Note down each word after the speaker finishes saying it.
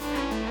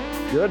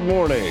Good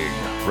morning.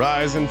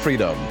 Rise in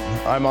freedom.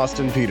 I'm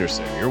Austin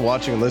Peterson. You're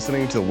watching and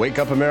listening to the Wake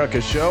Up America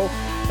show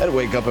at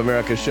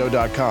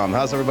wakeupAmericaShow.com.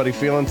 How's everybody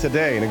feeling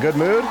today? In a good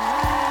mood?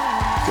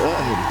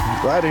 Good.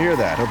 Glad to hear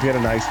that. Hope you had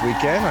a nice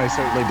weekend. I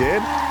certainly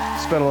did.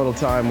 Spent a little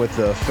time with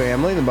the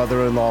family. The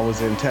mother-in-law was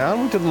in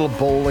town. We did a little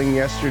bowling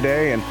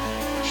yesterday, and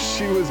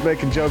she was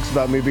making jokes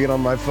about me being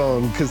on my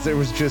phone because there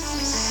was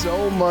just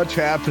so much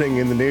happening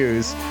in the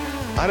news.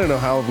 I don't know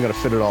how I'm going to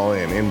fit it all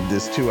in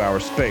this 2-hour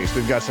space.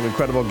 We've got some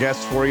incredible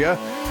guests for you.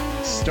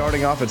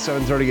 Starting off at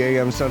 7:30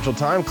 a.m. Central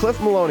Time, Cliff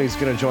Maloney's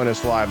going to join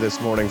us live this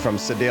morning from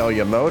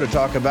Sedalia Mo to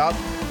talk about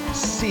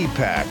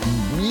CPAC.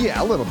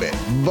 Yeah, a little bit,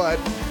 but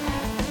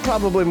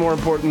probably more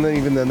important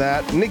than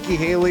that, Nikki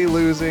Haley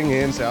losing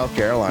in South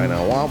Carolina.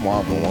 Womp,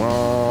 womp,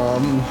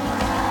 womp.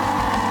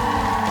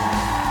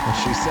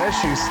 She says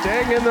she's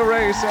staying in the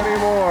race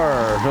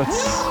anymore.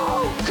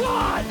 No,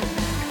 God!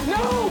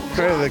 No!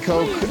 The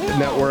Koch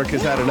network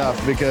has had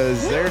enough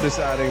because they're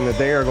deciding that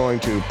they are going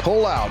to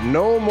pull out.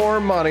 No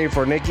more money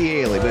for Nikki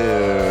Haley, boo,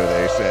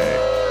 they say.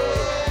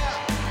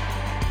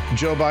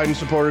 Joe Biden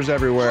supporters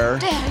everywhere.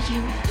 How dare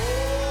you?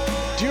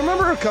 Do you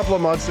remember a couple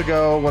of months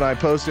ago when I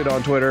posted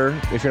on Twitter?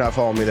 If you're not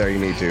following me there, you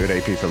need to, at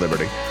AP for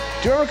Liberty. Do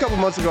you remember a couple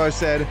of months ago I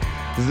said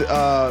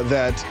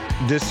that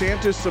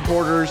DeSantis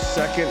supporters'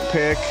 second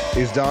pick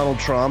is Donald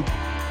Trump,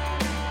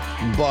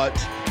 but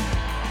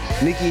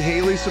Nikki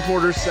Haley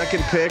supporters'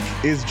 second pick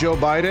is Joe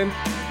Biden?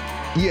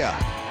 Yeah.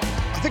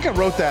 I think I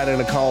wrote that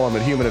in a column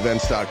at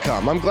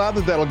humanevents.com. I'm glad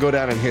that that'll go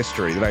down in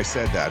history that I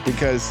said that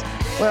because,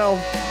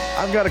 well,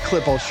 I've got a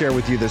clip I'll share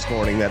with you this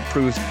morning that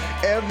proves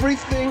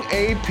everything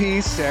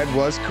AP said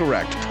was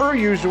correct. Per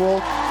usual.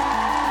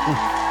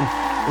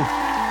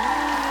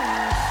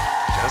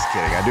 Just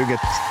kidding. I do get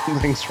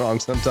things wrong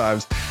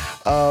sometimes.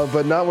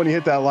 But not when you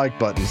hit that like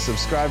button.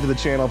 Subscribe to the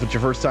channel if it's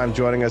your first time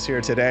joining us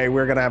here today.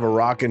 We're going to have a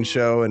rockin'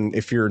 show. And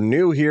if you're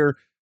new here,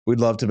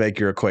 we'd love to make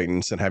your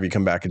acquaintance and have you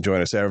come back and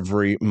join us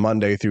every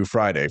Monday through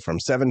Friday from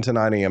 7 to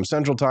 9 a.m.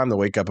 Central Time. The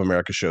Wake Up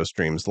America show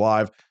streams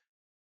live.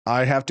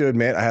 I have to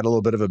admit, I had a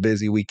little bit of a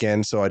busy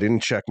weekend, so I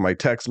didn't check my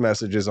text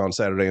messages on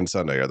Saturday and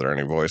Sunday. Are there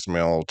any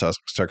voicemail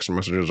text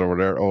messages over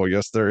there? Oh,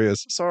 yes, there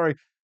is. Sorry.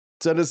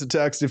 Send us a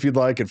text if you'd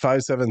like at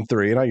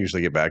 573, and I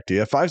usually get back to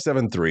you,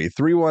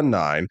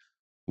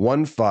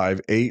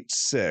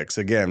 573-319-1586.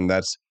 Again,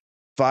 that's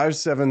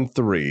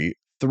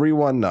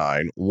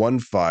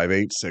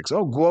 573-319-1586.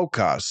 Oh,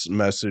 Guokas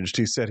messaged.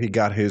 He said he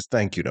got his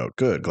thank you note.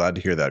 Good. Glad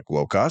to hear that,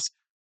 Guokas.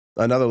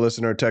 Another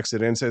listener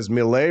texted in, says,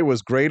 Milei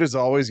was great as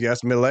always.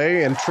 Yes,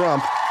 Milei and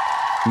Trump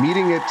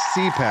meeting at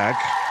CPAC.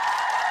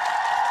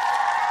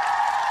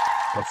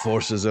 The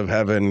forces of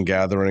heaven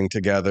gathering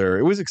together.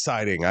 It was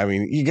exciting. I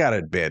mean, you got to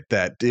admit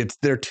that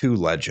they're two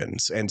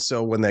legends. And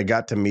so when they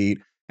got to meet,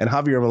 and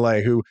Javier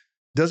Milei, who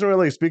doesn't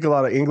really speak a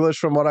lot of English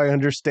from what I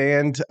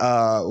understand,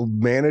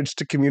 managed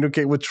to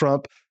communicate with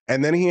Trump.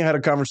 And then he had a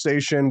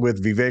conversation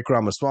with Vivek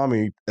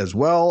Ramaswamy as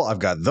well. I've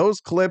got those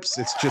clips.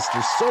 It's just,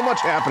 there's so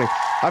much happening.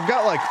 I've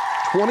got like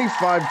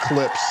 25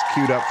 clips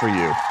queued up for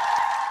you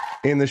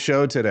in the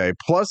show today.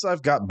 Plus,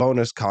 I've got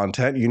bonus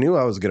content. You knew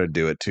I was going to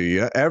do it to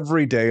you.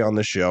 Every day on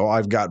the show,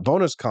 I've got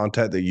bonus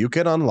content that you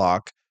can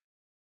unlock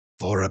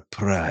for a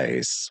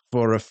price,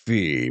 for a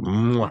fee.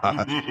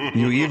 Mwah.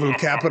 You evil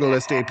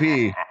capitalist,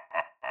 AP.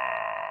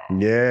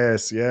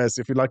 Yes.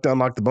 If you'd like to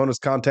unlock the bonus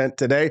content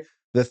today,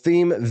 the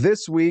theme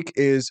this week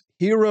is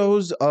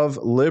Heroes of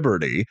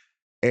Liberty.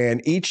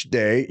 And each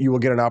day you will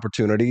get an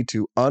opportunity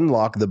to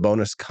unlock the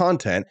bonus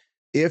content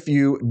if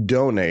you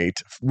donate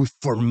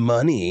for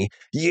money.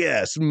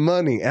 Yes,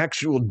 money,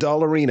 actual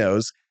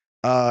dollarinos.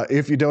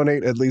 If you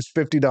donate at least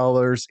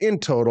 $50 in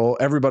total,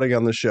 everybody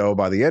on the show,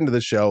 by the end of the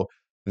show,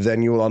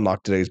 then you will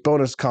unlock today's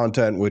bonus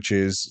content, which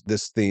is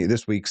this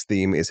week's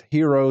theme is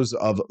Heroes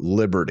of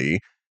Liberty.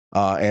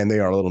 And they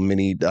are little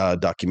mini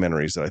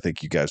documentaries that I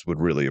think you guys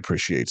would really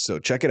appreciate. So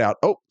check it out.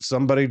 Oh,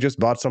 somebody just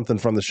bought something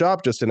from the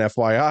shop, just an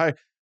FYI.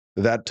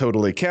 That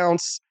totally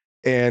counts.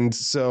 And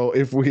so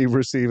if we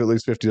receive at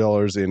least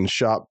 $50 in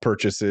shop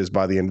purchases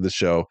by the end of the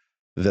show,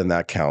 then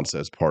that counts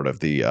as part of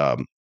the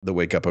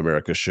Wake Up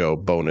America show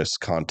bonus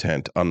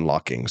content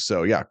unlocking.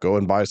 So yeah, go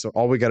and buy some.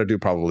 All we got to do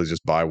probably is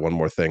just buy one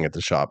more thing at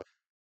the shop.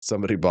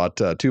 Somebody bought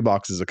 2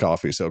 boxes of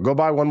coffee. So go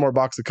buy one more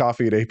box of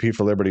coffee at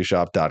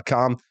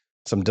apforlibertyshop.com.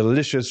 Some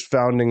delicious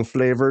founding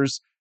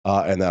flavors,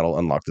 and that'll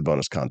unlock the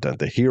bonus content,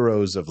 the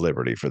Heroes of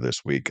Liberty for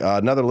this week.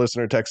 Another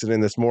listener texted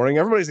in this morning.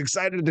 Everybody's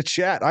excited to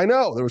chat. I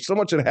know. There was so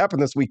much that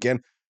happened this weekend.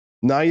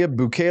 Nayib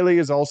Bukele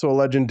is also a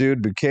legend,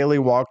 dude. Bukele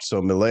walked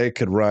so Milei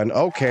could run.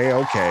 Okay.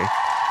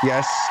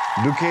 Yes,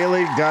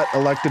 Bukele got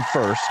elected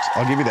first.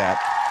 I'll give you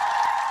that.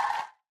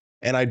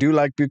 And I do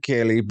like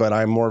Bukele, but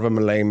I'm more of a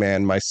Milei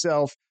man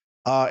myself.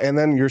 And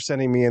then you're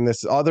sending me in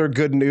this other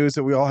good news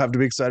that we all have to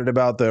be excited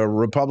about. The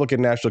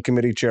Republican National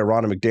Committee Chair,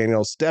 Ronna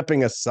McDaniel,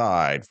 stepping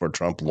aside for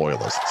Trump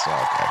loyalists.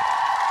 Okay.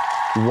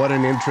 What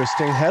an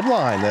interesting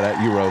headline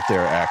that you wrote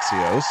there,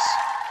 Axios.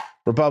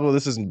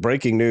 This isn't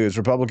breaking news.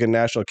 Republican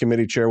National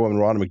Committee Chairwoman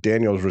Ronna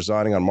McDaniel is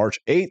resigning on March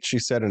 8th. She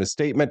said in a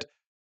statement,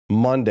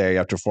 Monday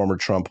after former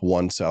Trump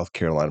won South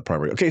Carolina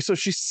primary. Okay, so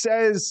she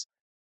says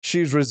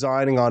she's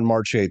resigning on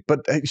March 8th, but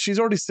she's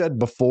already said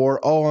before,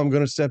 oh, I'm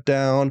going to step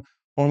down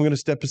or I'm going to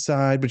step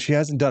aside, but she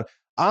hasn't done.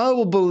 I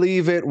will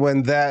believe it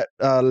when that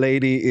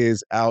lady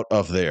is out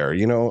of there.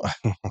 You know,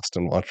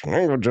 Austin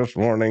watching, just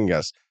warning,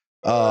 yes.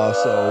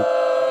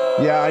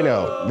 Yeah, I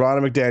know.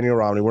 Ronna McDaniel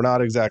Romney, we're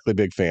not exactly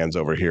big fans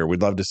over here.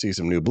 We'd love to see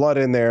some new blood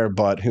in there,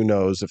 but who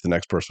knows if the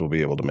next person will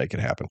be able to make it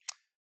happen.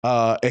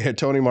 And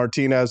Tony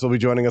Martinez will be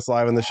joining us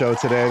live on the show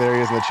today. There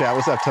he is in the chat.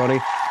 What's up, Tony?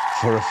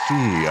 For a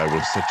fee, I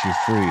will set you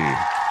free.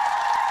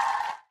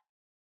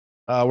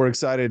 We're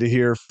excited to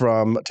hear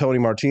from Tony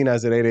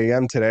Martinez at 8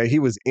 a.m. today. He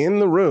was in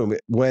the room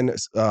when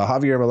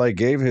Javier Milei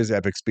gave his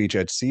epic speech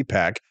at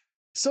CPAC.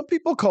 Some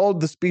people called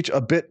the speech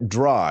a bit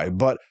dry,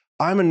 but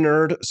I'm a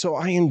nerd, so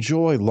I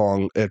enjoy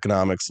long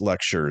economics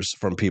lectures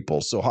from people.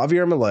 So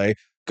Javier Milei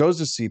goes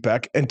to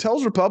CPAC and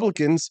tells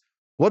Republicans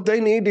what they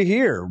need to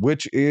hear,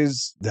 which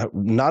is that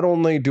not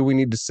only do we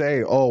need to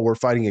say, oh, we're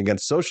fighting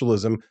against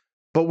socialism,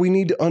 but we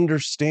need to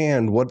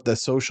understand what the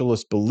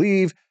socialists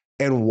believe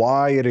and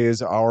why it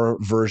is our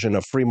version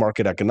of free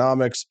market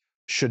economics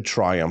should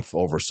triumph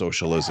over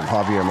socialism.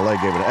 Javier Milei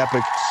gave an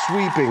epic,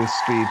 sweeping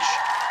speech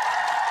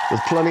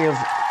with plenty of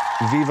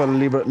Viva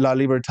la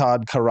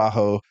Libertad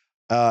Carajo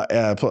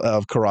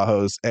of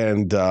Carajos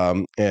and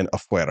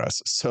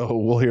afueras. So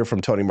we'll hear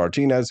from Tony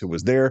Martinez, who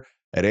was there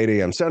at 8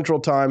 a.m. Central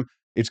Time.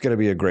 It's going to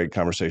be a great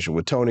conversation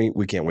with Tony.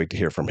 We can't wait to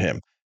hear from him.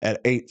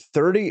 At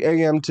 8:30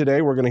 a.m.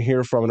 today, we're going to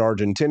hear from an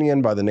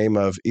Argentinian by the name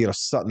of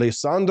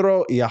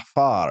Lisandro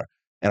Iaffar.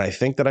 And I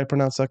think that I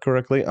pronounced that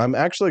correctly. I'm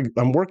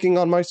working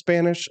on my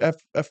Spanish,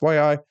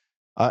 FYI,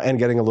 and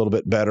getting a little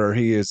bit better.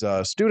 He is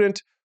a student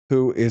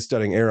who is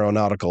studying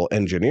aeronautical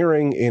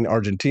engineering in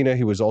Argentina.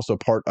 He was also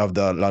part of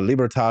the La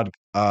Libertad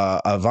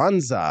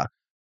Avanza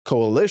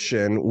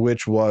coalition,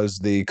 which was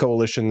the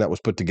coalition that was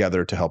put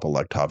together to help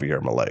elect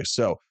Javier Milei.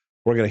 So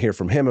we're going to hear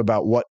from him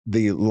about what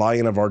the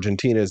Lion of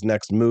Argentina's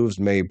next moves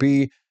may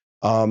be.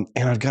 And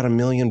I've got a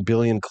million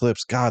billion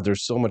clips. God,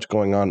 there's so much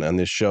going on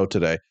this show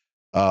today.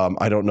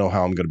 I don't know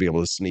how I'm going to be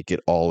able to sneak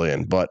it all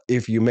in. But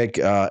if you make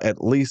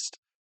at least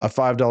a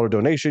 $5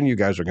 donation, you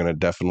guys are going to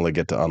definitely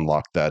get to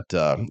unlock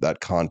that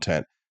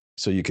content.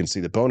 So you can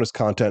see the bonus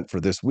content for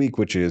this week,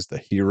 which is the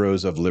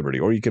Heroes of Liberty,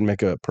 or you can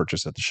make a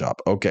purchase at the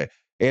shop. Okay.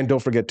 And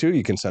don't forget, too,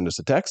 you can send us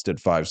a text at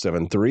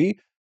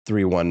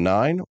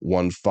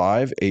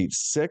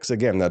 573-319-1586.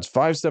 Again, that's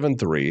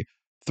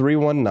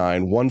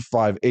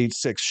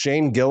 573-319-1586.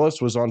 Shane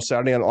Gillis was on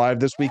Saturday Night Live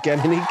this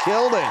weekend, and he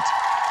killed it.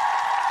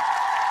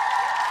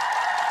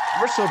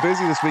 We're so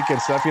busy this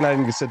weekend, Steffi and I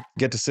didn't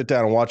get to sit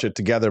down and watch it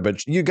together,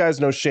 but you guys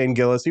know Shane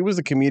Gillis. He was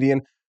a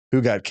comedian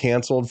who got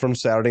canceled from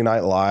Saturday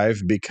Night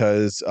Live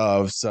because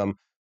of some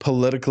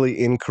politically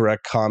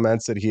incorrect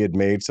comments that he had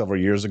made several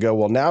years ago.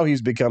 Well, now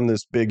he's become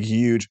this big,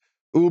 huge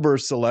uber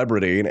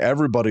celebrity, and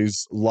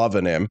everybody's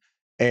loving him.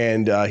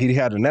 And he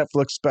had a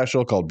Netflix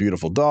special called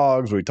Beautiful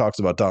Dogs, where he talks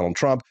about Donald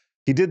Trump.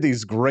 He did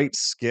these great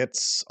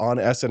skits on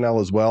SNL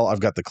as well.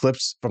 I've got the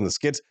clips from the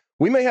skits.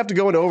 We may have to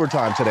go into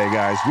overtime today,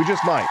 guys. We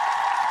just might.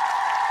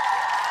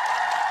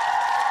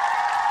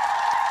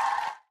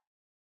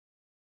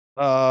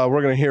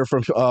 We're going to hear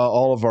from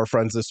all of our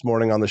friends this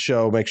morning on the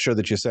show. Make sure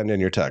that you send in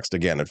your text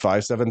again at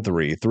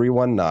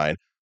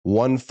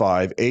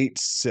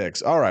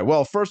 573-319-1586. All right.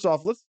 Well, first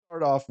off, let's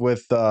start off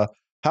with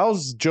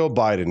how's Joe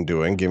Biden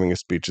doing, giving a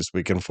speech this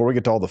weekend? Before we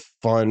get to all the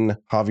fun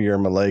Javier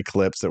Milei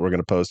clips that we're going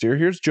to post here,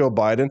 here's Joe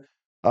Biden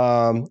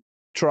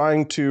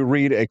trying to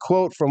read a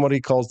quote from what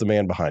he calls the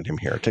man behind him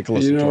here. Take a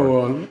listen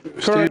to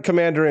it. Current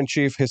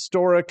commander-in-chief,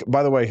 historic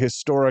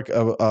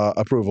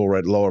approval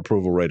rate, low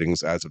approval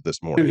ratings as of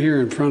this morning.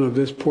 Here in front of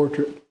this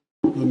portrait,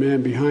 the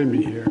man behind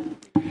me here,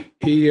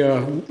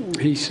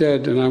 he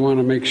said, and I want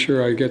to make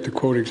sure I get the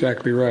quote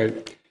exactly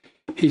right.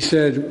 He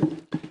said,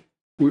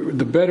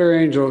 the better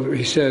angels,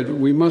 he said,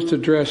 we must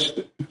address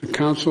the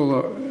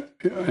council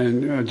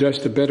and address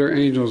the better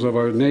angels of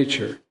our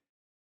nature.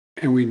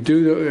 And we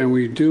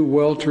do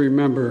well to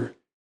remember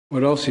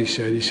what else he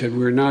said. He said,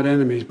 we're not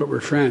enemies, but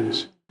we're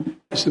friends.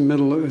 It's in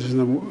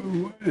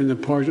the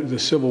part of the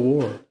Civil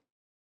War.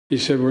 He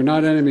said, we're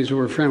not enemies, but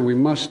we're friends. We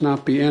must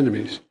not be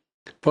enemies.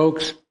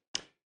 Folks,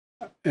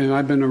 and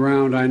I've been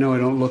around, I know I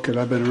don't look it,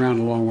 I've been around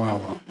a long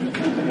while.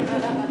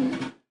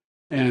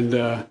 And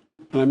I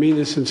mean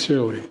this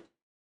sincerely.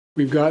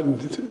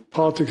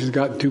 Politics has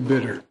gotten too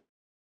bitter.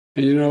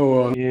 And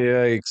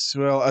yikes.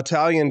 Well,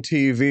 Italian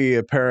TV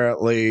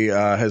apparently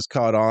has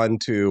caught on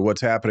to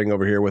what's happening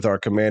over here with our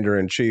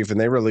commander-in-chief,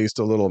 and they released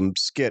a little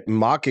skit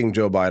mocking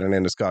Joe Biden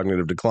and his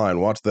cognitive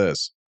decline. Watch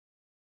this.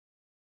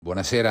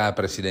 Buonasera,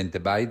 Presidente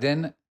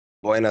Biden.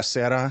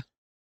 Buonasera.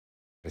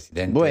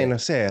 Presidente.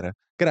 Buonasera.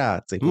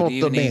 Grazie. Good Molto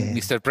evening, bene.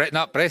 Mr.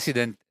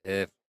 President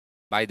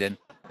Biden.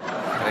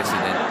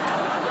 President.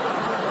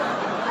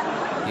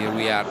 Here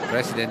we are,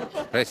 President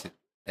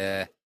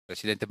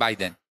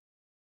Biden.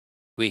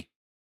 Oui.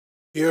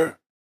 Here?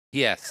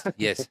 Yes.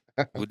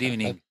 Good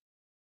evening.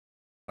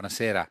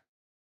 Buonasera.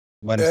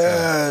 Buonasera.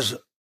 Yes.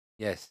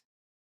 Yes.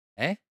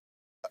 Eh?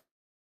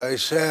 I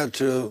said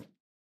to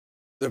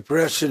the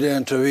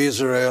president of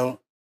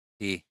Israel,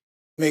 Sì.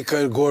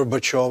 Mikhail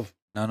Gorbachev.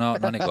 No,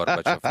 non è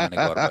Gorbachev, non è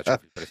Gorbachev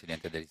il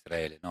presidente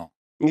dell'Israele, no.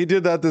 He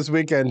did that this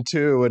weekend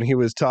too, and he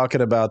was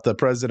talking about the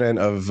president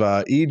of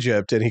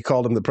Egypt, and he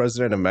called him the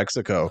president of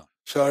Mexico. No.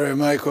 Sorry,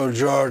 Michael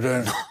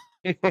Jordan.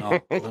 No.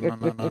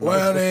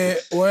 When he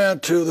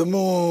went to the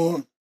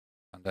moon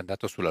Quando è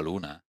andato sulla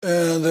Luna,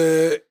 and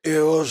he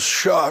was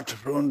shot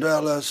from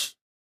Dallas.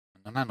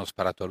 non hanno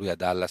sparato a lui a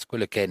Dallas,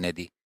 quello è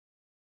Kennedy.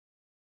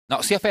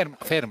 No, sia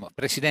fermo,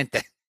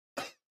 presidente.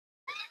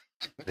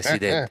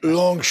 Presidente.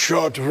 Long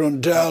shot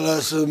from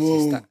Dallas to the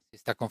moon. Si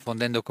sta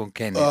confondendo con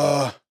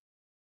Kennedy.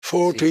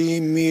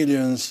 14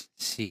 millions.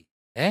 Sì.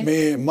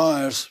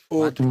 Miles.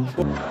 14.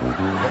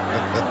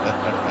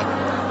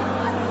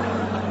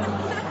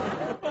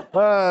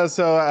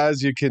 So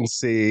as you can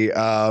see,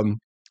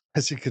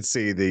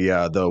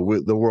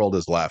 the world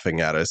is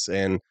laughing at us,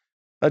 and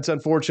that's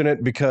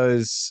unfortunate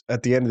because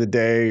at the end of the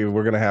day,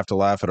 we're going to have to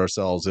laugh at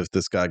ourselves if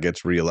this guy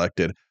gets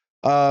reelected.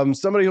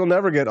 Somebody who'll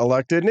never get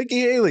elected, Nikki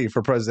Haley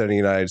for president of the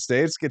United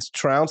States, gets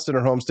trounced in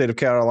her home state of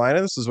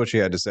Carolina. This is what she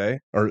had to say,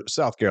 or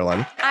South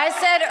Carolina. I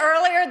said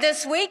earlier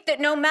this week that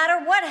no matter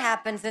what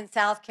happens in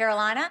South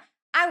Carolina,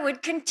 I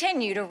would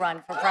continue to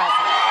run for president.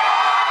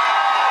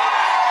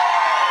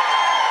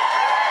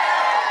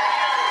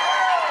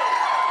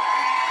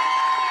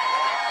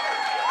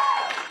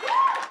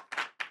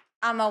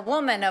 I'm a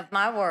woman of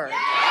my word.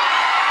 That's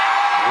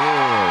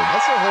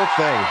the whole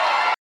thing.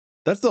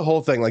 That's the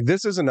whole thing. Like,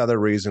 this is another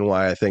reason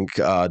why I think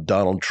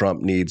Donald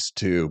Trump needs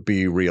to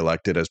be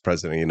reelected as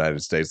president of the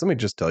United States. Let me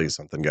just tell you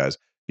something, guys.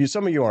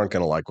 Some of you aren't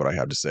going to like what I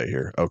have to say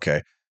here.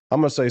 Okay.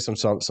 I'm going to say some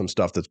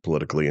stuff that's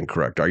politically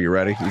incorrect. Are you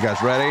ready? You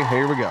guys ready?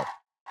 Here we go.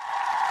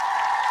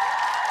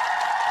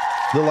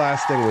 The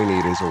last thing we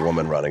need is a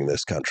woman running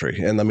this country.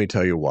 And let me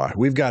tell you why.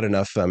 We've got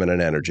enough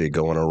feminine energy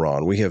going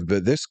around.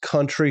 This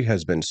country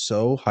has been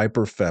so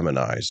hyper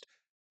feminized,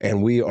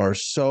 and we are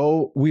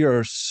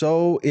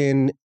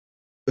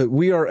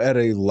at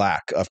a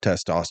lack of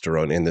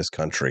testosterone in this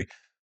country.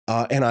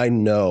 And I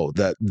know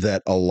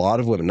that a lot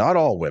of women, not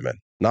all women,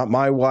 not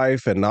my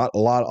wife, and not a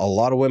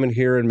lot of women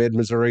here in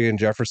mid-Missouri and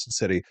Jefferson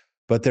City,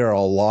 but there are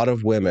a lot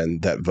of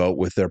women that vote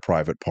with their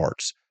private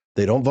parts.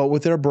 They don't vote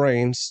with their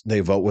brains. They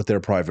vote with their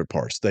private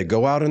parts. They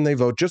go out and they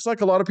vote just like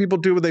a lot of people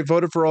do. They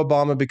voted for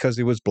Obama because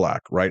he was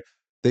black, right?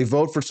 They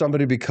vote for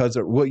somebody because,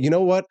 well, you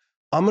know what?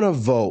 I'm going to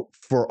vote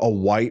for a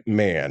white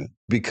man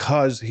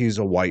because he's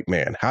a white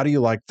man. How do you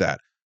like that?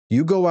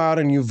 You go out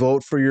and you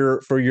vote for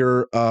your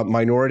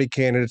minority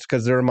candidates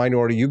because they're a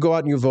minority. You go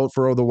out and you vote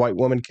for the white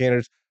woman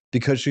candidates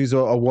because she's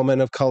a woman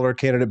of color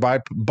candidate, by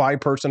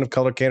person of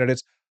color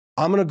candidates.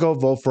 I'm going to go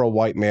vote for a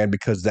white man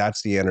because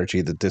that's the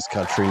energy that this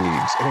country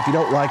needs. And if you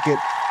don't like it,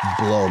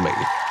 blow me.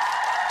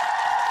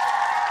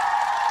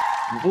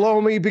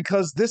 Blow me,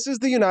 because this is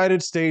the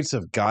United States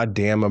of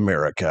goddamn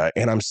America.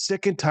 And I'm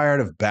sick and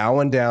tired of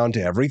bowing down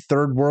to every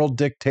third world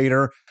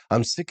dictator.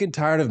 I'm sick and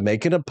tired of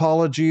making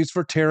apologies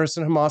for terrorists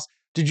and Hamas.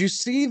 Did you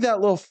see that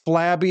little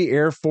flabby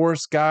Air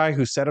Force guy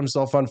who set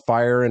himself on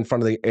fire in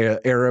front of the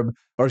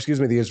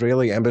the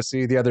Israeli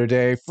embassy the other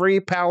day?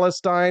 Free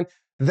Palestine.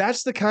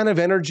 That's the kind of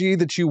energy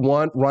that you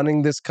want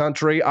running this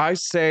country. I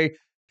say,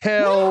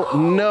 hell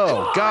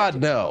no. God,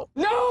 no.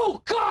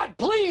 No, God,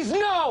 please,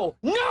 no.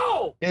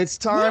 No. It's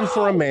time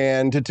for a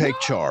man to take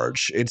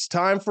charge. It's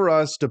time for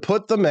us to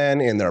put the men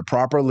in their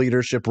proper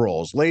leadership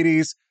roles.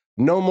 Ladies,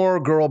 no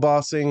more girl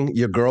bossing.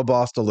 You girl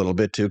bossed a little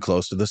bit too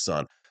close to the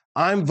sun.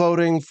 I'm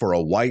voting for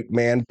a white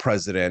man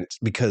president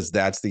because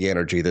that's the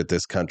energy that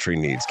this country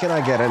needs. Can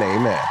I get an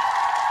amen?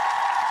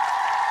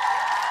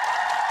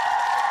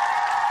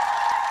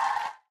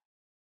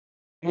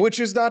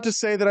 Which is not to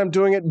say that I'm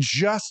doing it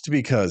just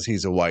because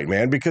he's a white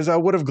man, because I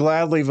would have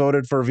gladly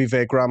voted for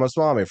Vivek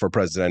Ramaswamy for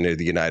president of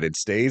the United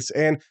States,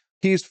 and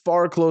he's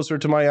far closer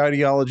to my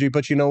ideology.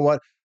 But you know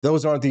what?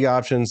 Those aren't the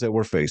options that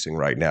we're facing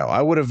right now.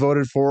 I would have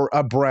voted for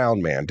a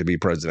brown man to be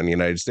president of the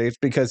United States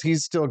because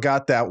he's still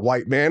got that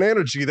white man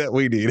energy that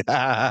we need.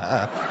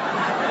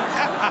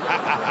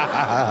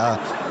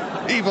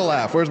 Evil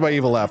laugh. Where's my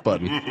evil laugh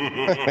button?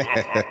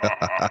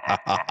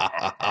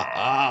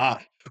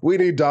 We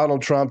need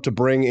Donald Trump to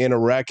bring in a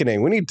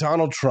reckoning. We need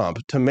Donald Trump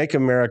to make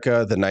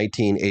America the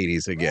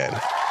 1980s again.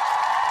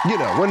 You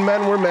know, when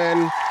men were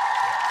men,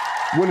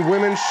 when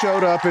women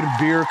showed up at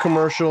beer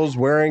commercials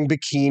wearing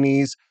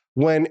bikinis,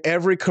 when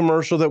every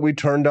commercial that we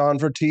turned on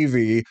for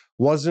TV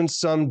wasn't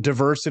some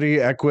diversity,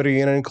 equity,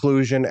 and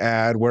inclusion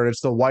ad where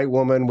it's the white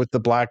woman with the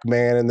black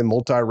man and the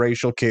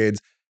multiracial kids.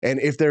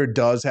 And if there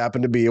does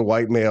happen to be a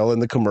white male in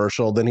the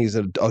commercial, then he's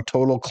a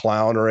total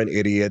clown or an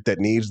idiot that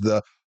needs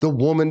the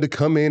woman to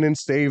come in and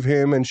save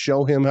him and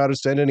show him how to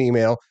send an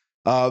email.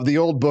 The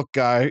old book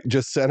guy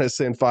just sent us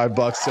in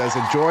 $5, says,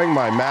 enjoying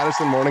my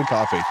Madison morning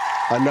coffee.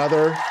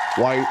 Another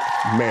white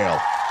male.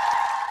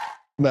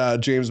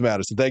 James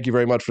Madison, thank you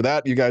very much for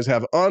that. You guys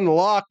have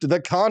unlocked the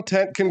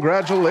content.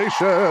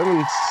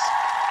 Congratulations.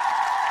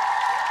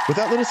 with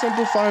that little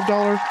simple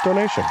 $5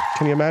 donation.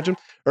 Can you imagine?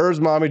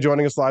 Urs Mommy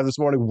joining us live this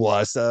morning.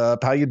 What's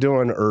up? How you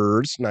doing,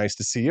 Urs? Nice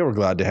to see you. We're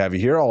glad to have you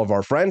here. All of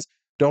our friends.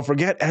 Don't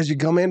forget, as you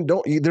come in,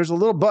 there's a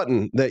little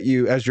button that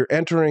as you're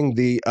entering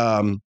the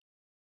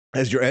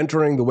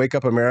Wake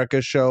Up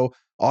America show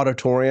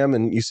auditorium,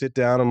 and you sit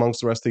down amongst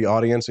the rest of the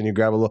audience and you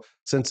grab a little,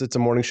 since it's a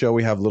morning show,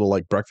 we have little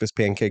like breakfast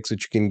pancakes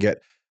that you can get.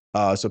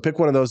 So pick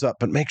one of those up,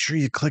 but make sure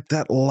you click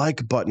that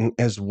like button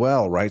as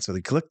well, right? So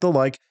you click the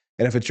like,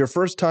 and if it's your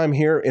first time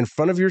here, in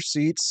front of your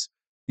seats,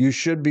 you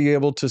should be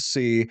able to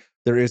see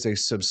there is a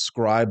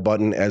subscribe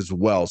button as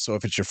well. So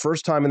if it's your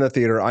first time in the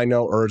theater, I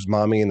know Urs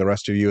Mommy and the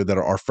rest of you that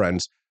are our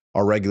friends,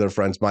 our regular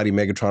friends, Mighty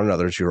Megatron and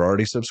others, you're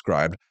already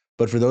subscribed.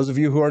 But for those of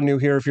you who are new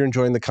here, if you're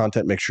enjoying the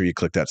content, make sure you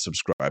click that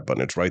subscribe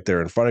button. It's right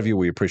there in front of you.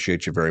 We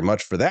appreciate you very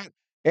much for that.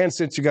 And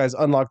since you guys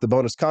unlocked the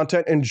bonus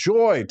content,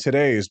 enjoy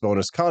today's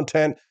bonus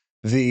content.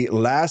 The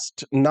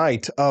last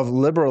night of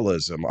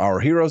liberalism,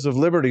 our Heroes of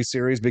Liberty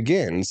series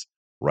begins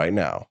right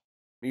now.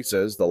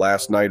 Mises, the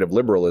last knight of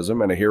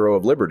liberalism and a hero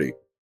of liberty.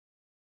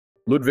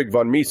 Ludwig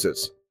von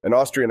Mises, an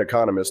Austrian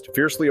economist,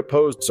 fiercely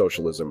opposed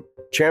socialism,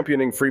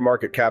 championing free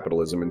market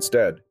capitalism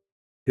instead.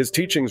 His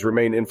teachings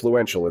remain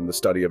influential in the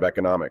study of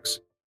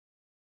economics.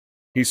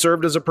 He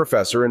served as a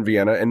professor in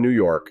Vienna and New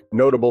York,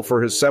 notable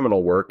for his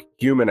seminal work,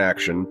 Human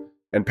Action,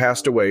 and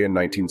passed away in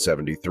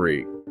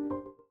 1973.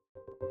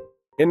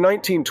 In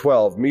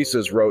 1912,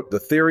 Mises wrote The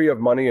Theory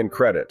of Money and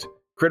Credit,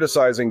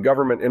 criticizing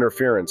government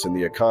interference in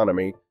the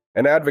economy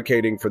and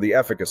advocating for the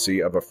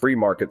efficacy of a free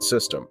market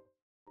system.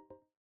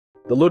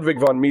 The Ludwig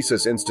von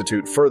Mises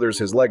Institute furthers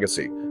his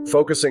legacy,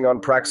 focusing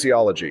on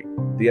praxeology,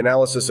 the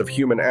analysis of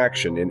human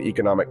action in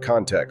economic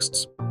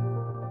contexts.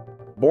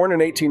 Born in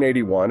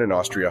 1881 in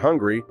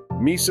Austria-Hungary,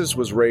 Mises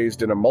was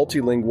raised in a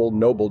multilingual,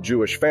 noble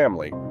Jewish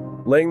family,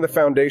 laying the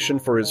foundation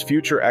for his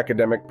future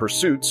academic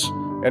pursuits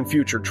and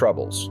future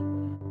troubles.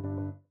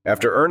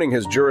 After earning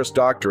his Juris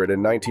Doctorate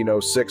in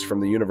 1906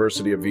 from the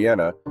University of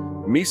Vienna,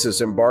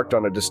 Mises embarked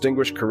on a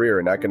distinguished career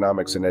in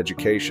economics and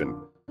education.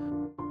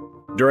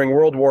 During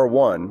World War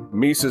I,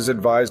 Mises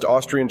advised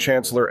Austrian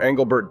Chancellor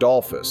Engelbert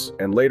Dollfuss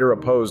and later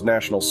opposed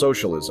National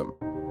Socialism,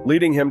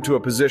 leading him to a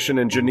position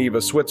in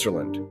Geneva,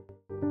 Switzerland.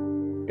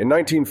 In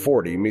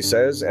 1940,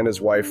 Mises and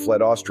his wife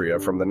fled Austria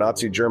from the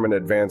Nazi German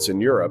advance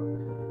in Europe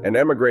and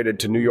emigrated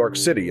to New York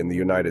City in the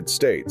United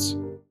States.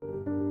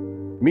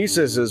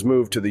 Mises's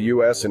move to the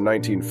U.S. in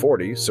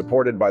 1940,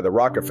 supported by the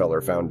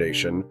Rockefeller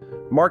Foundation,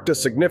 marked a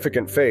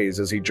significant phase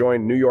as he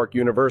joined New York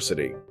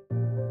University.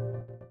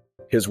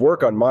 His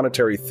work on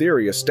monetary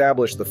theory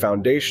established the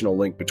foundational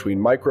link between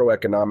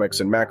microeconomics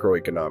and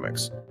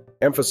macroeconomics,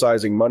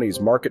 emphasizing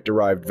money's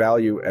market-derived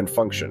value and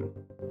function.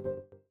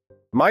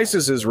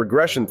 Mises's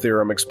regression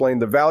theorem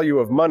explained the value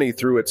of money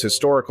through its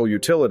historical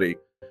utility,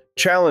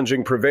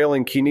 challenging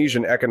prevailing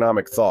Keynesian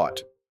economic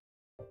thought.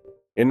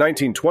 In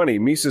 1920,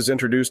 Mises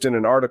introduced in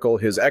an article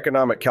his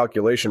economic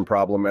calculation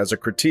problem as a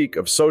critique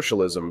of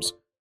socialisms,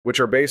 which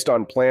are based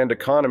on planned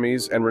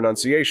economies and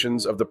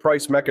renunciations of the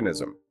price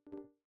mechanism.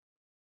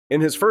 In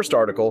his first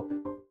article,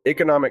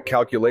 Economic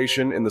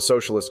Calculation in the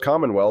Socialist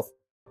Commonwealth,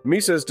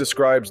 Mises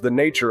describes the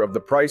nature of the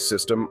price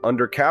system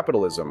under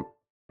capitalism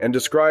and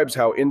describes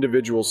how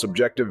individual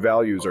subjective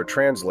values are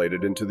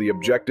translated into the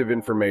objective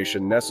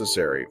information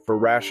necessary for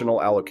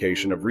rational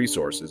allocation of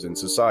resources in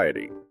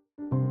society.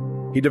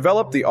 He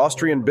developed the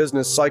Austrian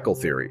business cycle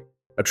theory,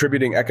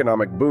 attributing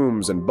economic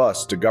booms and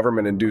busts to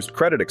government-induced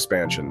credit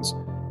expansions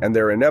and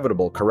their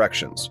inevitable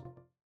corrections.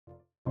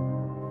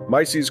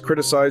 Mises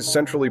criticized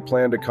centrally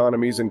planned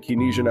economies and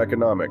Keynesian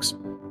economics,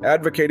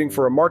 advocating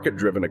for a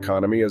market-driven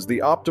economy as the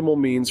optimal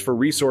means for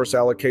resource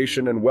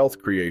allocation and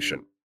wealth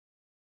creation.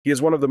 He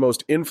is one of the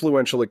most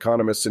influential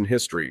economists in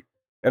history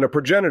and a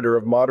progenitor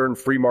of modern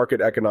free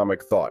market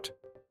economic thought.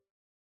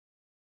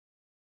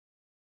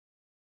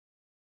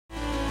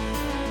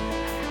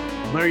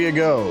 There you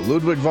go,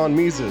 Ludwig von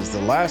Mises,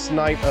 The Last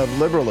Night of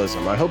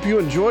Liberalism. I hope you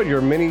enjoyed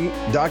your mini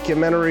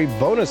documentary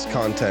bonus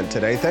content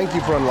today. Thank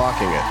you for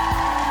unlocking it.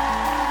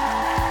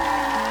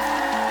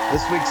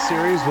 This week's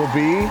series will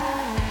be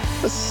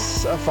a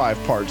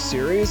 5-part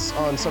series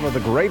on some of the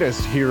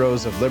greatest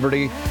heroes of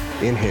liberty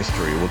in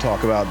history. We'll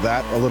talk about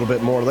that a little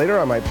bit more later.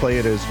 I might play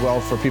it as well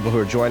for people who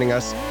are joining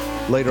us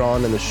later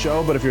on in the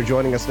show. But if you're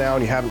joining us now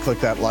and you haven't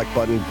clicked that like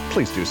button,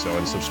 please do so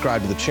and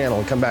subscribe to the channel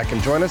and come back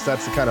and join us.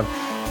 That's the kind of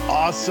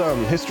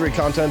awesome history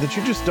content that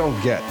you just don't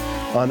get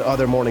on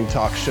other morning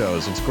talk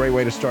shows. It's a great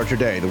way to start your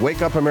day. The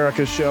Wake Up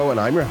America show,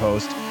 and I'm your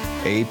host,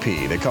 AP.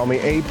 They call me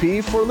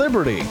AP for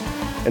Liberty.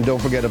 And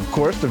don't forget, of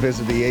course, to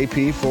visit the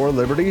AP for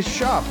Liberty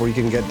shop, where you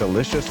can get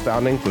delicious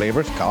founding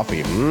flavors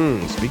coffee.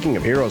 Speaking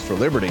of heroes for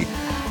liberty,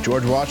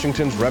 George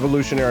Washington's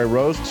Revolutionary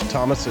Roast,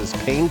 Thomas's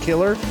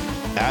Painkiller,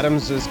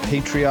 Adams's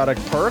Patriotic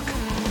Perk,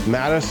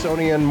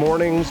 Madisonian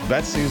Mornings,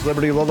 Betsy's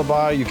Liberty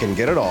Lullaby. You can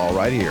get it all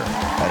right here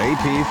at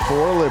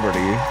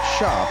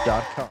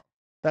ap4libertyshop.com.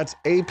 That's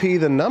AP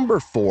the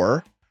number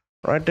 4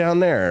 right down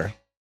there.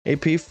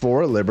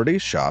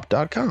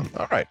 ap4libertyshop.com.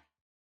 All right.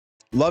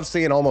 Love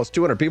seeing almost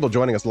 200 people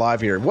joining us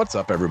live here. What's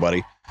up,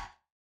 everybody?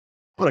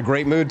 I'm in a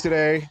great mood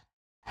today.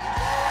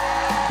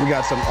 We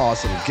got some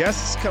awesome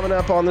guests coming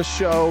up on the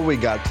show. We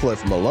got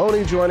Cliff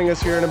Maloney joining us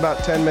here in about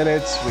 10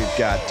 minutes. We've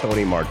got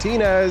Tony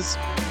Martinez.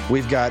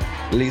 We've got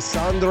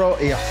Lisandro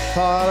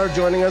Iaffar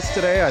joining us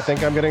today. I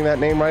think I'm getting that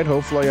name right.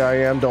 Hopefully I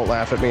am. Don't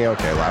laugh at me.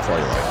 Okay, laugh all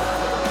you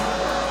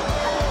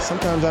like.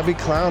 Sometimes I be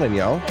clowning,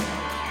 y'all.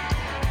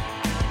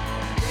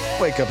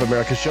 Wake Up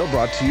America show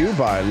brought to you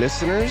by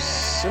listeners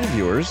and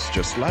viewers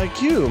just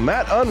like you.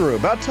 Matt Unruh,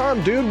 about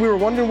time, dude. We were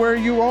wondering where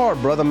you are,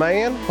 brother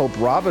man. Hope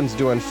Robin's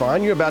doing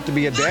fine. You're about to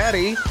be a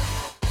daddy.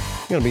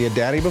 You're going to be a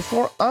daddy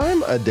before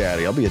I'm a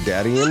daddy. I'll be a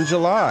daddy in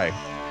July.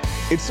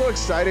 It's so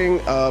exciting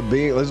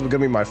this is going to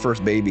be my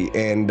first baby.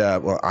 And,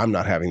 well, I'm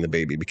not having the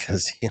baby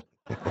because,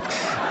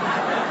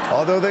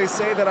 although they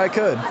say that I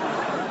could.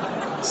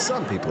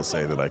 Some people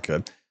say that I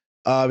could.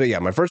 But yeah,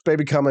 my first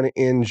baby coming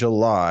in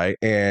July,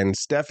 and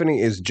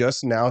Stephanie is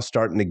just now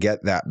starting to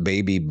get that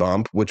baby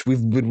bump, which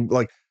we've been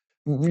like,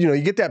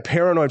 you get that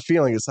paranoid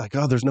feeling. It's like,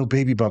 oh, there's no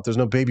baby bump. There's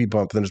no baby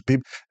bump. And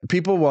there's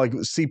people like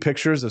see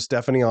pictures of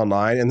Stephanie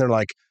online and they're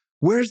like,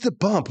 where's the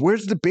bump?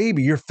 Where's the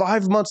baby? You're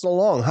 5 months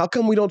along. How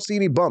come we don't see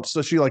any bumps?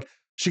 So she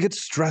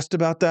gets stressed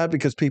about that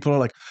because people are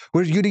like,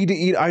 well, you need to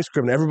eat ice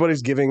cream. And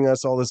everybody's giving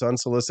us all this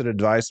unsolicited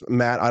advice.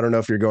 Matt, I don't know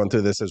if you're going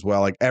through this as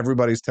well. Like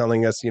everybody's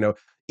telling us,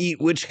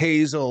 eat witch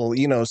hazel,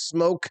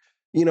 smoke,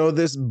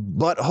 this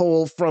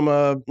butthole from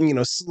a,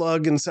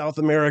 slug in South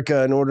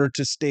America in order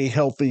to stay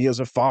healthy as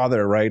a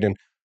father, right? And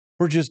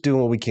we're just doing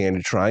what we can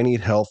to try and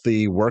eat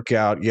healthy, work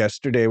out.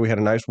 Yesterday, we had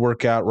a nice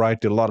workout, right?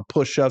 Did a lot of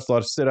push-ups, a lot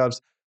of sit-ups,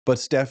 but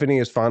Stephanie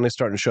is finally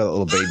starting to show that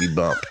little baby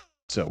bump.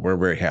 So we're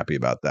very happy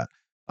about that.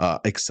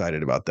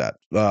 Excited about that.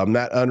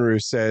 Matt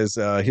Unruh says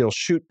he'll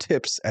shoot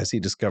tips as he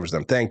discovers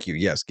them. Thank you.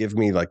 Yes, give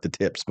me like the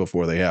tips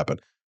before they happen.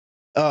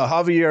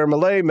 Javier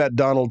Milei met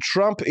Donald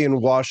Trump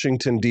in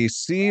Washington,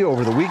 D.C.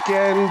 over the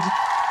weekend.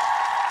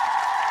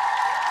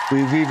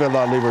 We viva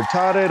la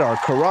libertad, our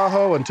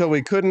carajo, until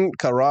we couldn't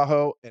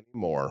carajo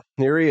anymore.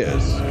 Here he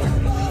is.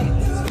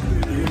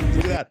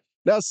 Look at that.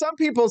 Now, some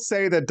people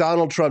say that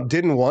Donald Trump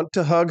didn't want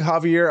to hug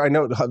Javier. I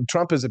know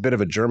Trump is a bit of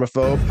a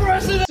germaphobe.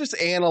 Let's just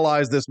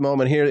analyze this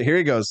moment here. Here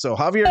he goes. So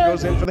Javier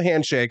goes in for the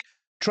handshake.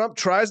 Trump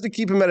tries to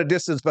keep him at a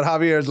distance, but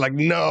Javier is like,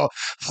 no,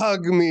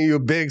 hug me, you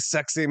big,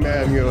 sexy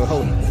man.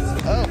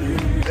 Oh,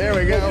 there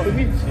we go.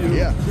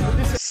 Yeah.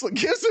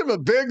 Gives him a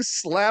big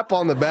slap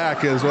on the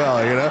back as well,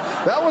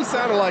 That one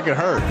sounded like it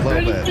hurt a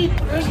little bit.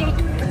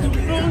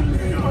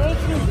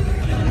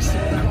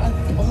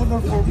 Honor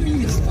for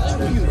me.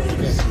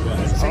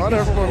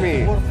 Honor for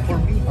me.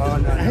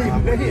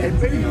 I'm very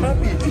happy.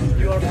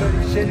 You are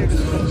very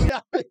generous.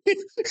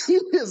 He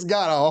just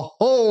got a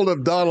hold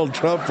of Donald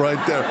Trump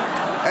right there.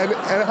 And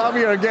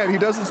Javier, again, he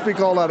doesn't speak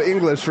a whole lot of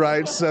English,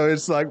 right? So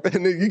it's like,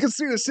 and you can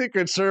see the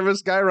Secret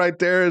Service guy right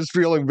there is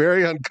feeling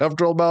very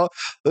uncomfortable about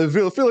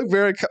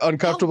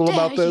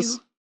this.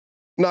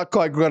 Not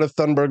quite Greta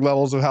Thunberg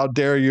levels of how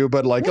dare you,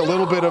 but like a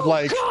little bit of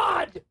like,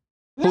 God!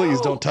 Please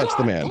don't touch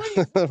the man,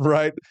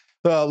 right?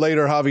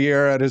 Later,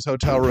 Javier at his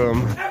hotel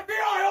room.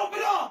 FBI,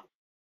 open up!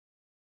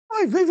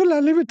 Ay, viva la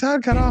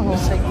libertad, carajo.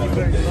 Thank you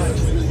very much.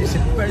 It's a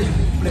very good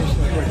pleasure.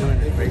 You're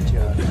doing a great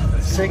job.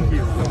 Thank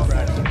you,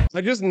 Brad. I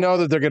just know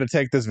that they're going to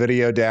take this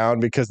video down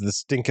because of the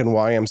stinking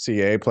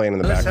YMCA playing in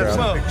the background.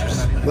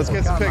 Let's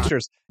get some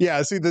pictures.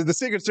 Yeah, see, the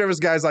Secret Service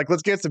guy's like,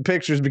 let's get some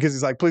pictures because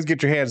he's like, please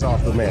get your hands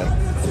off the man.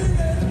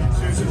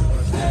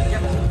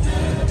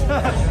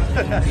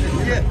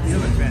 Yeah, you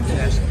look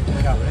fantastic.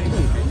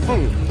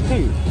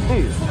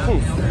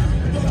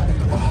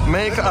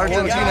 Make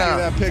Argentina.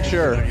 That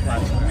picture.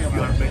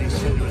 You are very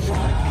serious.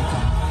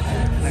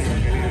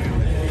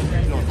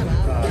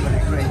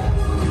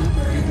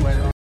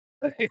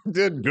 You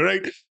did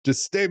great.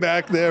 Just stay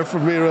back there for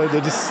me right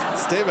there. Just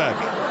stay back.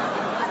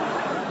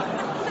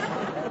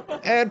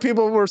 And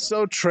people were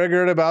so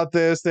triggered about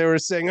this. They were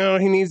saying, oh,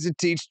 he needs to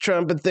teach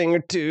Trump a thing or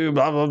two,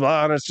 blah, blah,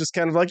 blah. And it's just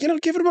kind of like,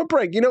 give him a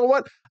break. You know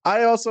what?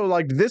 I also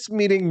liked this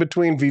meeting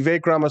between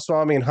Vivek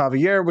Ramaswamy and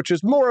Javier, which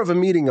is more of a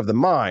meeting of the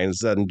minds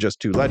than just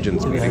two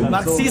legends meeting.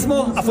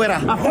 Marxismo afuera.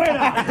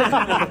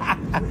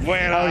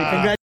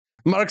 Afuera.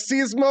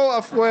 Marxismo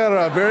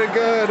afuera. Very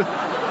good.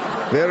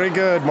 Very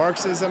good.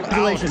 Marxism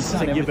Congratulations.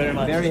 Thank you very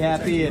much. Very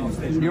happy.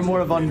 And you're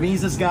more of a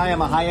Mises guy.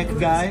 I'm a Hayek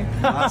guy.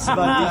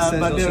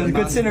 But there are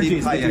good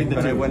synergies between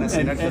the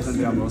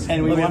two.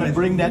 And we want to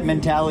bring that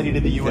mentality to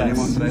the U.S.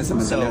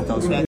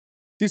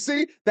 You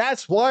see,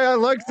 that's why I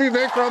like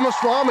Vivek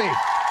Ramaswamy.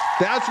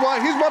 That's why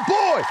he's my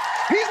boy.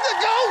 He's the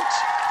GOAT.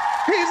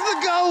 He's the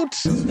GOAT.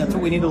 That's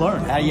what we need to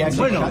learn. How you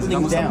actually shut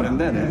things down.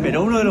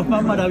 Pero uno de los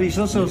más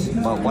maravillosos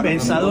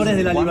pensadores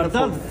de la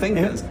libertad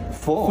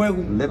fue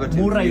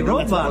Murray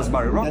Rothbard.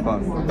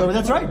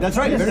 That's right.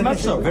 Very much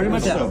so.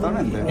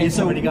 And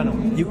so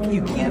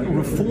you can't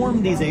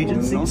reform these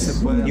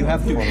agencies. You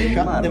have to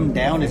shut them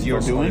down as you're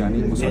doing.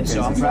 And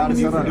so I'm proud of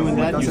you for doing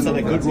that. You set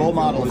a good role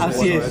model.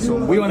 Así es.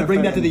 We want to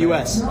bring that to the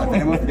U.S.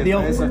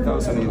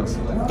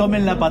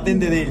 Tomen la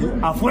patente de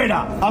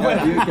afuera.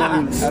 You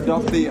can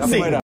adopt the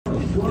afuera.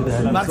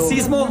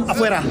 Marxismo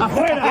afuera.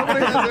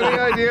 Nobody has any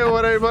idea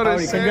what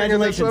anybody's saying in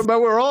this one, but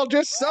we're all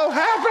just so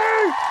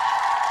happy.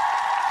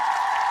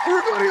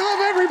 Everybody love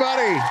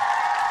everybody.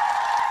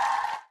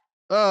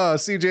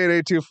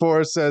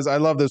 CJ824 says, I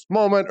love this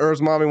moment.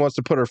 Urs mommy wants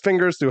to put her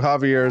fingers through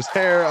Javier's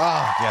hair.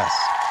 Ah, yes.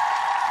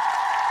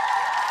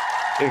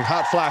 Getting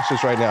hot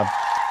flashes right now.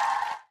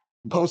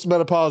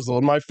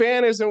 Postmenopausal. My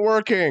fan isn't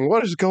working.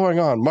 What is going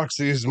on?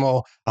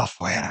 Marxismo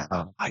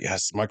afuera.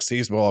 Yes,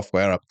 Marxismo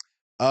afuera.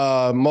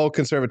 Mo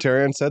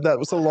Conservatarian said that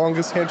was the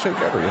longest handshake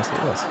ever. Yes,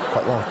 it was.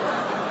 Quite long.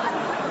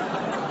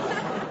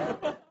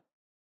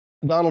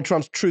 Donald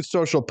Trump's Truth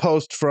Social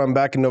post from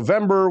back in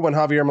November when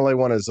Javier Milei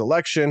won his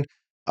election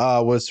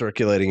was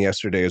circulating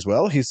yesterday as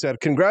well. He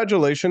said,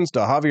 congratulations to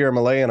Javier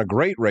Milei in a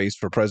great race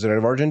for president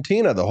of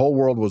Argentina. The whole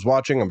world was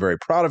watching. I'm very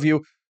proud of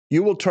you.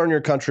 You will turn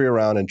your country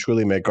around and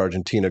truly make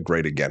Argentina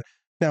great again.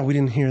 Now, we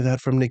didn't hear that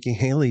from Nikki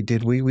Haley,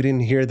 did we? We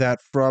didn't hear that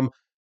from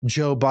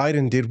Joe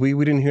Biden, did we?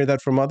 We didn't hear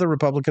that from other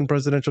Republican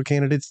presidential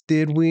candidates,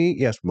 did we?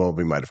 Yes, well,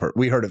 we might have heard.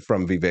 We heard it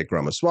from Vivek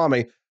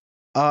Ramaswamy.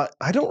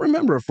 I don't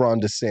remember if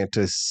Ron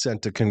DeSantis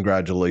sent a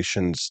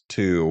congratulations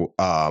to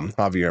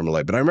Javier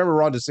Milei, but I remember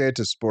Ron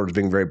DeSantis supporters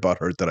being very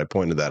butthurt that I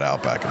pointed that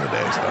out back in the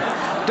day. So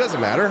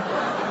doesn't matter.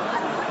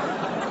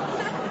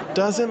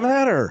 Doesn't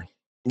matter.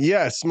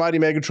 Yes, Mighty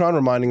Megatron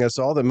reminding us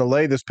all that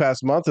Milei this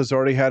past month has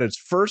already had its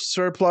first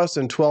surplus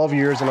in 12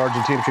 years in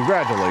Argentina.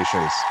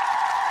 Congratulations.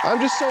 I'm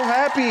just so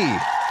happy.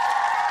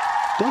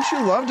 Don't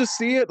you love to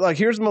see it? Like,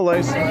 here's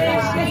Milei signing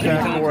the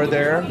CPAC board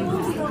there.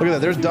 Look at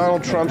that. There's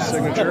Donald Trump's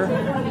signature.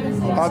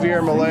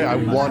 Javier Milei, I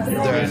want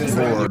that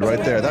board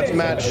right there. That's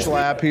Matt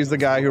Schlapp. He's the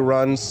guy who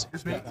runs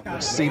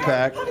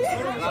CPAC.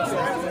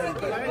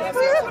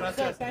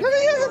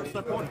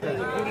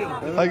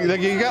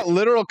 Like you got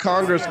literal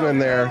congressmen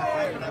there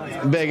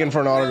begging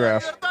for an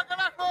autograph.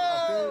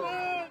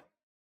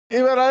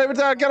 Isn't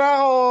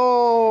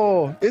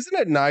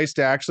it nice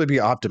to actually be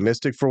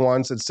optimistic for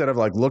once instead of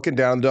like looking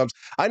down the dumps?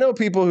 I know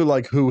people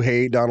who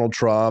hate Donald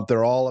Trump.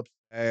 They're all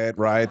upset,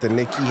 right? The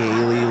Nikki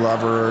Haley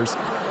lovers.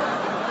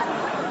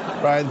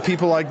 Right,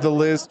 people like the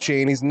Liz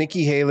Cheney's.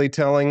 Nikki Haley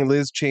telling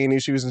Liz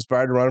Cheney she was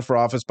inspired to run for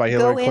office by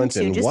Hillary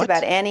Clinton. Go into just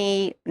about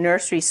any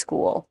nursery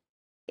school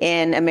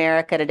in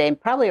America today,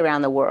 probably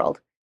around the world,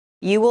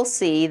 you will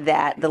see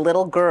that the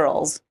little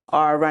girls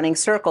are running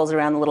circles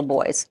around the little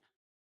boys.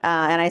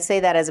 And I say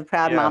that as a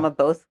proud mom of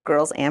both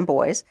girls and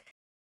boys.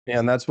 Yeah,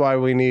 and that's why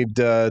we need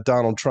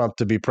Donald Trump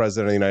to be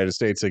president of the United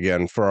States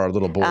again for our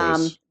little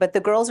boys. But the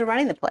girls are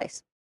running the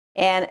place.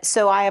 And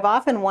so I have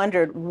often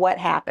wondered what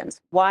happens.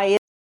 Why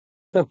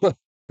the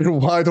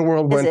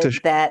world went to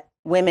that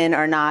women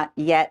are not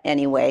yet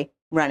anyway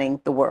running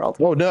the world.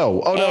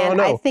 No.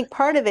 I think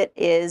part of it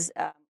is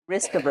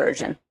risk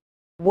aversion.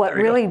 What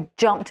really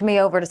jumped me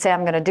over to say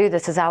I'm going to do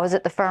this is I was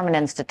at the Furman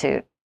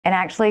Institute, and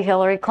actually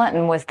Hillary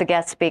Clinton was the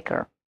guest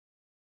speaker.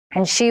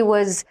 And she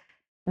was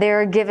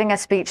there giving a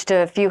speech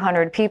to a few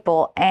hundred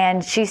people,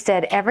 and she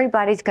said,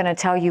 everybody's going to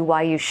tell you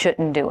why you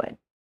shouldn't do it.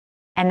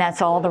 And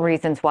that's all the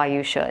reasons why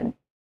you should.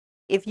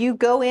 If you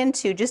go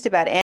into just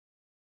about any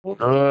well,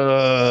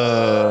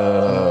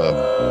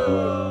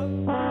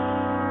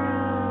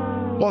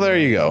 there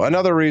you go.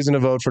 Another reason to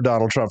vote for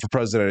Donald Trump for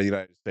president of the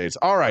United States.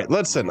 All right,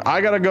 listen,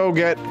 I got to go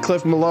get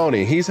Cliff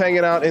Maloney. He's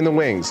hanging out in the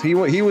wings. He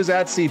was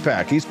at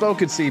CPAC. He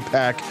spoke at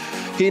CPAC.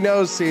 He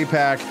knows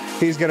CPAC.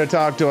 He's going to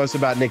talk to us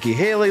about Nikki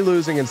Haley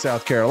losing in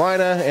South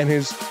Carolina and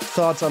his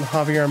thoughts on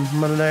Javier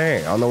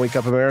Milei on the Wake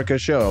Up America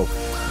show,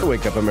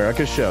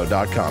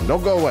 thewakeupAmericaShow.com.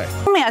 Don't go away.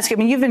 Let me ask you,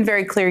 you've been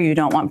very clear you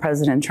don't want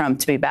President Trump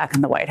to be back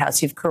in the White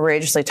House. You've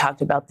courageously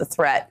talked about the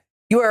threat.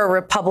 You are a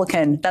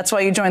Republican. That's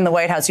why you joined the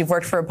White House. You've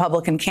worked for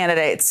Republican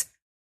candidates.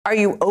 Are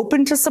you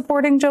open to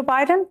supporting Joe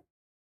Biden?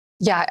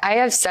 Yeah, I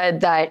have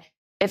said that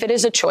if it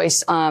is a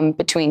choice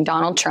between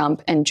Donald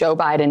Trump and Joe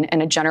Biden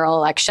in a general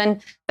election,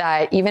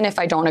 that even if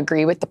I don't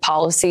agree with the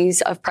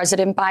policies of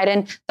President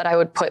Biden, that I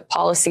would put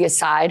policy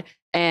aside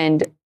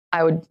and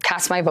I would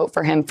cast my vote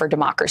for him for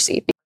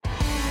democracy.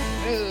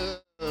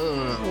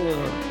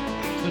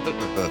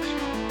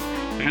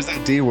 There's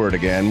that D word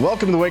again.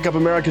 Welcome to the Wake Up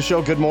America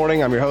show. Good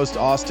morning. I'm your host,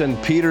 Austin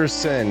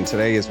Peterson.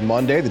 Today is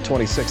Monday, the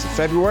 26th of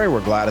February.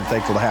 We're glad and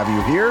thankful to have you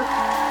here.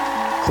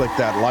 Click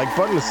that like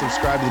button to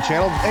subscribe to the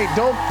channel. Hey,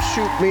 don't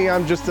shoot me.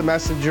 I'm just the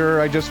messenger.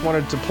 I just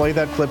wanted to play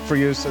that clip for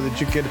you so that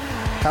you could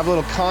have a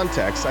little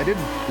context. I did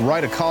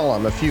write a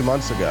column a few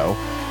months ago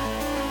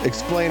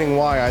explaining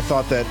why I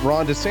thought that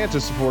Ron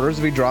DeSantis supporters,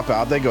 if he drop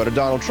out, they go to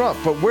Donald Trump.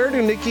 But where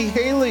do Nikki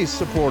Haley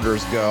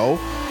supporters go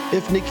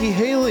if Nikki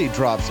Haley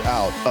drops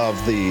out of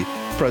the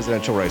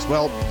presidential race?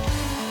 Well,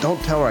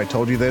 don't tell her I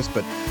told you this,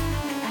 but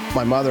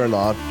my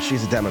mother-in-law,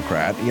 she's a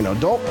Democrat.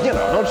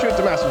 Don't shoot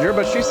the messenger,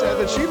 but she said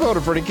that she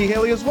voted for Nikki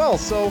Haley as well.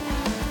 So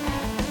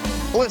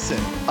listen,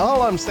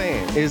 all I'm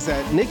saying is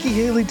that Nikki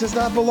Haley does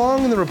not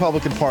belong in the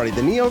Republican Party.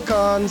 The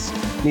neocons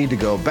need to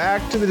go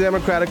back to the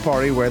Democratic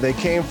Party where they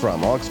came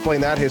from. I'll explain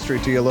that history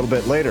to you a little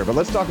bit later, but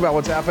let's talk about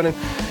what's happening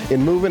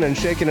in moving and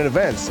shaking and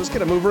events. Let's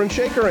get a mover and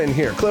shaker in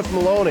here. Cliff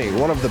Maloney,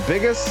 one of the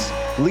biggest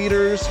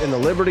leaders in the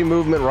liberty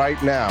movement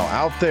right now,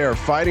 out there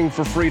fighting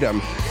for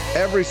freedom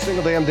every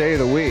single damn day of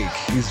the week.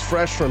 He's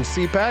fresh from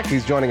CPAC.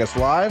 He's joining us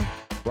live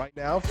right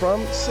now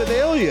from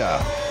Sedalia.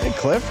 Hey,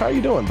 Cliff, how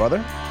you doing,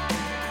 brother?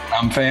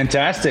 I'm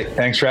fantastic.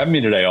 Thanks for having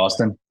me today,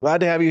 Austin. Glad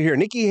to have you here.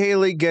 Nikki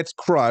Haley gets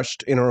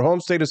crushed in her home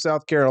state of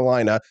South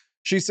Carolina.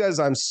 She says,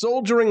 I'm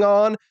soldiering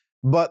on,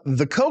 but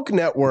the Koch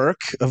network,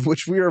 of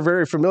which we are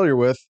very familiar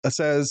with,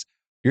 says,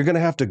 you're going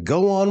to have to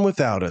go on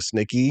without us,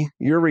 Nikki.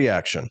 Your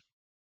reaction?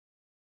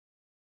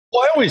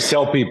 Well, I always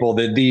tell people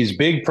that these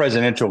big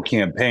presidential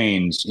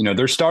campaigns,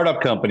 they're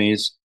startup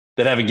companies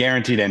that have a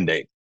guaranteed end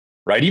date,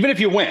 right? Even if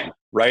you win,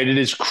 right? It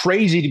is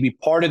crazy to be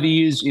part of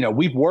these.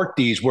 We've worked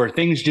these where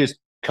things just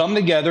come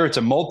together. It's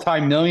a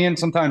multi-million,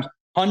 sometimes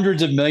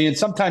hundreds of millions,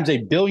 sometimes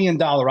 $1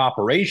 billion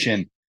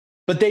operation,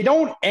 but they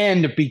don't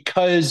end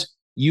because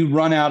you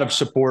run out of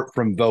support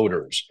from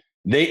voters.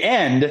 They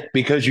end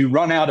because you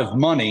run out of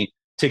money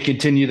to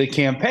continue the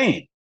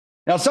campaign.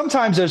 Now,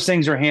 sometimes those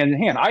things are hand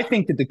in hand. I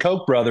think that the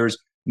Koch brothers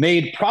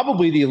made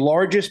probably the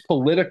largest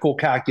political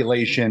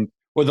calculation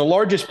or the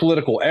largest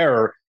political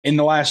error in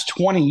the last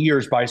 20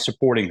 years by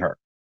supporting her,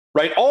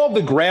 right? All of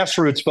the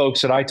grassroots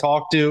folks that I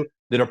talk to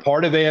that are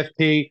part of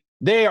AFP,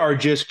 they are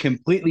just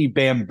completely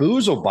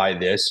bamboozled by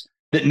this,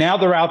 that now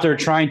they're out there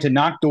trying to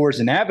knock doors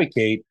and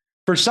advocate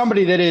for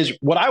somebody that is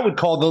what I would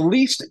call the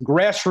least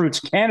grassroots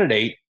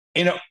candidate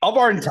of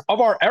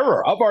our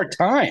era, of our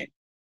time.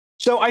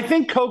 So I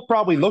think Koch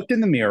probably looked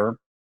in the mirror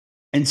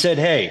and said,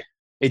 hey,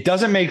 it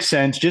doesn't make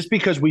sense just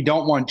because we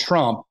don't want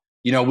Trump.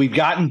 We've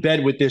got in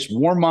bed with this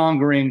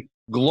warmongering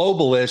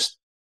globalist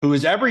who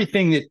is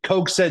everything that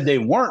Koch said they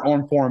weren't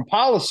on foreign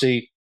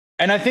policy.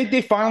 And I think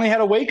they finally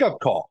had a wake-up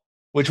call,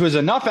 which was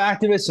enough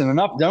activists and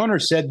enough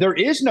donors said there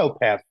is no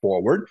path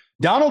forward.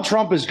 Donald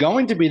Trump is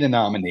going to be the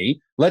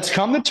nominee. Let's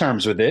come to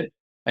terms with it.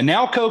 And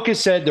now Koch has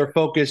said they're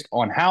focused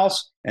on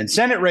House and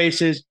Senate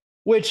races,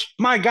 which,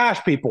 my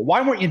gosh, people,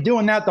 why weren't you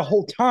doing that the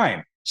whole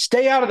time?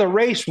 Stay out of the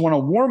race when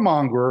a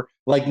warmonger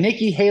like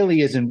Nikki Haley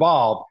is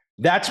involved.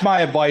 That's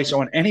my advice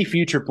on any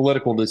future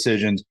political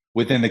decisions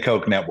within the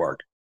Koch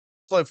network.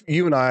 Cliff,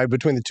 you and I,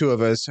 between the two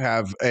of us,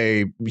 have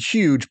a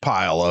huge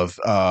pile of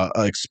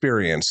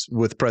experience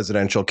with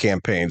presidential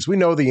campaigns. We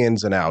know the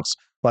ins and outs.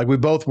 Like, we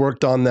both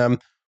worked on them.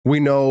 We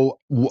know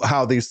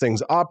how these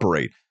things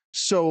operate.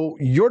 So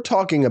you're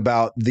talking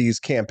about these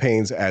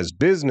campaigns as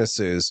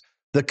businesses.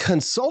 The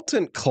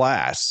consultant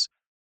class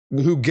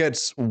who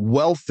gets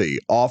wealthy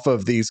off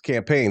of these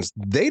campaigns,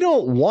 they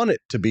don't want it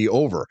to be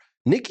over.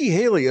 Nikki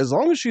Haley, as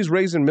long as she's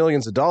raising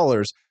millions of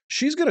dollars,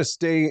 she's going to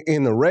stay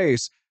in the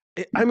race.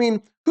 I mean,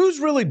 who's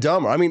really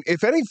dumber? I mean,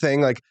 if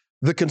anything, like,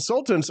 the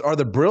consultants are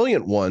the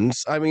brilliant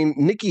ones. I mean,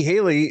 Nikki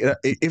Haley,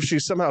 if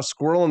she's somehow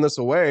squirreling this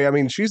away, I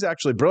mean, she's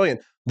actually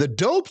brilliant. The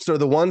dopes are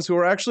the ones who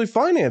are actually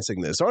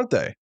financing this, aren't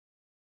they?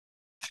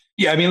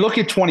 Yeah, I mean, look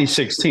at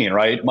 2016,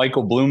 right?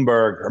 Michael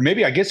Bloomberg, or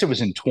maybe I guess it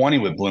was in 20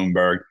 with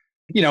Bloomberg.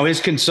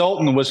 His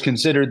consultant was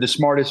considered the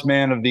smartest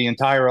man of the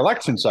entire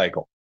election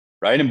cycle,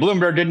 right? And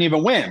Bloomberg didn't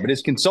even win, but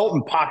his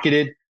consultant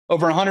pocketed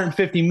over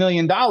 $150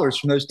 million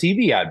from those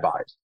TV ad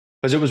buys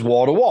because it was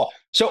wall to wall.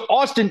 So,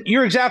 Austin,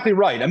 you're exactly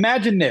right.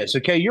 Imagine this,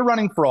 okay? You're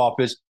running for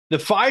office. The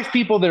 5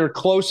 people that are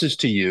closest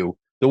to you,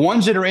 the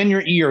ones that are in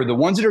your ear, the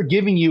ones that are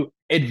giving you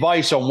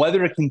advice on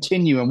whether to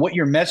continue and what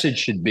your message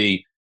should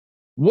be,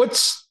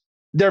 what's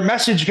their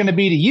message going to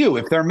be to you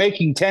if they're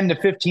making 10 to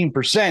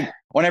 15%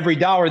 on every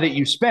dollar that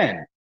you spend?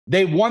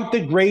 They want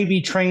the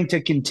gravy train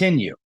to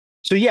continue.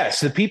 So, yes,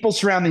 the people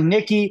surrounding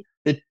Nikki,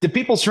 the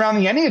people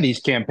surrounding any of these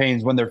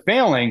campaigns, when they're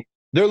failing,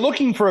 they're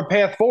looking for a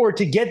path forward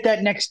to get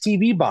that next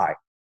TV buy,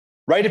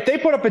 right? If they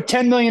put up a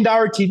 $10 million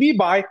TV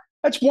buy,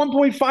 that's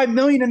 $1.5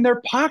 million in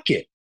their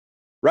pocket,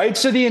 right?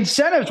 So the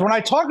incentives, when I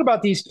talk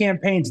about these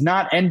campaigns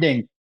not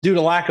ending due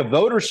to lack of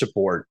voter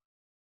support,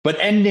 but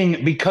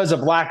ending because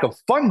of lack of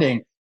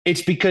funding,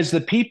 it's because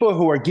the people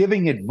who are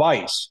giving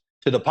advice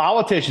to the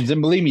politicians,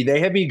 and believe me, they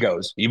have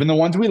egos, even the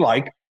ones we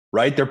like,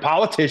 right? They're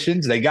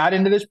politicians. They got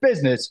into this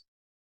business.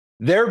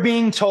 They're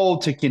being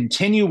told to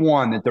continue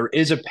on, that there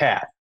is a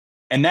path.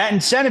 And that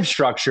incentive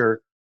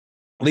structure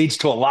leads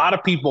to a lot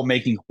of people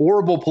making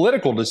horrible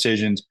political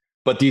decisions.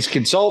 But these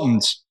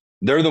consultants,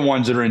 they're the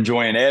ones that are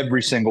enjoying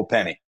every single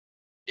penny.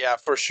 Yeah,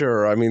 for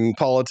sure. I mean,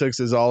 politics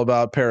is all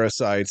about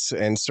parasites.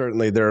 And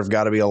certainly there have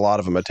got to be a lot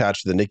of them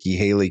attached to the Nikki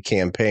Haley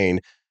campaign.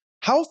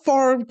 How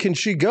far can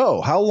she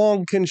go? How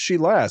long can she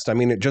last? I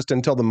mean, just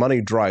until the money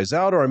dries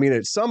out? Or, I mean,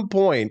 at some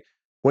point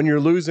when you're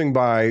losing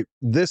by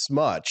this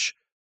much,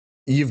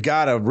 you've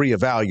got to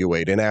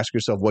reevaluate and ask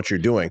yourself what you're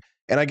doing.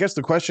 And I guess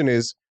the question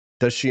is,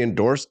 does she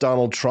endorse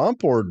Donald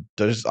Trump, or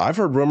I've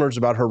heard rumors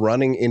about her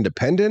running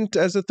independent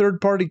as a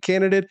third party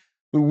candidate.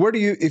 Where do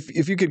you,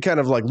 if you could kind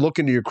of like look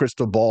into your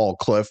crystal ball,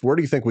 Cliff, where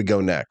do you think we go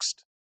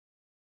next?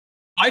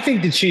 I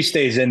think that she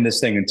stays in this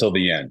thing until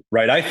the end,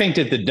 right? I think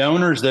that the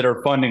donors that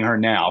are funding her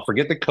now,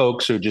 forget the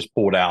Kochs who just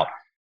pulled out,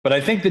 but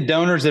I think the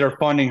donors that are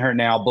funding her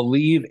now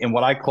believe in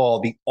what I call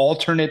the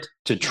alternate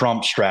to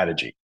Trump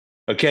strategy.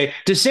 Okay.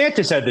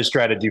 DeSantis had this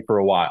strategy for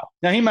a while.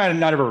 Now, he might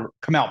not ever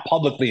come out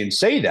publicly and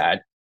say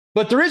that,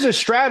 but there is a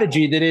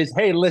strategy that is,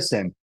 hey,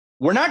 listen,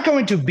 we're not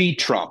going to beat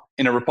Trump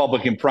in a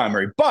Republican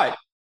primary, but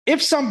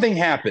if something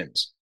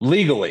happens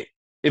legally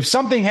If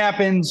something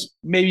happens,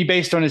 maybe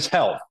based on his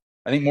health,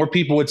 I think more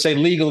people would say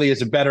legally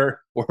is a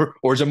better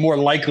or is a more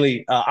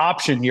likely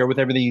option here with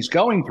everything he's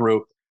going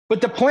through.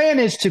 But the plan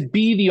is to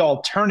be the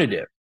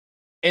alternative.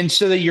 And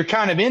so that you're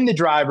kind of in the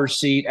driver's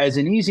seat as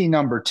an easy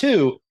number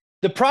two.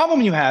 The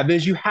problem you have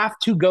is you have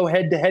to go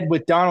head to head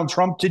with Donald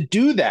Trump to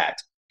do that,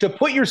 to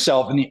put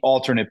yourself in the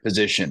alternate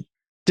position.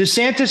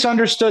 DeSantis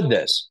understood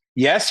this.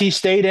 Yes, he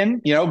stayed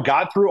in,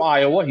 got through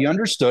Iowa. He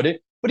understood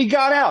it, but he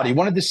got out. He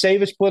wanted to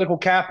save his political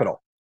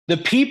capital. The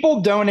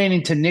people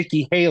donating to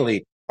Nikki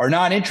Haley are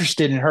not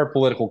interested in her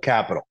political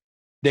capital.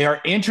 They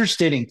are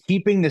interested in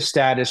keeping the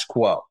status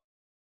quo.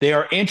 They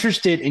are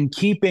interested in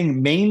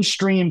keeping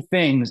mainstream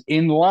things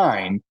in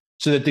line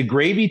so that the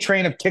gravy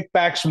train of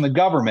kickbacks from the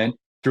government,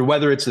 through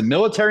whether it's the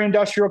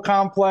military-industrial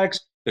complex,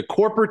 the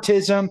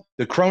corporatism,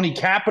 the crony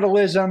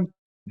capitalism,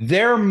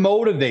 they're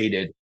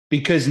motivated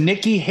because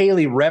Nikki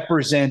Haley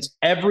represents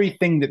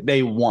everything that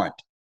they want.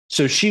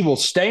 So she will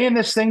stay in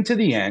this thing to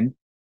the end.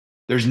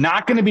 There's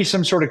not going to be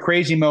some sort of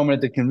crazy moment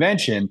at the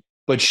convention,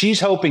 but she's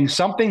hoping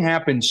something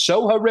happens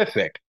so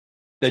horrific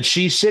that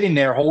she's sitting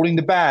there holding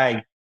the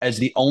bag as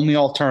the only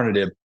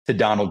alternative to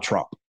Donald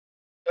Trump.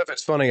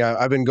 It's funny.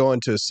 I've been going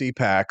to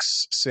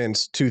CPACs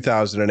since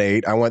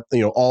 2008. I went,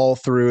 all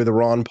through the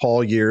Ron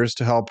Paul years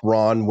to help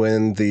Ron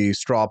win the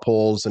straw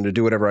polls and to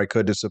do whatever I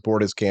could to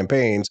support his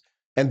campaigns.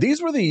 And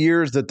these were the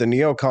years that the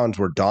neocons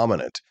were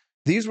dominant.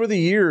 These were the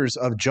years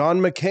of John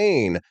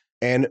McCain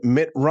and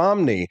Mitt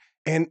Romney.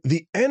 And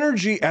the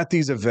energy at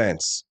these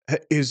events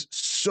is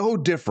so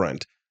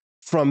different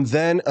from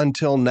then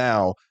until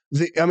now.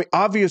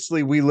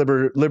 Obviously, we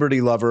liberty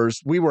lovers,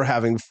 we were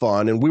having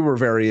fun and we were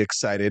very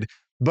excited.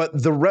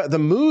 But the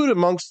mood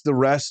amongst the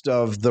rest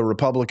of the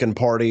Republican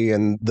Party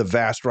and the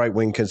vast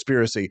right-wing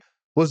conspiracy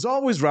was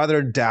always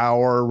rather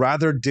dour,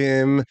 rather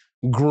dim,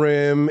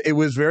 grim. It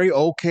was very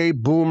okay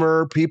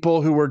boomer,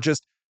 people who were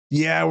just,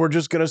 we're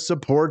just going to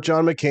support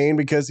John McCain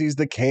because he's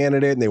the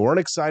candidate, and they weren't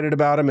excited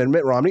about him and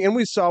Mitt Romney. And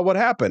we saw what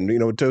happened,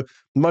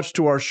 much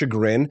to our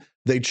chagrin.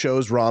 They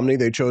chose Romney,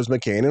 they chose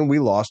McCain, and we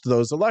lost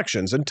those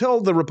elections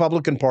until the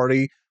Republican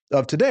Party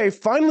of today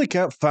finally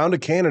found a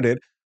candidate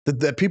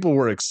that people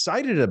were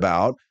excited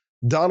about,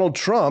 Donald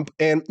Trump.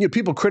 And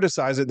people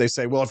criticize it. They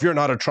say, well, if you're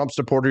not a Trump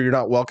supporter, you're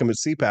not welcome at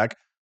CPAC.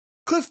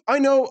 Cliff, I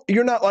know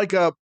you're not like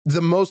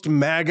the most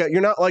MAGA.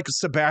 You're not like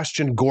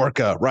Sebastian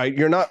Gorka, right?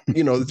 You're not,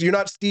 you're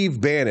not Steve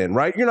Bannon,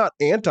 right? You're not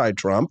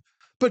anti-Trump,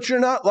 but you're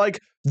not like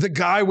the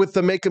guy with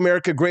the Make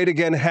America Great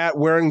Again hat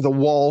wearing the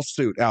wall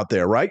suit out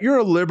there, right? You're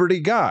a liberty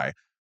guy.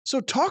 So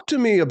talk to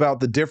me about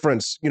the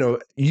difference,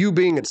 you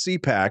being at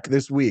CPAC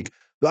this week,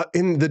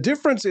 in the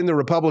difference in the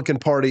Republican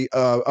Party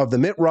of the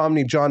Mitt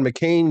Romney, John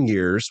McCain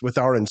years with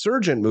our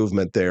insurgent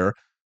movement there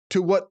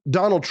to what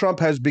Donald Trump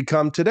has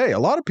become today. A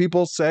lot of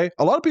people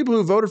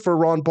who voted for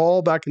Ron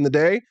Paul back in the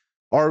day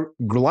are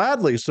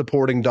gladly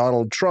supporting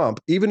Donald Trump,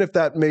 even if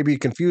that may be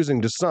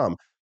confusing to some.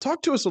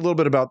 Talk to us a little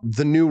bit about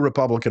the new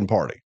Republican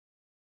Party.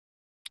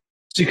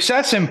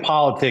 Success in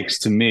politics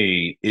to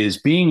me is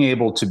being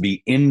able to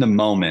be in the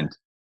moment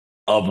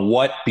of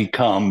what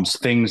becomes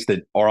things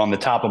that are on the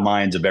top of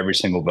minds of every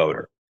single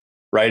voter,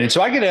 right? And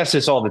so I get asked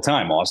this all the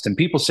time, Austin.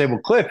 People say, well,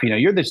 Cliff,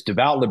 you're this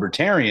devout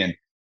libertarian.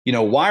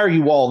 Why are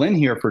you all in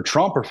here for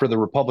Trump or for the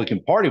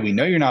Republican Party? We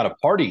know you're not a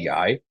party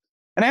guy.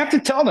 And I have to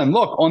tell them,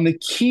 look, on the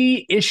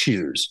key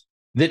issues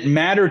that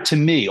matter to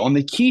me, on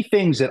the key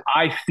things that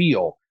I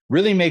feel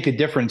really make a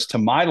difference to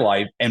my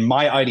life and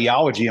my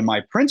ideology and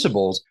my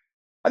principles,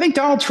 I think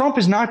Donald Trump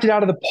has knocked it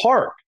out of the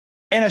park.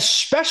 And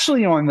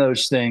especially on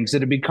those things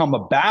that have become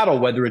a battle,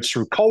 whether it's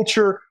through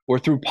culture or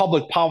through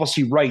public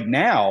policy right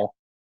now,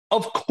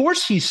 of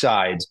course he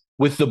sides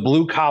with the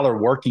blue-collar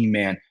working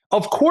man.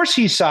 Of course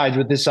he sides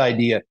with this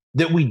idea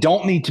that we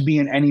don't need to be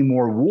in any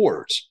more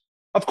wars.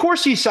 Of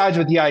course he sides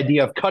with the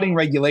idea of cutting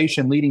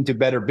regulation leading to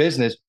better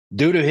business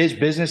due to his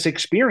business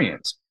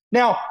experience.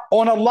 Now,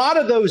 on a lot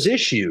of those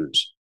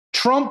issues,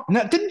 Trump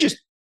didn't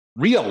just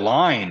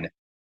realign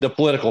the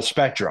political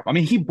spectrum. I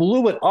mean, he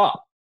blew it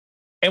up.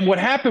 And what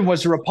happened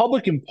was the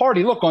Republican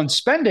Party, look, on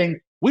spending,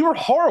 we were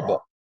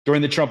horrible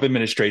during the Trump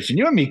administration.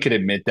 You and me could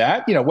admit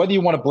that, whether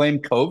you want to blame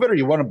COVID or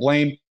you want to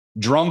blame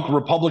drunk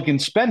Republican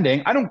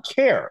spending, I don't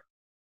care.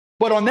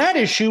 But on that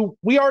issue,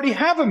 we already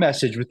have a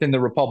message within the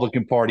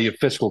Republican Party of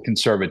fiscal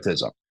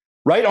conservatism,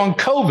 right? On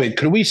COVID,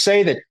 could we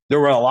say that there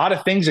were a lot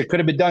of things that could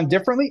have been done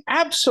differently?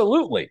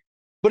 Absolutely.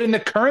 But in the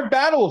current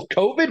battle of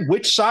COVID,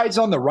 which side's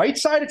on the right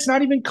side? It's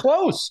not even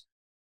close.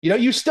 I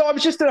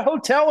was just at a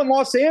hotel in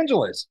Los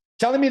Angeles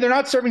telling me they're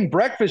not serving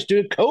breakfast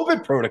due to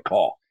COVID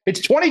protocol. It's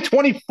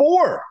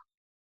 2024,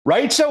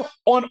 right? So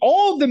on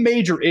all the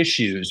major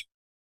issues,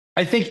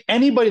 I think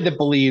anybody that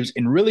believes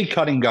in really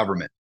cutting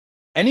government,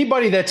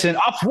 anybody that's an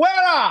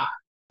afuera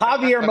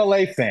Javier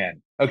Milei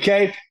fan,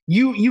 okay,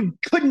 you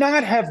could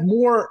not have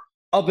more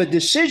of a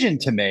decision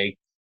to make.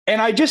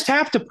 And I just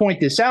have to point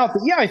this out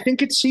that, I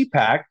think it's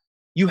CPAC.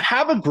 You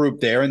have a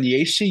group there in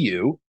the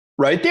ACU,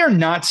 right? They're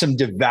not some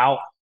devout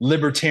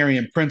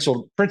libertarian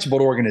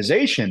principled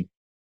organization,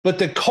 But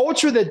the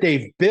culture that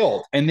they've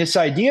built and this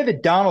idea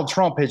that Donald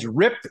Trump has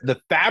ripped the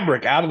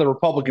fabric out of the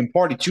Republican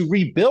Party to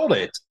rebuild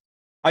it,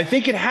 I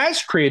think it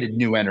has created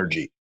new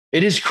energy.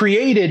 It has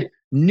created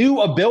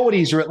new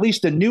abilities, or at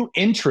least a new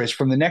interest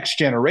from the next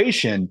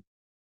generation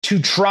to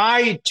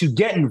try to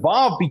get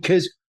involved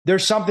because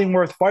there's something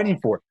worth fighting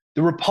for.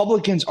 The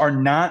Republicans are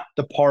not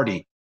the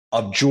party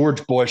of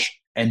George Bush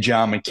and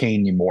John McCain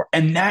anymore.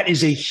 And that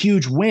is a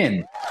huge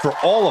win for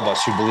all of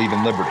us who believe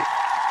in liberty.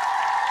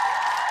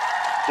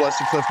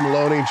 Blessed Cliff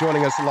Maloney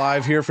joining us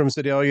live here from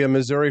Sedalia,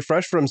 Missouri,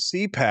 fresh from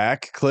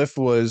CPAC. Cliff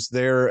was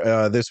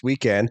there this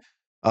weekend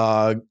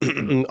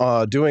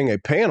doing a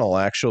panel,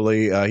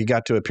 actually. He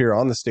got to appear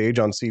on the stage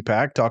on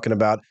CPAC talking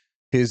about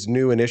his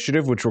new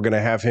initiative, which we're going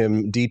to have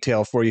him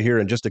detail for you here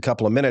in just a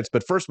couple of minutes.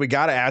 But first, we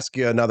got to ask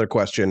you another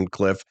question,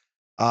 Cliff.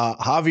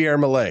 Javier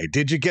Milei,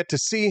 did you get to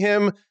see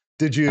him?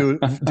 Did you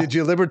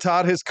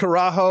libertad his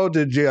carajo?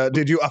 Did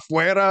you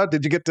afuera?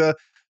 Did you get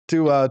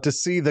to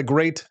see the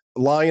great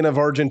Lion of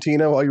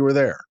Argentina while you were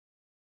there?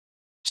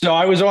 So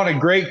I was on a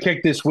great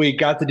kick this week.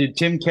 Got to do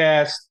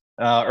Timcast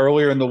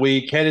earlier in the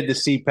week. Headed to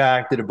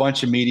CPAC, did a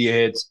bunch of media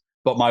hits.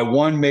 But my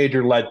one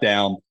major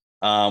letdown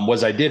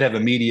was I did have a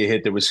media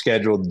hit that was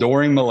scheduled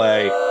during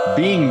Milei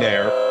being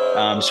there.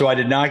 So I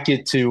did not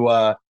get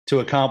to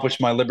accomplish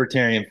my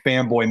libertarian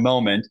fanboy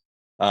moment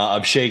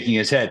of shaking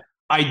his head.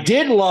 I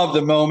did love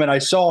the moment I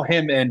saw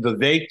him and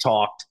Vivek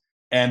talked,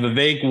 and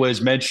Vivek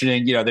was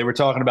mentioning, they were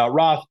talking about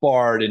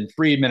Rothbard and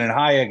Friedman and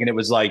Hayek, and it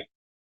was like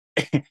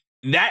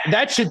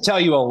that should tell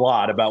you a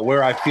lot about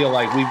where I feel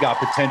like we've got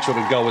potential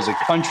to go as a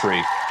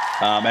country.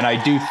 And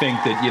I do think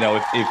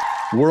that, if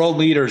world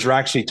leaders are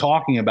actually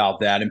talking about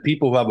that and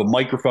people who have a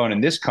microphone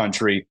in this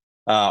country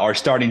are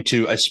starting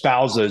to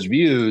espouse those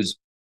views,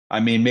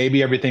 I mean,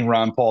 maybe everything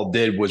Ron Paul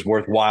did was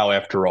worthwhile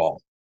after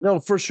all. No,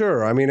 for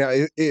sure. I mean,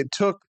 it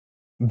took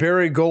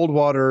Barry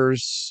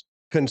Goldwater's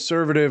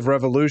conservative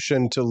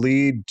revolution to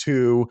lead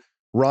to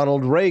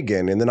Ronald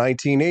Reagan in the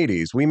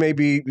 1980s. We may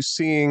be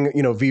seeing,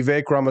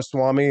 Vivek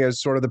Ramaswamy as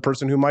sort of the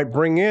person who might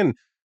bring in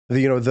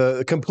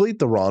complete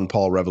the Ron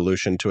Paul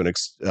revolution to an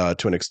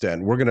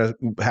extent. We're going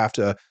to have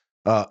to,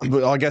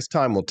 I guess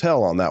time will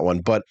tell on that one.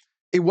 But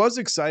it was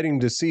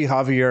exciting to see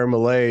Javier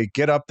Milei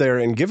get up there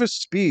and give a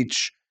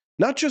speech,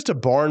 not just a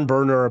barn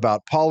burner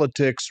about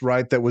politics,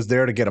 right, that was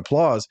there to get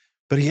applause,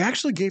 but he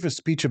actually gave a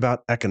speech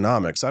about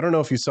economics. I don't know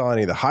if you saw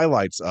any of the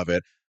highlights of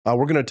it.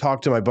 We're going to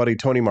talk to my buddy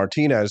Tony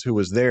Martinez, who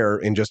was there,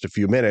 in just a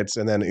few minutes,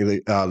 and then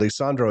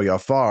Lisandro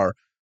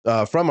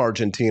Iaffar from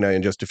Argentina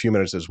in just a few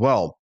minutes as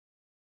well.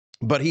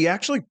 But he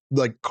actually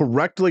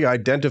correctly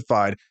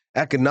identified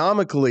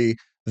economically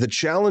the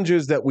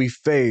challenges that we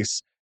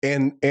face.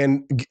 And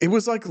it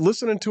was like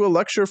listening to a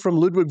lecture from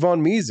Ludwig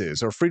von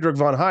Mises or Friedrich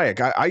von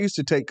Hayek. I used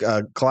to take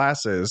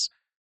classes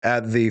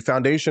at the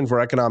Foundation for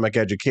Economic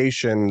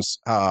Education's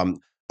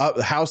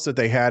house that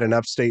they had in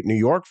upstate New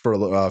York for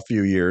a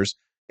few years.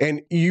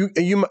 And you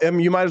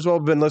might as well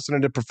have been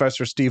listening to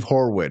Professor Steve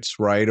Horwitz,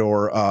 right?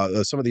 Or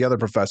some of the other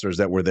professors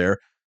that were there.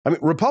 I mean,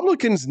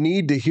 Republicans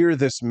need to hear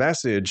this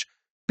message,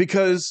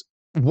 because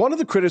one of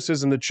the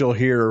criticism that you'll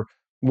hear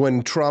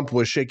when Trump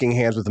was shaking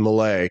hands with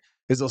Milei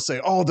is they'll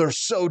say, oh, they're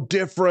so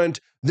different.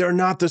 They're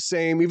not the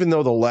same, even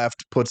though the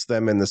left puts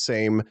them in the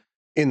same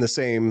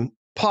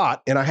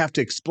pot. And I have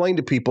to explain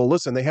to people,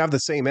 listen, they have the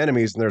same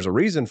enemies, and there's a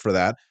reason for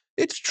that.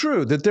 It's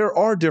true that there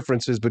are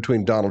differences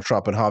between Donald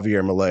Trump and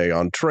Javier Milei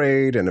on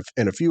trade and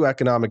a few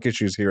economic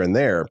issues here and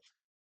there.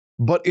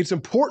 But it's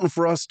important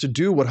for us to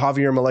do what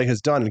Javier Milei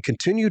has done and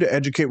continue to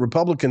educate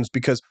Republicans,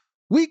 because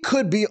we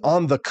could be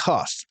on the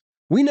cusp.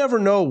 We never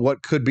know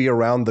what could be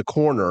around the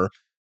corner.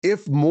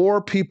 If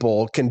more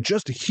people can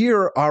just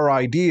hear our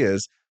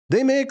ideas,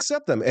 they may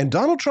accept them. And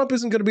Donald Trump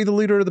isn't going to be the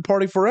leader of the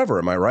party forever.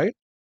 Am I right?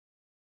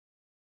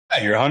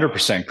 Yeah, you're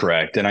 100%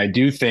 correct. And I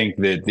do think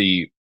that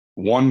the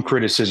one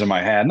criticism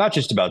I had, not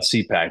just about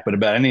CPAC, but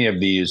about any of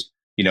these,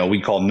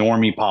 we call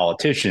normie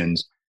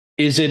politicians,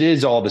 is it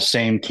is all the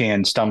same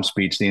canned stump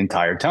speech the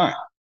entire time,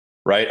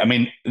 right? I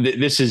mean,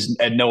 this is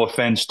at no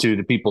offense to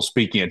the people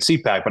speaking at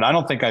CPAC, but I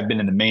don't think I've been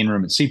in the main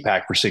room at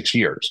CPAC for 6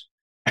 years.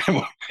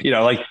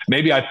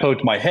 Maybe I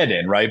poked my head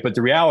in, right? But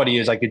the reality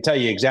is I could tell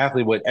you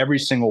exactly what every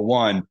single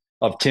one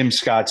of Tim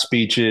Scott's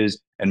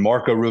speeches and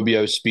Marco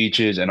Rubio's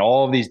speeches and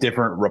all of these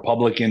different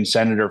Republican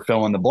senator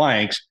fill in the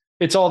blanks,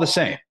 it's all the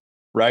same,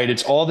 right?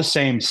 It's all the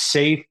same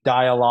safe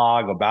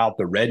dialogue about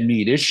the red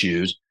meat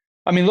issues.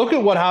 I mean, look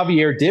at what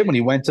Javier did when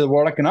he went to the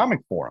World Economic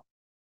Forum,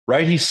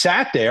 right? He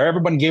sat there.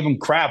 Everyone gave him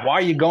crap. Why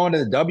are you going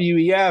to the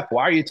WEF?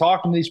 Why are you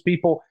talking to these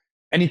people?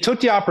 And he took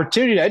the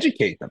opportunity to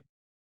educate them.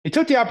 He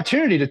took the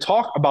opportunity to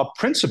talk about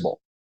principle,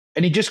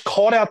 and he just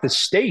called out the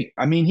state.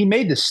 I mean, he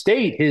made the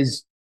state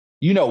his,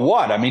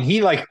 I mean,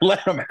 he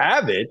let them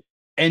have it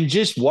and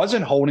just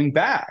wasn't holding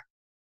back.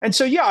 And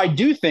so, yeah, I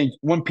do think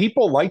when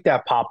people like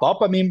that pop up,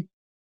 I mean,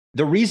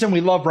 the reason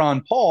we love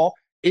Ron Paul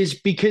is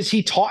because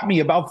he taught me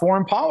about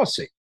foreign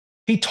policy.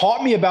 He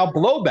taught me about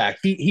blowback.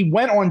 He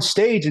went on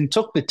stage and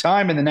took the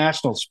time in the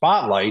national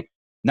spotlight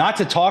not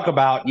to talk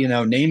about,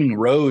 naming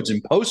roads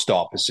and post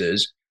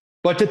offices,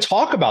 but to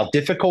talk about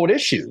difficult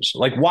issues.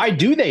 Like, why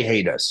do they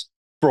hate us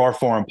for our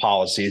foreign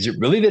policy? Is it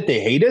really that they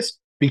hate us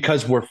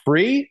because we're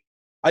free?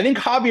 I think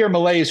Javier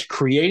Milei is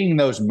creating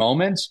those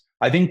moments.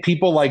 I think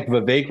people like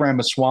Vivek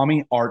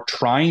Ramaswamy are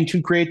trying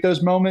to create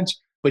those moments.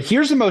 But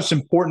here's the most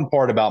important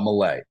part about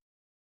Milei.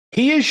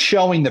 He is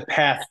showing the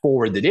path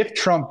forward that if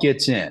Trump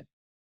gets in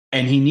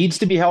and he needs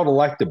to be held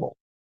electable,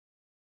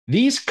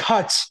 these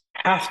cuts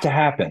have to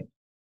happen.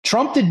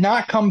 Trump did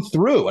not come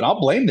through, and I'll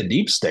blame the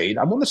deep state.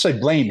 I won't necessarily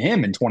blame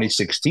him in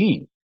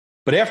 2016.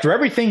 But after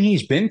everything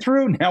he's been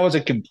through, now as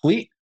a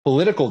complete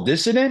political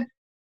dissident,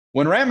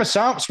 when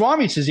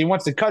Ramaswamy says he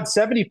wants to cut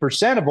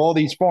 70% of all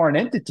these foreign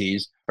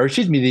entities, or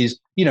excuse me, these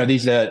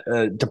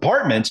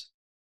departments,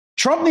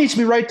 Trump needs to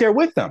be right there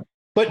with them.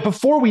 But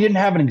before, we didn't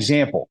have an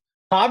example.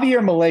 Javier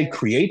Milei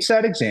creates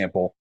that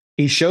example.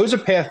 He shows a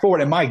path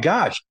forward. And my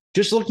gosh,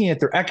 just looking at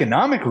their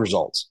economic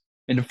results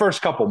in the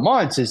first couple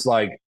months is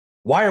like,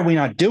 why are we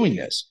not doing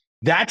this?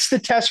 That's the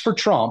test for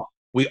Trump.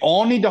 We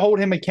all need to hold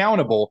him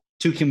accountable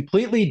to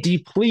completely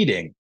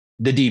depleting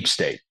the deep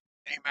state.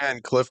 Amen.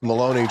 Cliff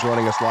Maloney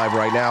joining us live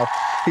right now.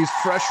 He's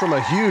fresh from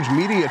a huge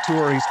media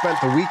tour. He spent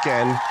the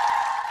weekend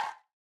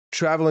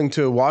traveling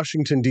to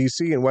Washington,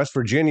 D.C. and West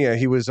Virginia.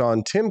 He was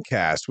on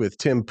Timcast with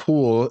Tim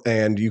Pool,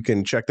 and you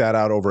can check that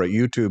out over at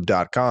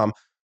youtube.com.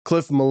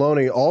 Cliff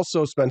Maloney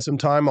also spent some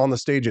time on the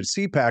stage at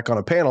CPAC on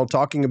a panel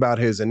talking about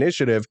his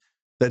initiative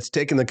that's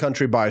taken the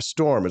country by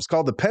storm. It's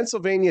called the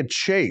Pennsylvania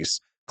Chase.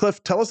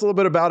 Cliff, tell us a little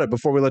bit about it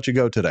before we let you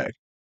go today.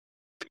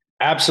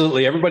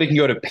 Absolutely. Everybody can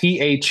go to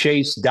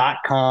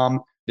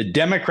pachase.com. The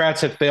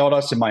Democrats have failed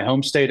us in my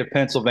home state of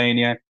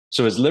Pennsylvania.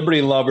 So as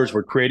liberty lovers,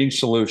 we're creating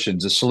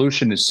solutions. The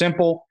solution is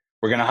simple.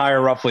 We're going to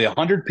hire roughly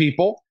 100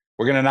 people.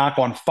 We're going to knock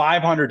on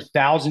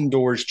 500,000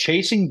 doors,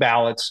 chasing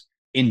ballots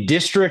in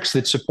districts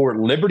that support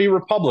liberty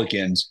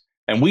Republicans.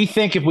 And we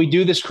think if we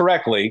do this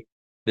correctly,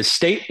 the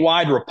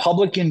statewide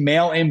Republican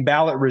mail-in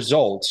ballot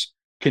results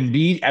can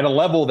be at a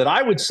level that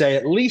I would say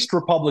at least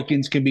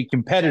Republicans can be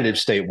competitive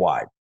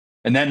statewide.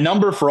 And that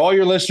number for all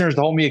your listeners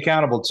to hold me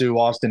accountable to,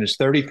 Austin, is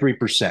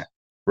 33%.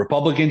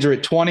 Republicans are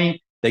at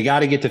 20. They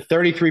got to get to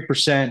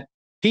 33%.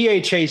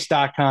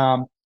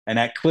 PAChase.com and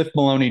at Cliff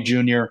Maloney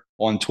Jr.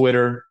 on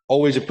Twitter.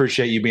 Always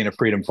appreciate you being a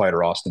freedom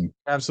fighter, Austin.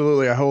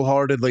 Absolutely. I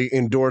wholeheartedly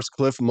endorse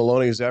Cliff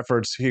Maloney's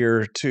efforts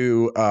here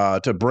to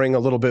bring a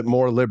little bit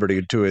more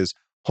liberty to his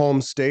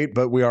home state,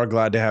 but we are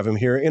glad to have him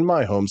here in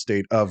my home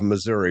state of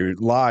Missouri.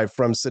 Live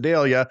from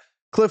Sedalia,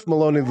 Cliff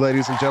Maloney,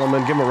 ladies and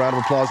gentlemen. Give him a round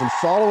of applause and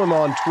follow him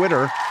on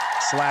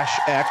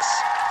Twitter/X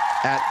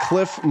at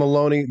Cliff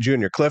Maloney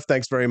Jr. Cliff,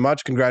 thanks very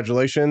much.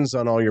 Congratulations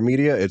on all your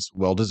media. It's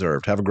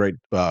well-deserved. Have a great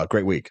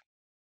week.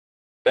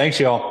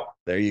 Thanks, y'all.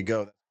 There you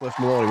go. Cliff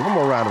Maloney. One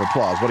more round of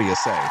applause. What do you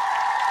say?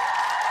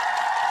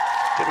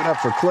 Give it up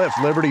for Cliff,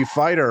 Liberty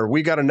Fighter.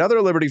 We got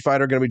another Liberty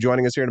Fighter going to be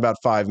joining us here in about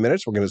 5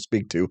 minutes. We're going to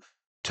speak to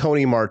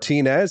Tony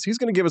Martinez. He's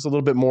going to give us a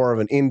little bit more of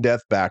an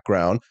in-depth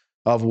background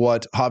of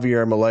what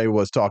Javier Milei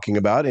was talking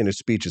about in his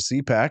speech at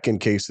CPAC, in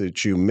case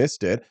that you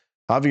missed it.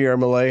 Javier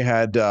Milei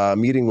had a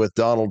meeting with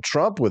Donald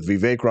Trump, with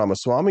Vivek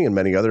Ramaswamy, and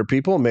many other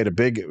people, and made a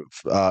big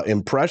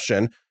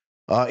impression.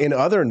 In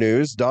other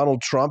news,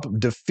 Donald Trump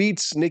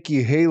defeats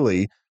Nikki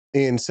Haley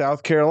in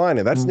South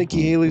Carolina. That's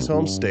Nikki Haley's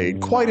home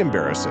state. Quite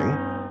embarrassing.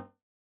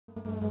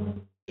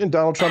 And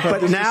Donald Trump had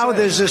But now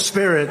there's a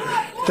spirit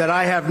that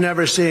I have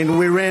never seen.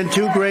 We ran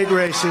two great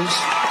races,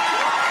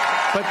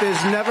 but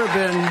there's never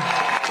been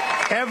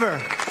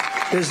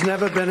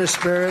a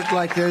spirit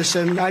like this.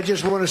 And I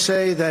just want to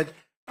say that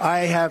I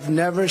have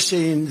never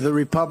seen the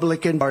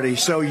Republican Party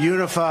so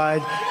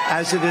unified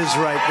as it is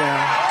right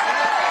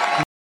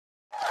now.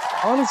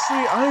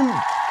 Honestly,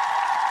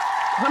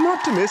 I'm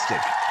optimistic.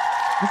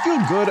 I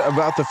feel good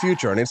about the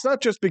future. And it's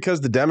not just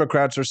because the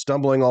Democrats are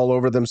stumbling all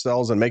over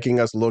themselves and making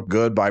us look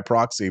good by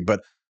proxy,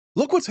 but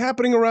look what's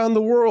happening around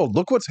the world.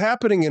 Look what's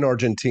happening in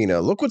Argentina.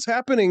 Look what's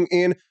happening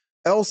in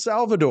El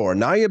Salvador.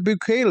 Nayib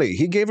Bukele,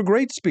 he gave a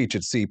great speech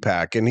at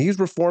CPAC, and he's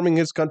reforming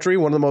his country,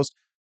 one of the most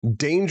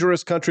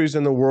dangerous countries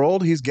in the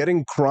world. He's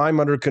getting crime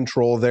under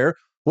control there.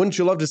 Wouldn't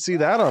you love to see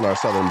that on our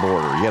southern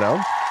border, you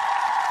know?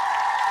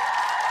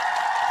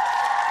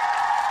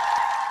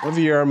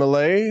 Javier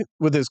Milei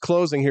with his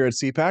closing here at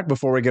CPAC.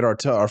 Before we get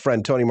our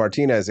friend Tony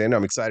Martinez in,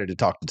 I'm excited to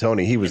talk to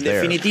Tony. He was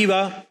there. En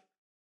definitiva,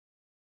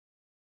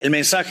 el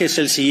mensaje es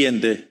el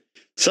siguiente.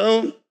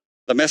 So,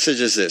 the message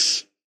is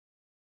this.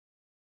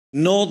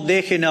 No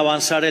dejen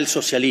avanzar el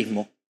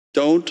socialismo.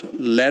 Don't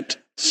let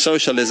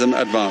socialism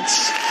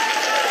advance.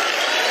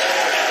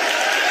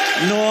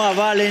 No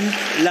avalen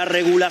la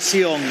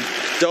regulación.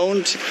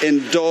 Don't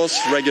endorse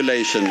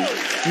regulation.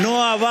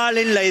 No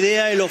avalen la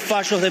idea de los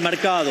fallos de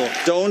mercado.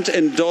 Don't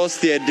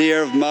endorse the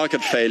idea of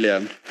market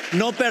failure.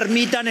 No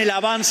permitan el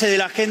avance de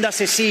la agenda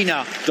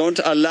asesina. Don't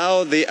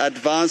allow the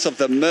advance of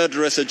the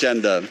murderous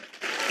agenda.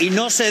 Y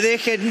no se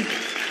dejen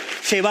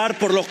llevar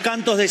por los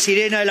cantos de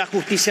sirena de la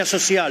justicia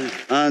social.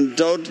 And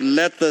don't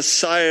let the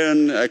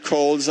siren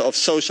calls of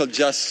social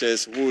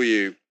justice woo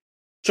you.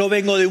 Yo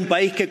vengo de un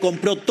país que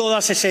compró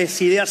todas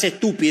esas ideas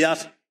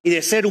estúpidas y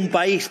de ser un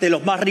país de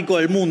los más ricos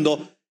del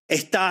mundo,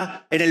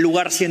 está en el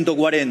lugar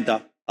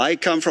 140. I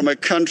come from a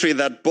country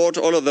that bought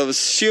all of those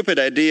stupid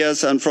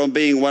ideas, and from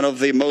being one of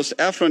the most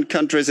affluent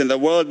countries in the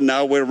world,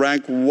 now we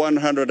rank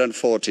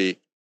 140.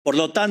 Por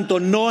lo tanto,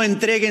 no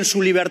entreguen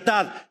su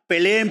libertad,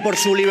 peleen por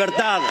su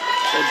libertad.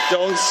 So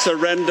don't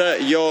surrender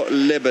your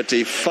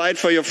liberty. Fight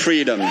for your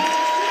freedom.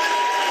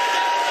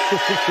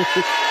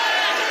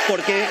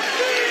 Porque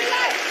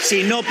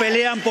si no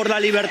pelean por la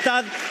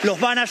libertad, los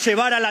van a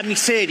llevar a la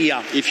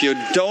miseria. If you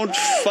don't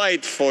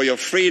fight for your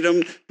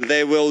freedom,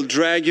 they will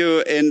drag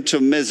you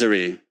into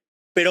misery.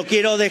 Pero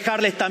quiero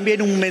dejarles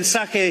también un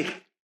mensaje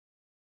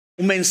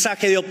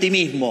de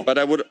optimismo. But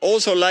I would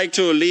also like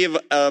to leave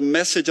a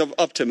message of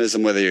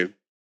optimism with you.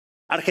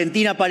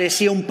 Argentina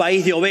parecía un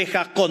país de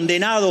ovejas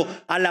condenado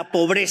a la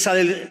pobreza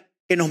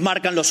que nos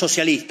marcan los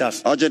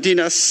socialistas.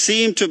 Argentina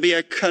seemed to be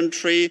a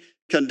country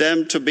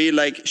condemned to be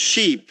like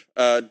sheep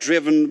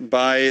driven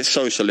by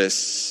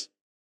socialists.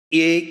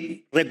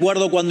 Y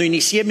recuerdo cuando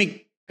inicié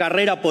mi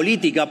carrera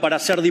política para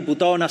ser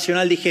diputado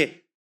nacional,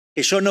 dije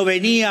que yo no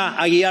venía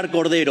a guiar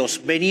corderos,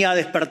 venía a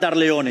despertar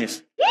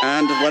leones.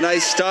 And when I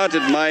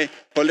started my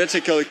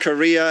political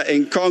career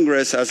in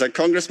Congress as a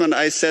congressman,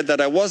 I said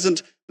that I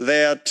wasn't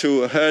there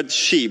to herd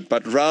sheep,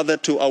 but rather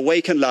to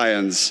awaken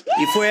lions.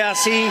 Y fue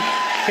así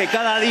que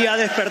cada día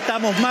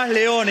despertamos más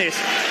leones,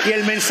 y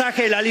el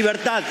mensaje de la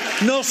libertad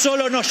no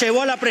solo nos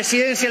llevó a la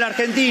presidencia de la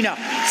Argentina,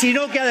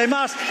 sino que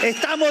además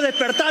estamos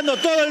despertando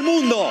todo el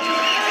mundo.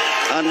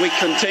 And we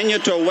continue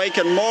to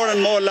awaken more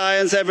and more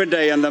lions every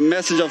day. And the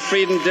message of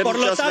freedom didn't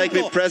just make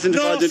me president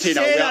of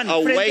Argentina. We are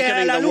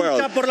awakening the world.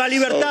 Por la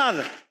libertad.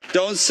 So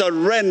don't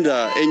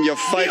surrender in your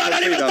fight for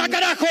freedom.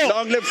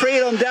 Long live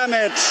freedom, damn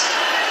it.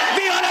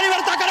 ¡Viva la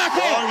libertad, carajo!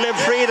 Long live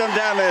freedom,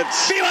 damn it.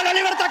 ¡Viva la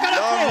libertad,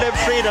 carajo! Long live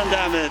freedom,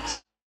 damn it.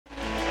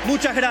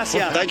 Muchas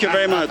gracias. Thank you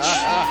very much.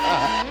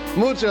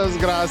 Muchas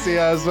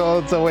gracias. Well,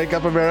 it's a Wake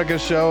Up America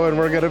show, and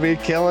we're going to be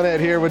killing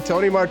it here with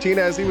Tony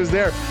Martinez. He was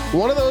there.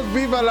 One of those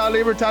Viva la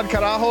Libertad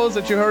carajos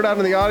that you heard out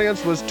in the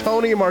audience was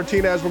Tony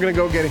Martinez. We're going to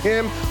go get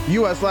him,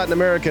 U.S. Latin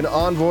American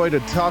envoy, to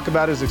talk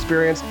about his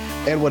experience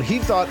and what he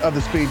thought of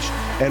the speech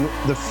and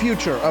the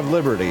future of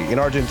liberty in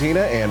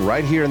Argentina and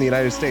right here in the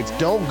United States.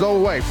 Don't go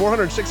away.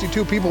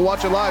 462 people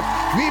watching live.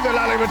 Viva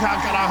la Libertad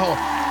carajo.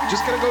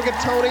 Just going to go get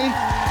Tony.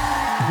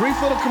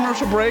 Brief little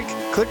commercial break.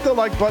 Click the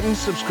like button,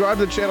 subscribe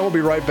to the channel. We'll be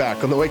right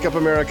back on the Wake Up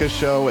America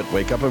show at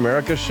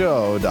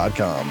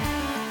wakeupAmericaShow.com.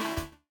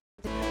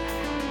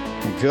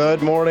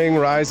 Good morning,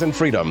 Rise and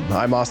Freedom.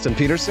 I'm Austin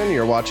Peterson.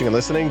 You're watching and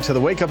listening to the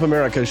Wake Up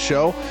America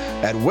show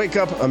at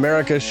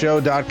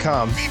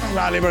wakeupAmericaShow.com. Viva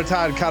la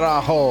libertad,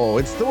 carajo.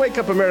 It's the Wake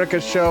Up America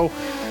show.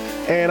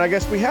 And I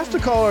guess we have to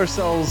call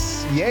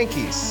ourselves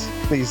Yankees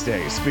these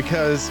days,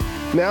 because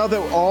now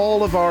that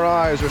all of our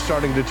eyes are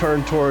starting to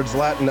turn towards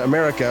Latin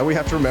America, we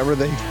have to remember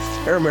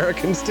they're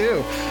Americans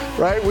too,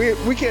 right?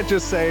 We can't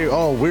just say,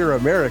 oh, we're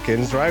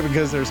Americans, right?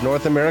 Because there's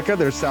North America,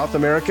 there's South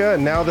America,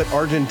 and now that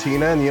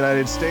Argentina and the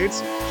United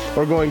States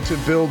are going to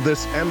build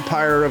this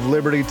empire of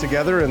liberty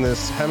together in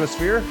this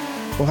hemisphere,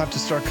 we'll have to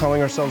start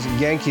calling ourselves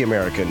Yankee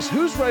Americans.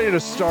 Who's ready to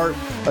start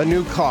a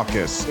new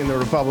caucus in the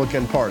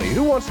Republican Party?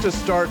 Who wants to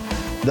start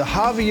the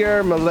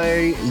Javier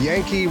Milei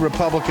Yankee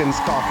Republicans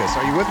Caucus?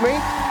 Are you with me?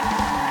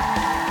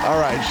 All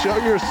right, show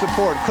your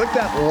support. Click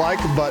that like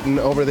button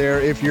over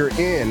there if you're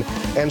in,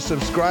 and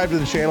subscribe to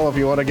the channel if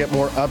you want to get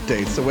more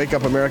updates. The Wake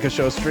Up America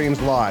show streams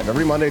live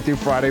every Monday through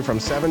Friday from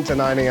 7 to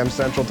 9 a.m.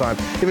 Central Time.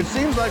 If it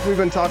seems like we've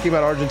been talking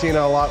about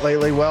Argentina a lot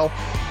lately, well,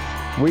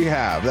 we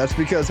have. That's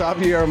because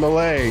Javier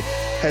Milei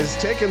has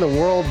taken the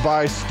world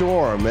by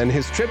storm, and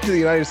his trip to the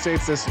United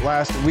States this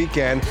last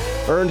weekend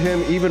earned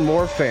him even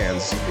more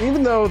fans.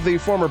 Even though the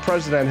former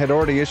president had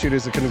already issued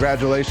his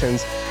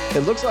congratulations,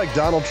 it looks like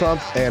Donald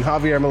Trump and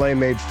Javier Milei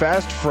made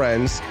fast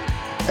friends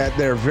at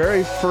their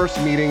very first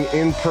meeting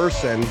in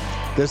person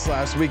this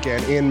last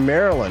weekend in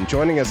Maryland.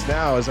 Joining us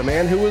now is a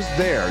man who was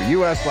there,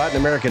 U.S. Latin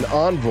American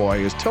envoy,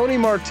 is Tony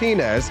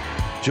Martinez,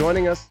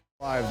 joining us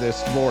live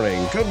this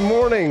morning. Good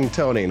morning,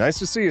 Tony. Nice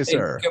to see you,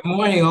 sir. Good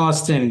morning,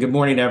 Austin. Good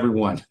morning to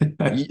everyone.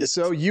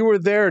 So you were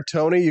there,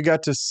 Tony. You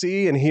got to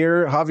see and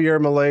hear Javier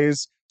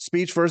Milei's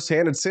speech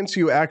firsthand. And since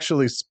you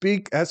actually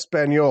speak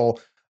Espanol,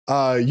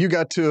 you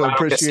got to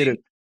appreciate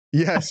it.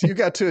 Yes, you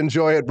got to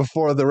enjoy it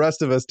before the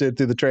rest of us did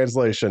through the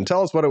translation.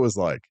 Tell us what it was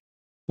like.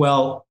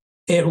 Well,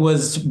 it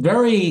was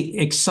very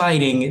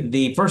exciting.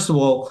 First of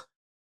all,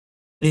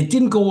 it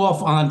didn't go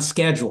off on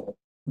schedule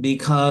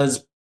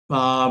because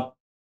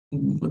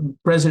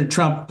President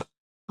Trump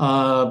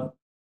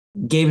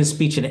gave his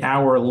speech an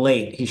hour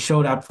late. He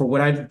showed up for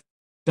what I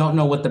don't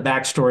know what the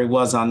backstory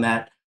was on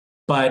that.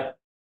 But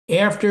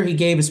after he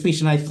gave his speech,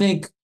 and I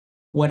think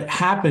what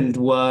happened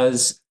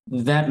was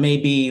that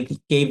maybe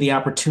gave the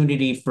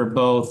opportunity for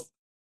both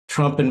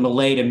Trump and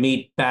Milei to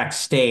meet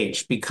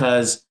backstage,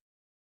 because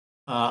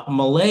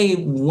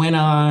Milei went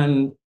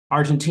on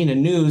Argentina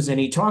News and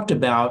he talked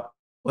about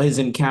his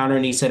encounter,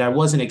 and he said, I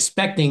wasn't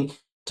expecting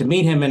to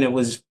meet him, and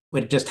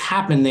it just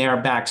happened there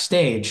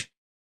backstage.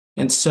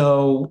 And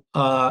so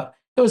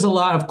it was a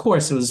lot, of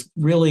course, it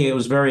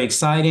was very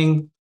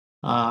exciting.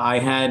 I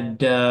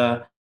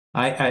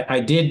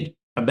did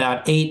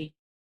about 8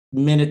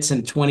 minutes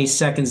and 20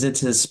 seconds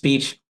into the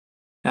speech.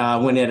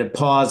 When it had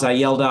paused, I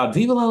yelled out,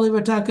 "Viva la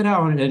libertad,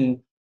 carajo!"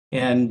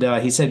 And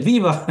he said,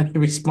 "Viva!" And he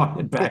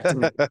responded back to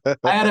me.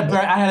 I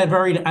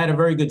had a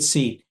very good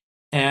seat,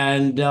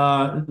 and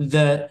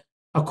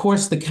of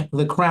course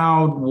the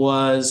crowd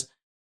was,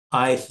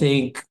 I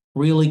think,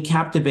 really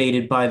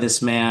captivated by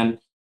this man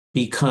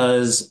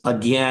because,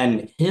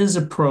 again, his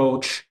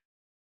approach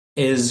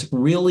is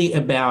really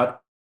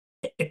about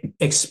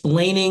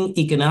explaining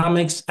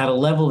economics at a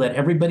level that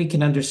everybody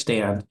can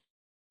understand,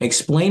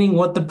 explaining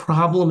what the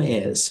problem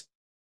is,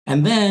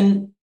 and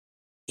then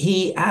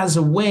he has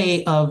a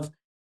way of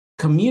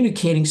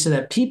communicating so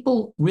that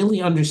people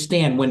really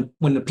understand.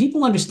 When the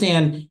people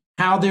understand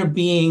how they're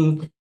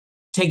being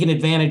taken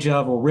advantage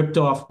of or ripped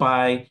off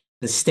by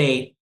the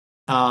state,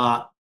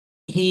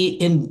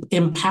 he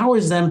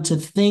empowers them to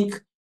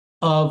think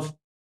of,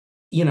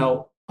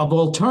 of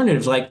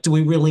alternatives, like, do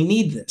we really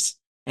need this?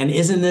 And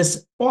isn't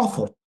this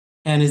awful?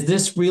 And is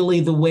this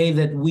really the way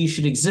that we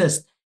should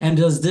exist? And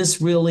does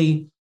this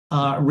really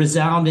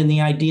resound in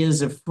the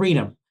ideas of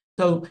freedom?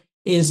 So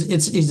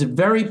it's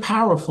very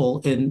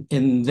powerful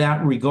in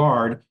that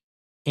regard.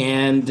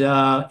 And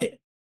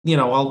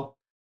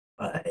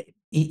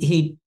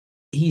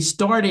he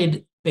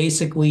started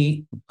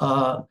basically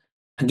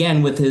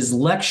again with his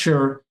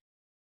lecture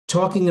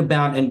talking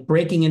about and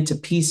breaking into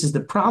pieces the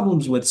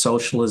problems with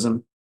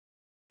socialism,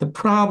 the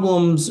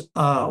problems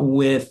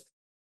with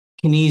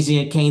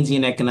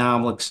Keynesian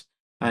economics.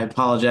 I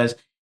apologize.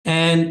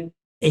 And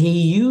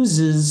he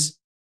uses,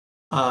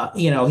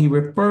 he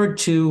referred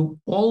to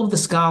all of the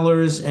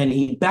scholars and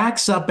he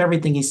backs up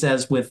everything he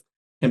says with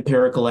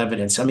empirical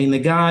evidence. I mean, the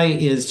guy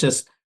is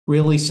just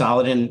really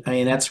solid. And I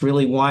mean, that's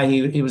really why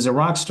he was a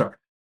rock star.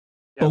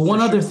 Yeah, but one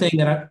other thing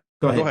that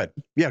go ahead.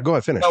 Yeah, go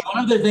ahead, finish.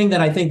 One other thing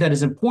that I think that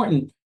is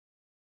important,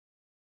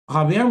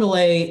 Javier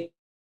Milei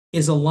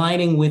is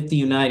aligning with the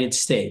United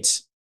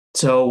States.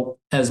 So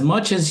as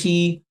much as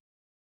he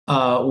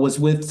was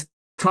with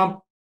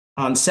Trump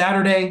on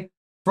Saturday,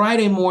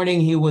 Friday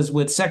morning, he was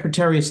with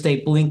Secretary of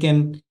State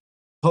Blinken,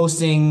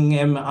 hosting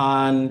him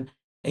on,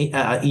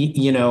 at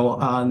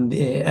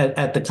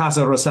the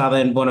Casa Rosada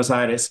in Buenos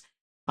Aires.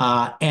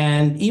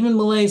 And even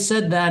Milei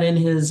said that in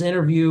his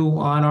interview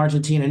on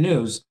Argentina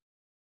News.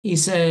 He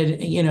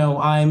said,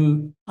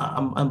 I'm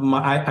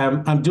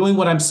doing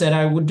what I've said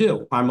I would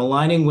do. I'm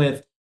aligning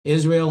with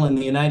Israel and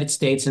the United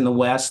States and the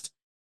West.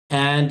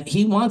 And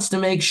he wants to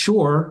make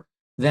sure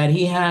that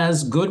he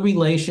has good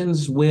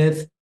relations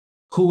with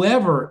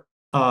whoever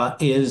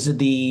is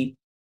the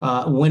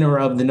winner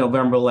of the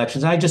November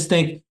elections. I just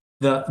think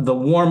the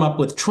warm up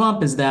with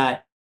Trump is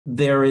that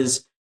there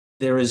is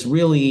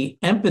really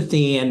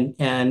empathy and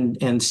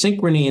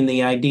synchrony in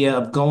the idea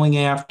of going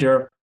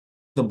after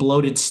the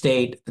bloated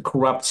state, the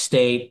corrupt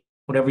state,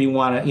 whatever you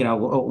want to,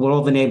 what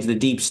all the names of the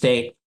deep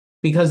state,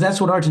 because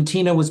that's what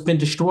Argentina was been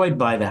destroyed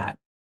by that.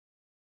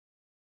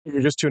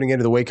 You're just tuning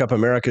into the Wake Up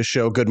America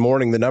show. Good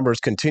morning. The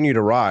numbers continue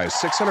to rise.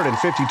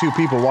 652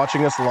 people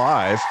watching us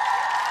live.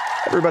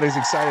 Everybody's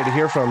excited to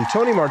hear from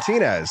Tony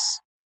Martinez,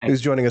 who's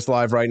joining us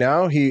live right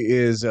now. He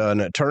is an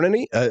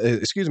attorney.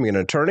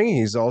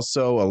 He's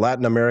also a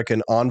Latin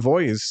American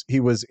envoy. He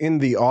was in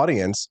the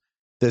audience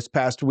this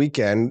past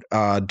weekend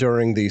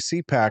during the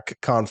CPAC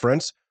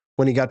conference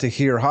when he got to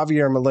hear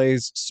Javier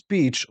Milei's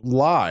speech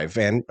live.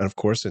 And of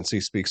course, since he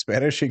speaks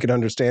Spanish, he can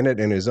understand it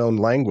in his own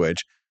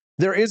language.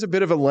 There is a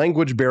bit of a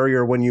language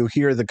barrier when you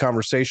hear the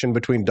conversation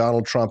between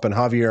Donald Trump and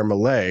Javier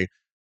Milei.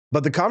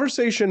 But the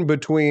conversation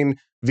between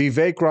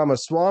Vivek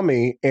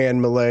Ramaswamy and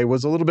Milei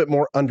was a little bit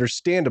more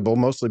understandable,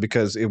 mostly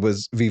because it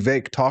was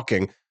Vivek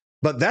talking.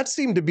 But that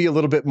seemed to be a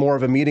little bit more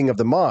of a meeting of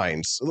the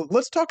minds.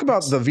 Let's talk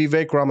about the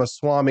Vivek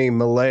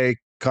Ramaswamy-Milei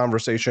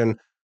conversation,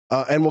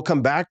 and we'll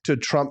come back to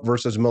Trump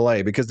versus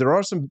Milei, because there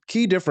are some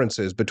key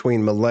differences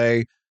between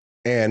Milei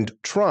and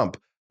Trump.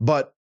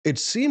 But it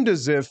seemed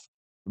as if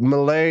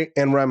Milei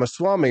and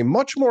Ramaswamy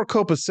much more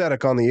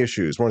copacetic on the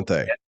issues, weren't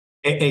they?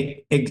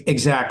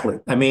 Exactly.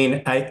 I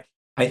mean, I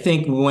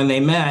think when they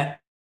met,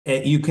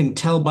 you can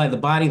tell by the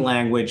body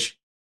language,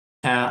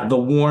 the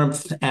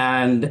warmth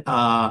and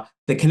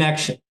the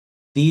connection.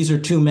 These are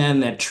two men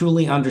that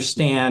truly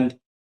understand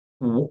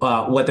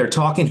what they're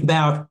talking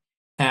about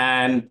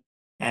and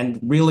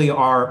really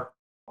are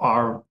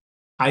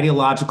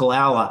ideological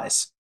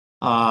allies.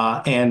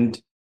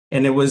 And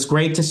it was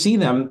great to see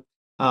them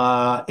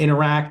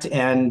interact.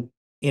 And,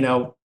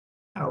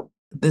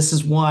 this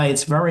is why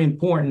it's very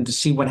important to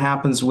see what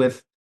happens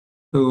with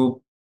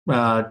who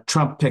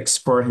Trump picks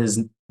for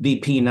his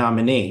VP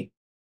nominee,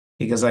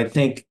 because I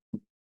think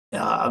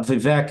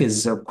Vivek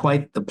is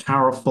quite the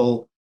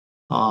powerful,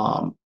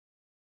 the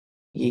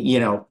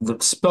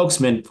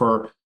spokesman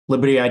for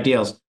liberty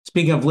ideals.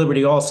 Speaking of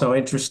liberty, also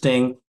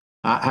interesting,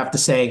 I have to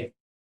say,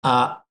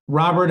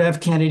 Robert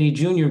F. Kennedy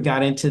Jr.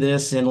 got into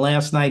this, and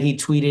last night he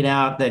tweeted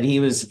out that he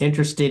was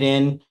interested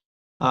in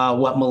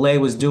what Milei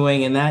was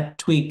doing, and that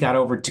tweet got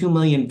over 2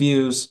 million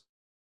views.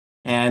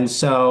 And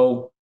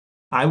so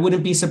I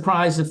wouldn't be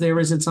surprised if there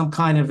isn't some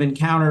kind of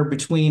encounter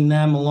between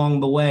them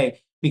along the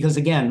way, because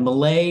again,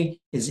 Milei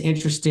is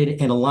interested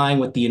in aligning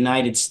with the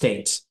United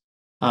States.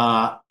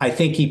 I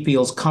think he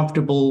feels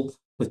comfortable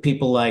with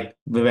people like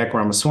Vivek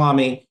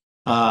Ramaswamy.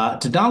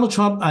 To Donald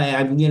Trump,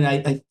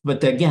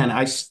 but again,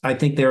 I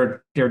think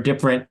they're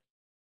different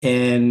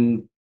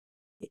in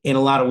a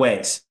lot of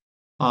ways.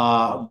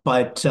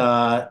 But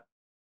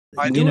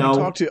I do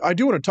want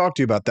to talk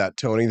to you about that,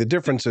 Tony, the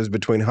differences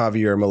between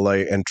Javier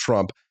Milei and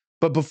Trump.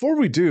 But before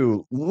we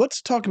do,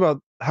 let's talk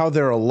about how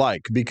they're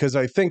alike, because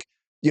I think,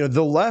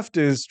 the left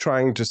is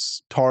trying to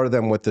tar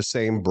them with the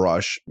same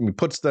brush,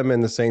 puts them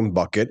in the same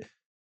bucket.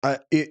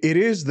 It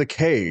is the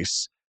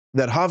case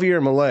that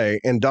Javier Milei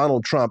and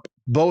Donald Trump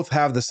both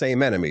have the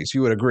same enemies.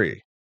 You would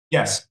agree?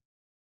 Yes.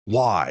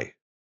 Why?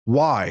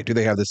 Why do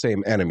they have the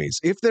same enemies?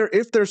 If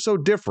they're so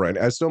different,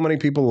 as so many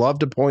people love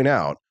to point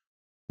out,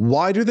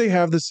 why do they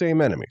have the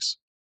same enemies?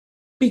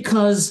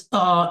 Because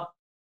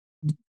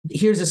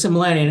here's a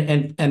similarity,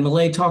 and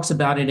Milei talks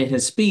about it in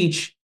his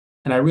speech,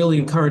 and I really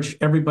encourage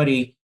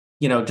everybody,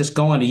 just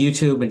go onto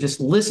YouTube and just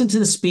listen to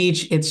the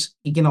speech. It's,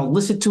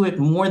 listen to it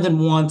more than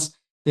once.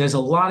 There's a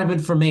lot of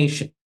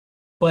information.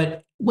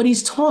 But what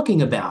he's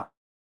talking about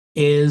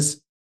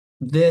is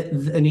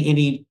and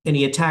he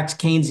attacks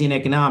Keynesian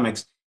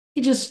economics.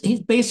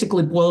 He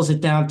basically boils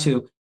it down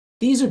to,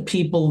 these are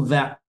people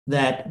that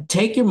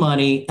take your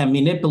money and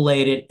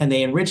manipulate it, and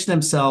they enrich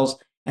themselves,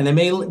 and they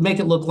may make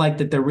it look like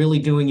that they're really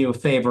doing you a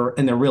favor,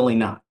 and they're really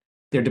not.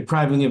 They're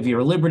depriving you of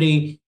your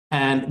liberty,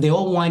 and they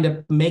all wind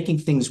up making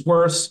things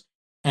worse,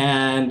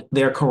 and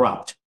they're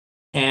corrupt.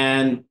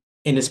 And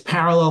in this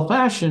parallel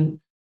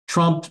fashion,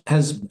 Trump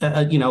has,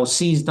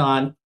 seized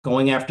on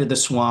going after the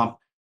swamp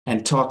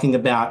and talking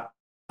about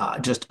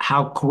just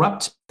how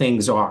corrupt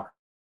things are.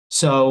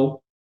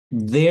 So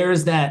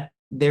there's that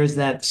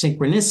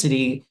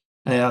synchronicity.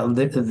 They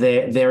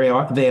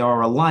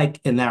are alike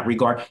in that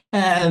regard.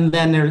 And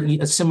then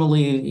there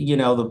similarly,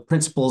 the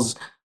principles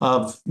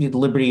of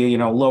liberty,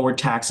 lower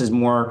taxes,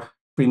 more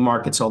free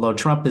markets, although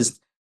Trump is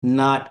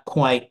not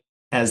quite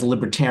as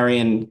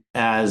libertarian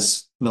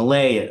as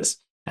Milei is.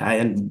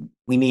 And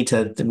we're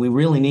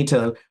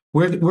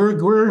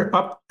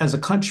up as a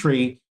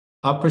country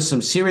up for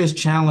some serious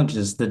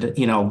challenges that,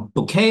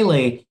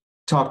 Bukele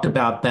talked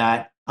about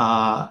that,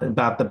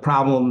 about the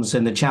problems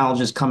and the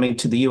challenges coming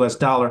to the US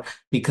dollar,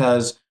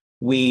 because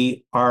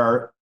we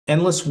are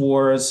endless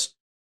wars,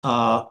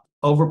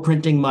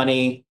 overprinting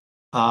money,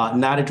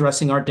 not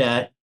addressing our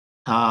debt.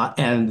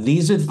 And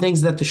these are the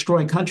things that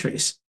destroy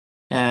countries.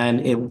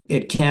 And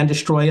it can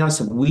destroy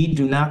us if we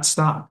do not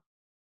stop.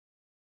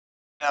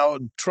 Now,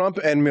 Trump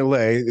and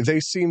Milei, they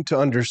seem to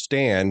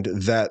understand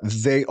that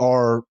they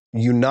are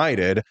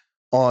united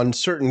on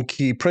certain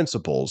key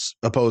principles: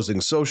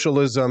 opposing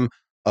socialism,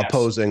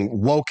 opposing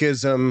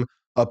wokeism,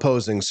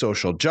 opposing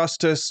social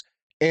justice.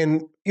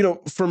 And,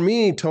 for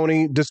me,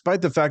 Tony,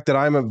 despite the fact that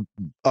I'm a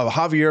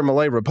Javier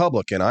Milei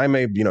Republican, I'm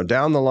a,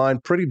 down the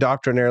line, pretty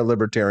doctrinaire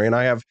libertarian.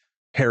 I have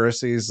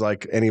heresies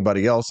like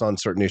anybody else on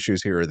certain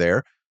issues here or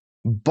there.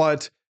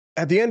 But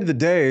at the end of the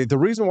day, the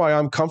reason why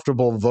I'm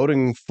comfortable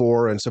voting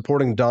for and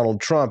supporting Donald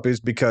Trump is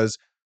because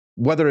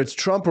whether it's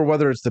Trump or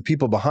whether it's the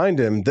people behind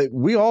him, that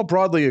we all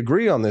broadly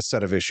agree on this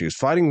set of issues: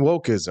 fighting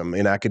wokeism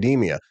in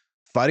academia,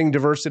 fighting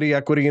diversity,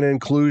 equity, and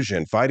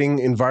inclusion, fighting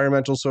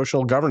environmental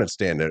social governance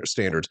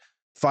standards,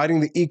 fighting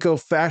the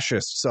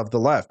eco-fascists of the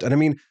left. And I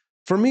mean,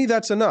 for me,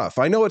 that's enough.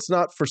 I know it's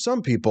not for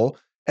some people,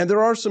 and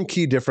there are some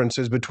key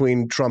differences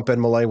between Trump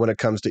and Milei when it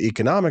comes to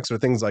economics or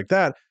things like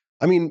that.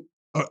 I mean,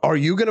 are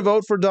you going to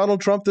vote for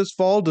Donald Trump this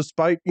fall,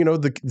 despite,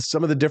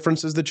 some of the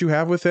differences that you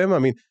have with him? I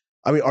mean,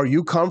 are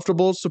you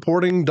comfortable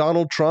supporting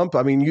Donald Trump?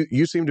 I mean,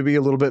 you seem to be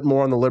a little bit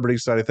more on the liberty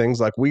side of things,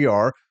 like we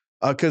are,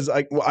 because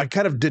I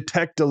kind of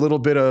detect a little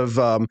bit of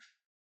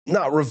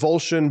not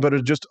revulsion,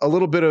 but just a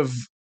little bit of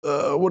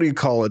what do you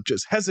call it?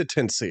 Just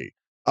hesitancy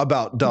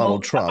about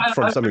Donald Trump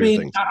from some of your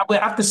things. We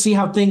have to see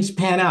how things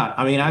pan out.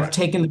 I mean, I've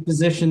taken the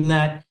position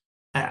that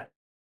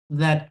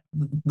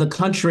the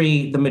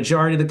country, the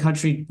majority of the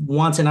country,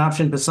 wants an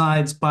option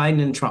besides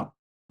Biden and Trump,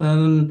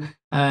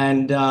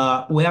 and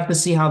we have to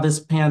see how this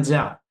pans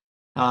out.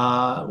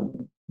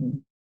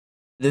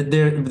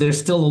 There's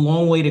still a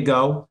long way to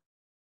go,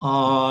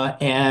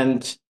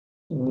 and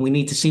we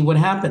need to see what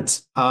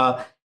happens.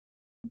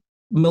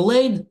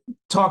 Milei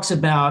talks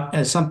about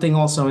as something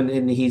also,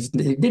 and he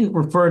didn't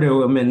refer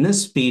to him in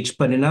this speech,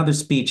 but in other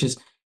speeches,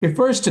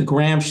 refers to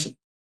Gramsci.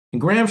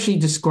 And Gramsci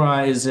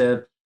describes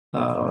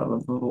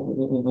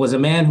was a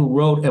man who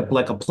wrote a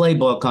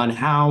playbook on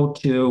how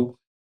to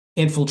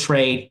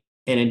infiltrate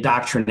and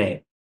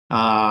indoctrinate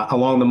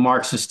along the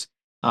Marxist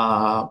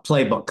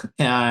playbook.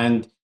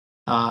 And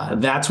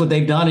that's what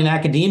they've done in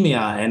academia,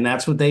 and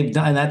that's what they've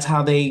done. That's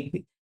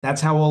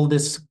how all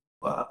this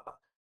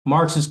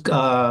Marxist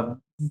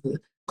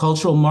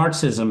cultural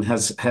Marxism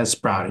has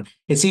sprouted.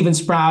 It's even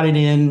sprouted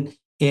in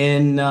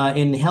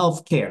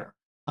healthcare.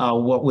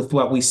 With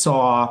what we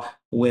saw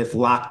with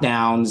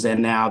lockdowns,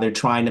 and now they're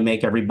trying to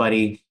make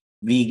everybody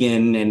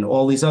vegan and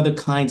all these other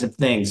kinds of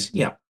things.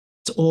 Yeah,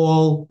 it's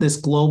all the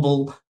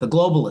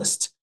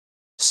globalists.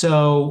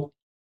 So,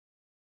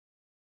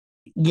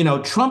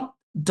 Trump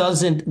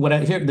doesn't, what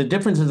I hear, the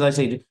difference is, I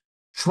say,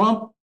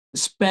 Trump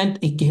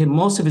spent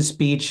most of his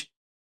speech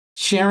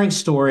sharing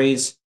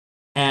stories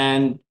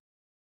and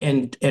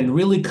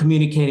really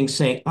communicating,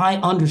 saying, I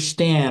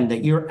understand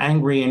that you're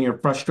angry and you're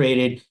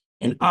frustrated,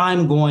 and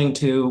I'm going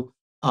to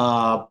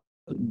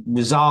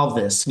resolve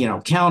this.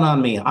 Count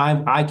on me.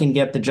 I can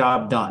get the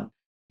job done.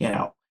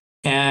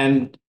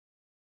 And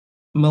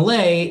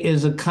Milei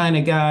is a kind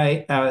of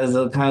guy, is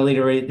a kind of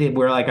leader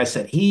where, like I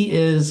said, he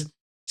is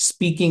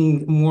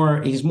speaking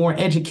more. He's more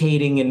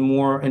educating and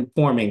more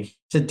informing.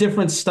 It's a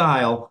different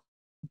style,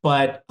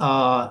 but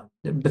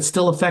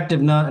still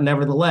effective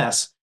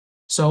nevertheless.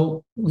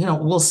 So,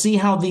 we'll see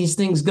how these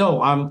things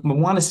go. I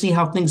want to see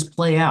how things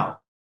play out.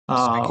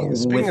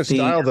 Speaking of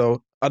style,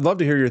 though, I'd love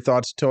to hear your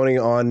thoughts, Tony,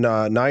 on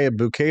Nayib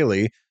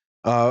Bukele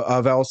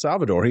of El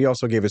Salvador. He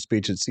also gave a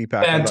speech at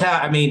CPAC.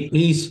 Fantastic. I mean,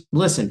 he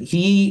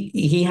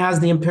has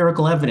the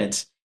empirical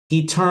evidence.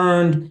 He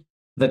turned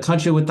the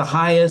country with the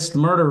highest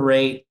murder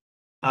rate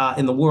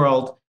in the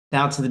world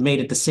down to made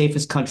it the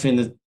safest country in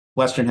the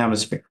Western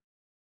Hemisphere.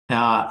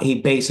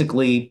 He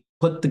basically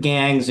put the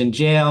gangs in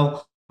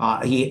jail.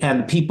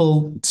 And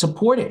people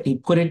support it.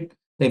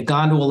 They've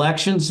gone to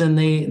elections and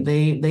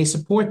they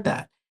support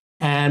that.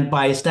 And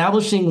by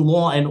establishing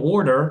law and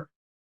order,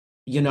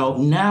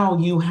 now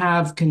you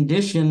have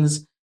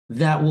conditions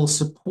that will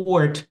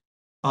support,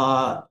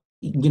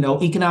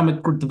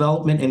 economic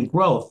development and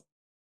growth.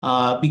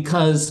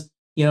 Because,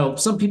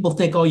 some people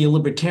think, oh, you're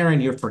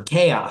libertarian, you're for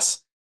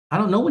chaos. I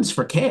don't know what's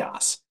for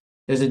chaos.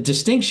 There's a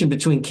distinction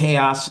between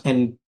chaos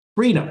and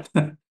freedom.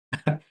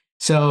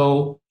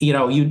 So,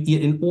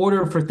 in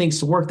order for things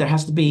to work, there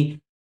has to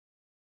be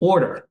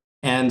order.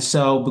 And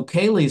so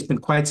Bukele has been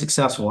quite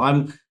successful.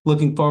 I'm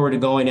looking forward to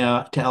going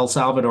to El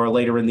Salvador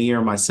later in the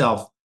year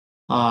myself.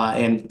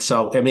 And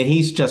so, I mean,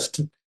 he's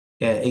just,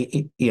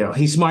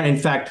 he's smart. In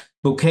fact,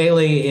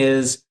 Bukele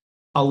is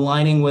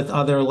aligning with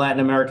other Latin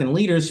American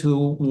leaders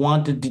who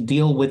wanted to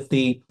deal with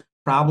the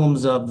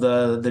problems of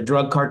the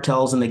drug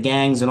cartels and the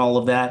gangs and all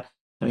of that.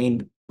 I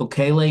mean,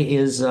 Bukele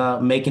is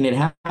making it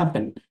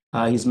happen.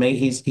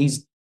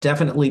 He's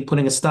definitely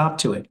putting a stop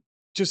to it.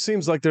 Just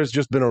seems like there's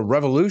just been a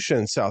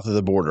revolution south of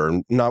the border.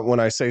 Not when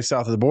I say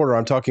south of the border,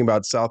 I'm talking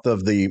about south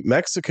of the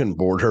Mexican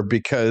border,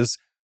 because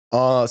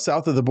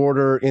south of the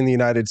border in the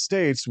United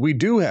States, we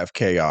do have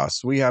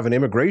chaos. We have an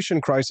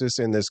immigration crisis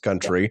in this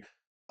country.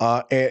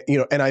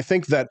 And I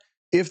think that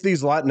if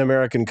these Latin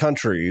American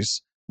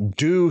countries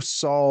do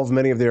solve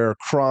many of their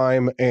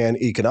crime and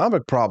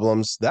economic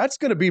problems, that's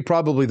going to be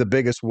probably the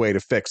biggest way to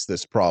fix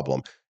this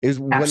problem.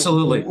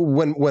 Absolutely.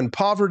 When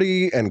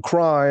poverty and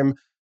crime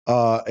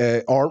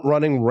aren't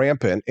running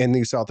rampant in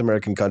these South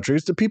American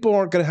countries, the people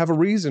aren't going to have a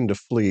reason to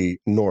flee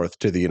north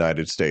to the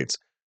United States.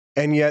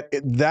 And yet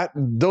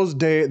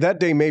that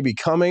day may be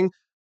coming,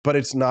 but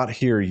it's not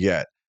here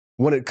yet.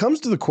 When it comes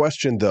to the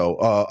question, though,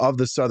 of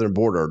the southern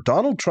border,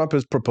 Donald Trump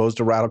has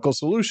proposed a radical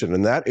solution,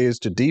 and that is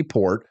to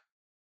deport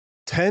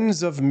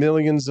tens of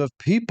millions of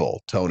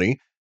people. Tony,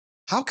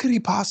 how could he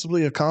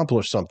possibly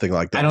accomplish something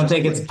like that? I don't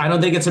think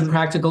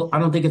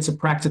it's a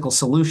practical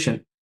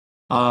solution.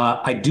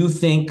 I do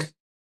think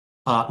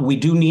we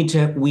do need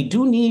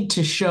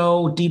to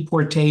show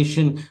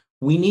deportation.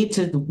 We need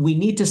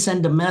to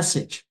send a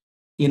message.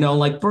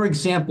 Like, for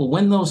example,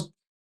 when those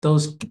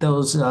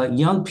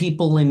young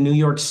people in New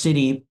York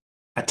City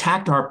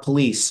attacked our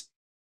police,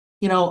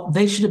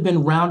 they should have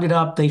been rounded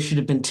up. They should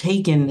have been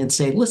taken and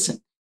say,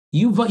 listen,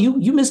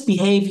 you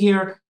misbehave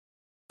here.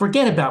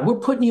 Forget about it. We're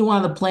putting you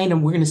on the plane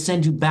and we're going to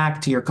send you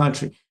back to your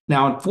country.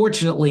 Now,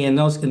 unfortunately, in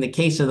the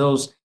case of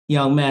those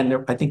young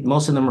men, I think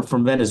most of them are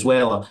from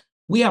Venezuela.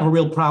 We have a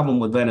real problem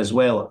with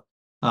Venezuela.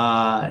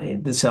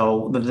 And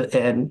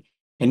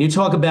you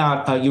talk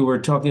about, you were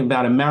talking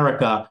about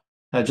America,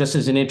 just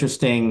as an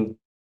interesting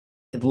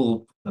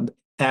little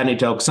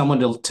anecdote,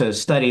 someone to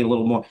study a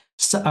little more.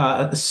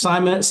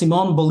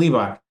 Simón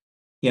Bolívar,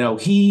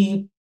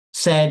 he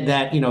said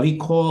that, he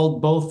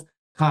called both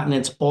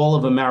continents all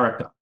of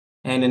America.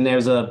 And then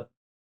there's a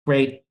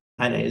great,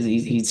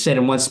 he said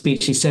in one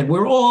speech, he said,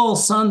 we're all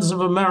sons of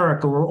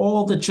America. We're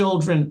all the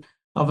children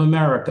of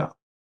America.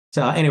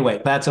 So anyway,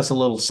 that's just a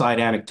little side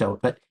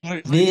anecdote. But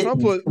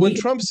when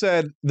Trump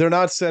said they're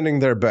not sending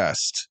their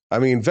best, I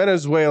mean,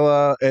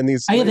 Venezuela and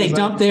these. They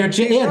dump their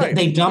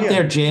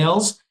their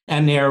jails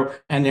and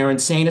their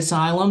insane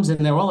asylums,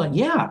 and they're all like,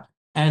 yeah.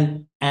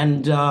 And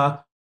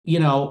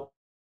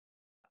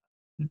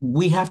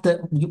we have to.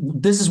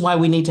 This is why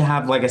we need to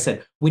have, like I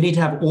said, we need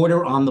to have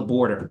order on the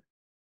border,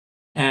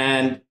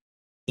 and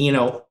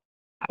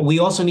we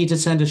also need to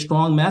send a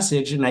strong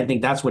message, and I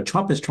think that's what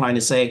Trump is trying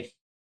to say.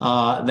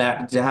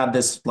 That to have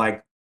this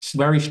like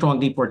very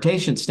strong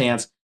deportation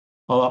stance,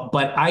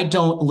 but I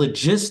don't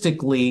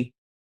logistically.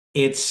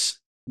 It's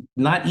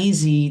not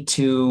easy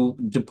to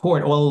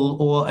deport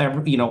all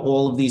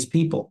of these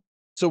people.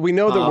 So we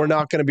know that we're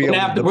not going to be able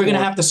to. We're going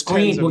to have to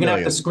screen. We're going to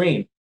have to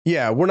screen.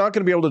 Yeah, we're not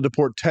going to be able to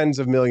deport tens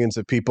of millions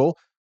of people,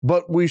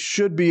 but we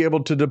should be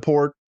able to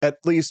deport at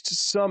least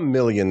some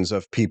millions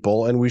of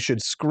people, and we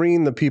should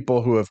screen the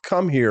people who have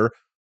come here,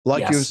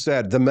 like you've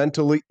said, the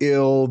mentally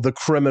ill, the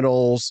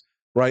criminals,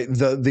 right?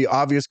 The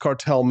obvious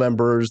cartel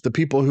members, the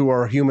people who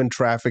are human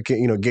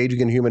trafficking,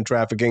 engaging in human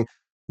trafficking.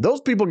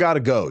 Those people got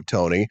to go,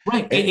 Tony.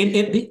 Right.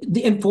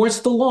 Enforce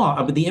the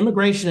law. The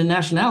Immigration and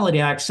Nationality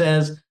Act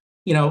says,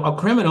 a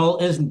criminal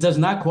does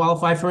not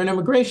qualify for an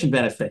immigration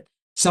benefit.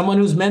 Someone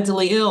who's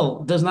mentally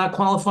ill does not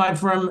qualify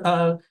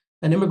for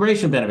an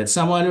immigration benefit.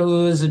 Someone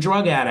who is a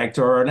drug addict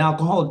or an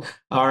alcoholic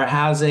or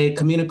has a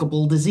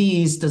communicable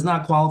disease does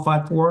not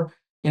qualify for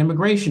an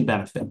immigration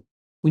benefit.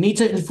 We need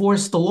to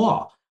enforce the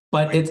law,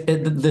 but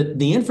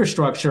the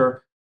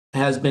infrastructure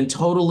has been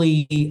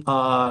totally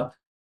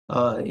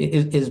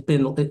has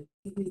been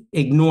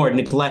ignored,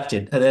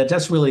 neglected.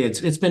 That's really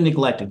it's been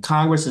neglected.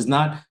 Congress has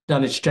not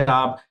done its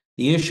job.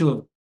 The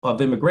issue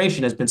of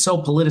immigration has been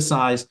so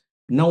politicized.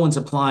 No one's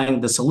applying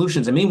the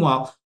solutions. And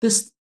meanwhile,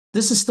 this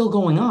is still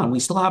going on.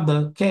 We still have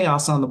the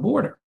chaos on the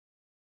border.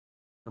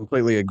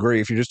 Completely agree.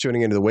 If you're just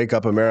tuning into the Wake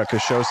Up America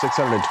show,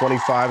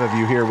 625 of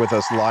you here with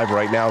us live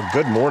right now.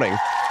 Good morning.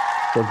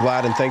 We're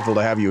glad and thankful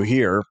to have you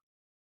here.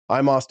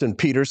 I'm Austin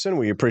Peterson.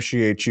 We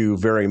appreciate you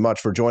very much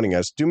for joining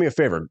us. Do me a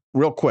favor,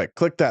 real quick,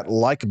 click that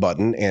like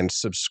button and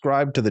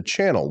subscribe to the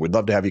channel. We'd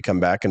love to have you come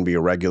back and be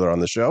a regular on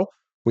the show.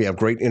 We have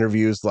great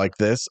interviews like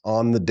this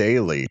on the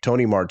daily.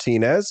 Tony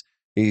Martinez,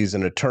 he's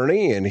an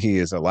attorney and he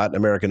is a Latin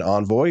American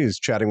envoy. He's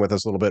chatting with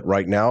us a little bit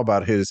right now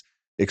about his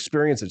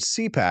experience at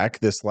CPAC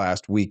this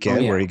last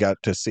weekend, where he got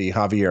to see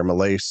Javier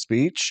Milei's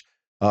speech.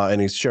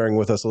 And he's sharing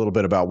with us a little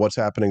bit about what's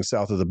happening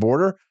south of the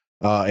border.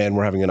 And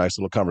we're having a nice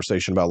little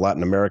conversation about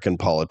Latin American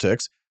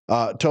politics.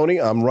 Tony,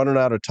 I'm running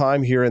out of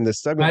time here in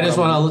this segment. I just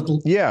want to.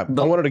 Yeah,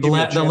 I wanted to give you a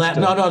chance the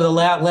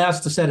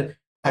last to said it.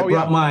 I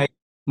brought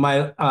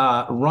my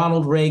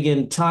Ronald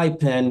Reagan tie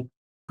pin.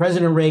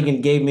 President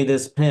Reagan gave me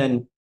this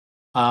pin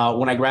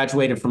when I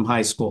graduated from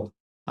high school.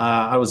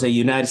 I was a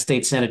United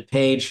States Senate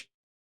page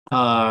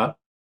for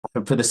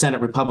the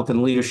Senate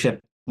Republican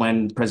leadership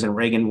when President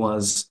Reagan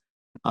was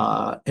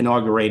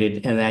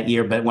inaugurated in that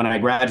year. But when I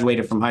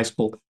graduated from high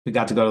school, we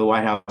got to go to the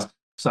White House.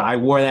 So I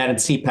wore that at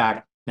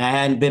CPAC. And I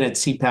hadn't been at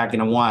CPAC in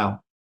a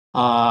while.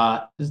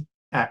 I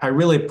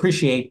really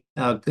appreciate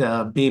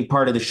being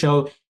part of the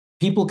show.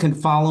 People can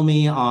follow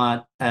me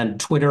on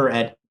Twitter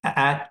at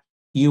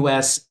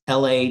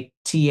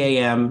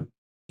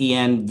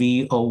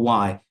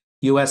USLATAMENVOY,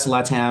 US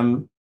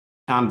Latam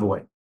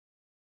Envoy.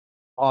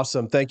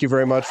 Awesome. Thank you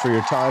very much for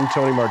your time,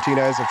 Tony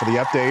Martinez, and for the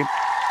update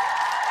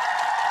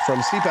from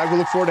CPAC. We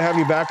look forward to having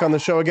you back on the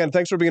show again.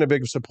 Thanks for being a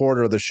big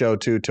supporter of the show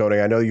too, Tony.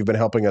 I know you've been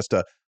helping us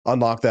to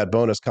unlock that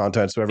bonus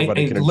content so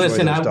everybody can enjoy those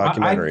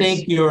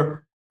documentaries.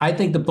 I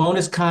think the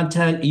bonus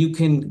content,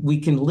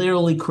 we can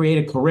literally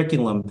create a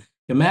curriculum.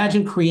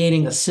 Imagine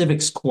creating a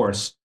civics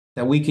course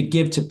that we could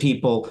give to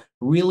people,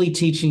 really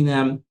teaching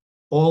them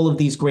all of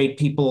these great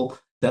people,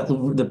 that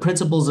the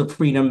principles of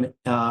freedom,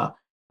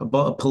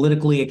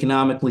 politically,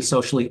 economically,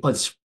 socially.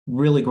 It's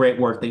really great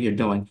work that you're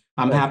doing.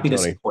 I'm happy to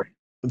support it.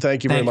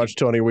 Thank you very much,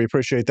 Tony. We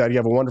appreciate that. You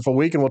have a wonderful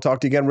week, and we'll talk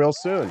to you again real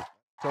soon.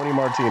 Tony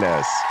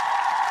Martinez.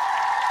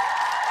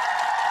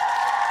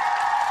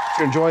 If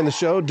you're enjoying the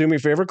show, do me a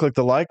favor, click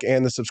the like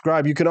and the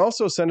subscribe. You can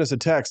also send us a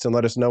text and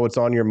let us know what's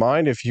on your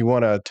mind. If you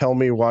want to tell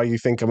me why you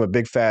think I'm a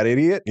big fat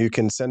idiot, you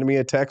can send me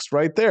a text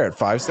right there at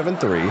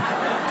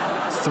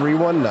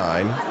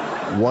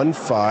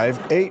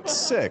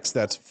 573-319-1586.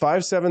 That's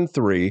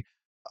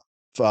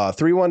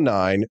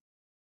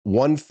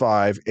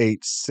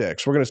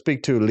 573-319-1586. We're going to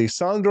speak to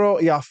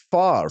Lisandro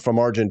Iaffar from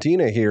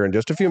Argentina here in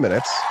just a few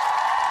minutes.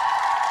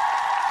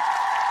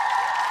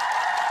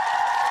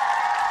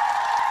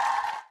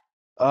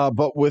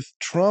 But with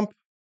Trump,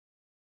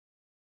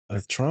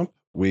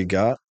 we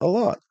got a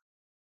lot.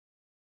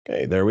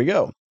 Okay, there we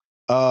go.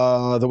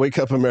 The Wake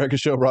Up America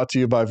show brought to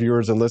you by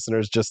viewers and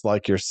listeners just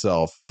like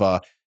yourself.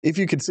 If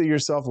you could see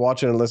yourself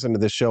watching and listening to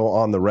this show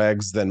on the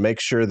regs, then make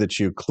sure that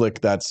you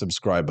click that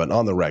subscribe button.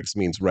 On the regs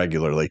means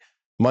regularly.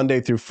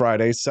 Monday through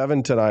Friday,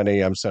 7 to 9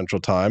 a.m.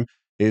 Central Time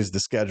is the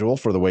schedule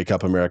for the Wake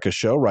Up America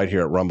show right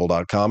here at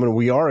rumble.com. And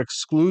we are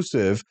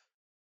exclusive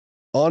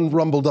on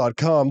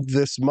rumble.com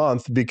this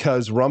month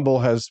because Rumble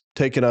has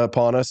taken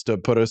upon us to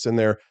put us in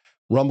their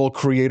Rumble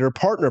Creator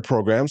Partner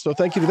Program. So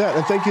thank you to that.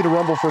 And thank you to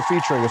Rumble for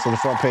featuring us on the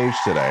front page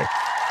today.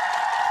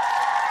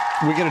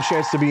 We get a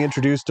chance to be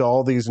introduced to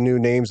all these new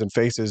names and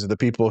faces of the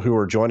people who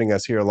are joining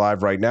us here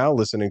live right now,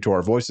 listening to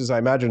our voices. I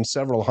imagine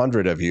several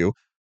hundred of you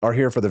are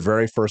here for the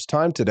very first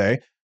time today.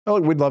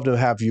 Well, we'd love to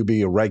have you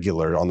be a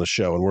regular on the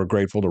show, and we're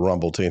grateful to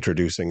Rumble to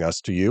introducing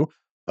us to you.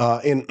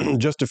 In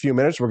just a few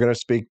minutes, we're going to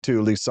speak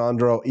to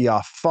Lisandro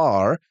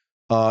Iaffar,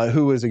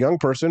 who is a young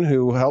person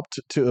who helped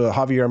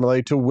Javier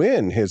Milei to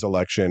win his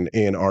election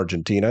in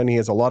Argentina, and he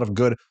has a lot of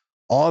good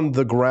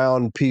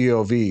on-the-ground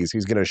POVs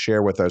he's going to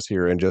share with us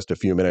here in just a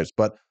few minutes.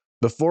 But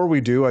before we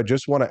do, I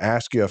just want to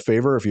ask you a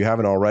favor. If you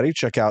haven't already,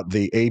 check out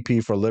the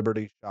AP for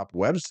Liberty Shop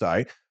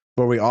website,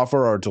 where we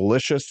offer our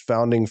delicious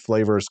Founding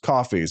Flavors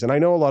coffees. And I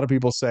know a lot of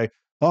people say,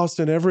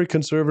 Austin, every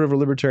conservative or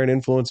libertarian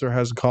influencer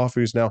has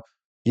coffees now.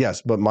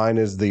 Yes, but mine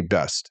is the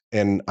best.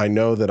 And I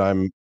know that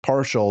I'm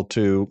partial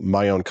to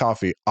my own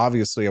coffee.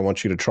 Obviously, I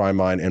want you to try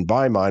mine and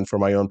buy mine for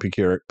my own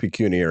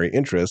pecuniary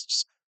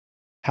interests.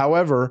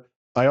 However,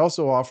 I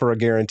also offer a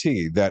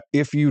guarantee that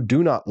if you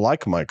do not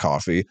like my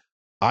coffee,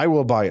 I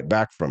will buy it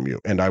back from you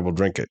and I will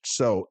drink it.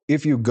 So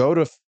if you go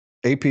to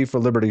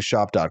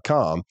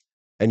apforlibertyshop.com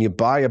and you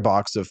buy a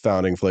box of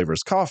Founding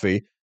Flavors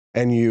coffee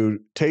and you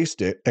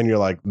taste it and you're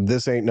like,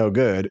 this ain't no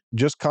good,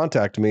 just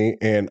contact me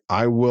and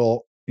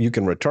you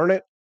can return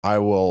it. I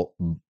will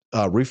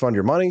refund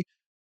your money.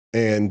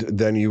 And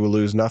then you will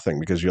lose nothing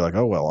because you're like,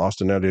 oh, well,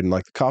 Austin now didn't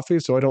like the coffee,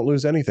 so I don't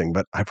lose anything.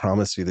 But I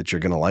promise you that you're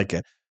going to like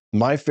it.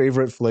 My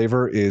favorite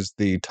flavor is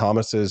the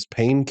Thomas's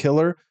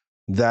Painkiller.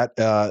 That's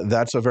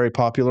a very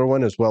popular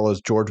one, as well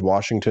as George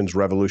Washington's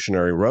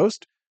Revolutionary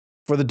Roast.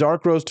 For the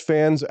dark roast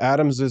fans,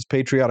 Adams's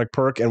Patriotic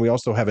Perk, and we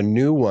also have a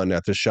new one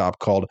at the shop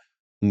called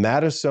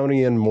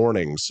Madisonian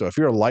Mornings. So if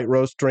you're a light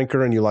roast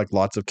drinker and you like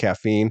lots of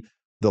caffeine,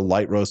 the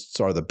light roasts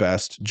are the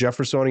best.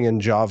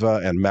 Jeffersonian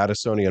Java and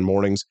Madisonian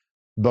Mornings,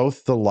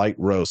 both the light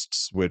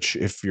roasts, which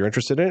if you're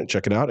interested in it,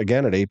 check it out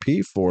again at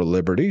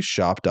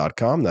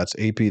apforlibertyshop.com. That's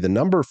AP, the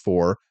number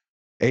 4,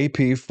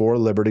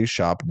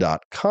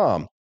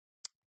 apforlibertyshop.com.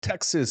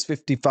 Texas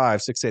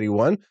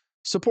 55681.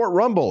 Support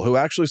Rumble, who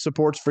actually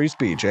supports free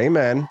speech.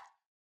 Amen.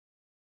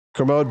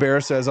 Kermode Bear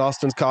says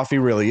Austin's coffee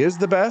really is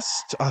the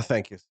best. Oh,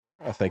 thank you.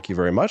 Thank you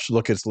very much.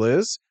 Look, it's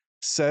Liz.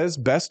 Says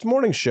best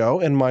morning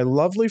show, and my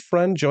lovely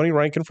friend Joni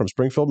Rankin from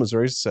Springfield,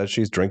 Missouri says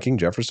she's drinking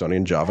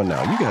Jeffersonian Java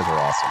now. You guys are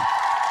awesome.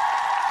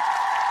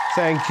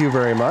 Thank you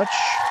very much.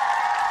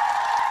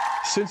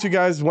 Since you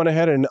guys went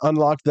ahead and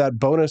unlocked that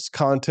bonus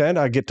content,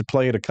 I get to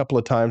play it a couple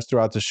of times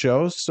throughout the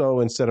show. So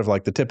instead of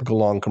like the typical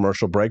long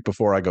commercial break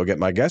before I go get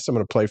my guests, I'm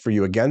going to play for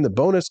you again the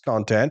bonus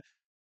content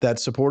that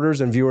supporters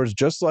and viewers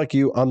just like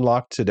you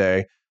unlocked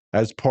today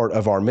as part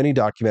of our mini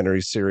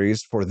documentary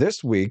series. For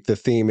this week, the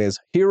theme is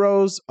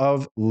Heroes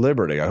of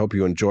Liberty. I hope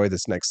you enjoy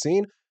this next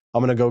scene.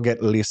 I'm going to go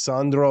get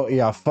Lisandro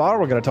Iaffar.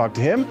 We're going to talk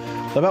to him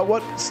about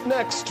what's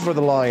next for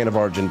the Lion of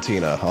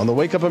Argentina on the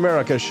Wake Up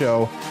America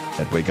show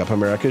at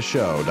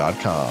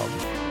wakeupamericashow.com.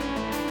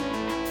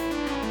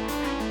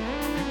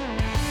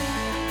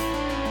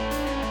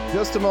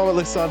 Just a moment,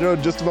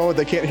 Lisandro. Just a moment.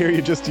 They can't hear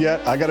you just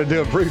yet. I got to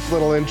do a brief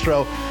little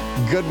intro.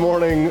 Good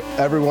morning,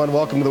 everyone.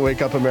 Welcome to the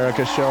Wake Up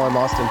America show. I'm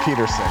Austin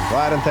Peterson.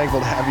 Glad and thankful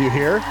to have you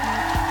here.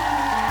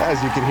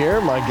 As you can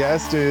hear, my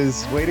guest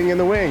is waiting in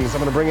the wings.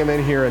 I'm going to bring him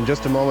in here in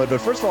just a moment. But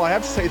first of all, I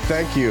have to say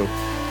thank you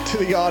to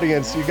the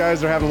audience. You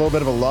guys are having a little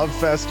bit of a love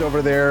fest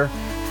over there.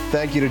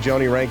 Thank you to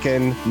Joni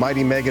Rankin,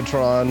 Mighty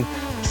Megatron,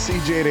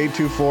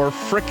 CJ824,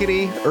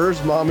 Frickety,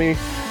 Urs Mommy.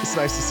 It's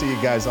nice to see you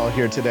guys all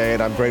here today,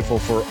 and I'm grateful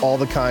for all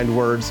the kind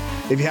words.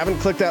 If you haven't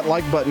clicked that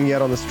like button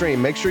yet on the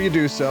stream, make sure you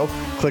do so.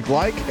 Click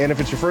like, and if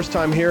it's your first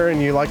time here and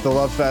you like the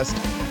love fest,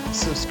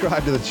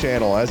 subscribe to the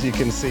channel. As you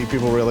can see,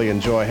 people really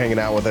enjoy hanging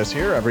out with us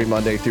here every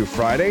Monday through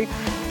Friday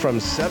from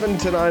 7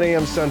 to 9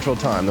 a.m. Central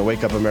Time. The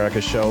Wake Up America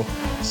show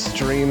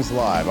streams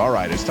live. All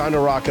right, it's time to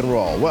rock and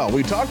roll. Well,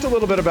 we talked a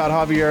little bit about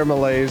Javier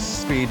Milei's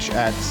speech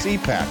at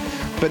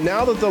CPAC, but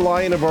now that the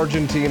Lion of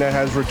Argentina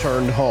has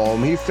returned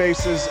home, he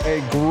faces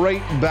a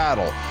great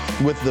battle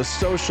with the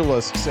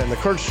socialists and the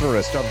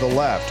Kirchnerists of the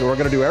left, who are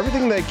going to do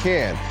everything they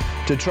can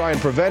to try and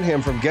prevent him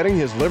from getting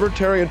his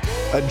libertarian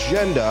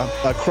agenda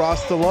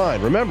across the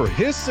line. Remember,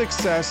 his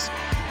success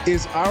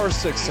is our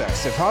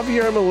success. If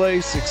Javier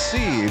Milei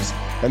succeeds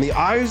and the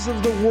eyes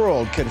of the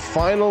world can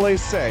finally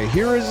say,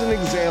 here is an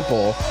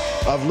example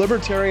of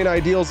libertarian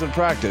ideals in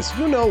practice,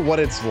 you know what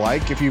it's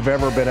like if you've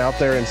ever been out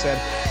there and said,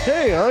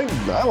 hey,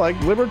 I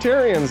like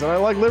libertarians and I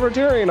like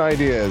libertarian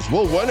ideas.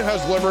 Well, when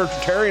has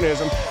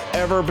libertarianism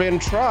ever been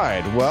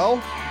tried?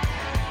 Well,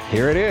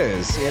 here it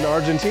is in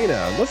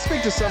Argentina. Let's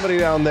speak to somebody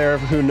down there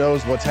who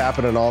knows what's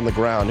happening on the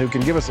ground, who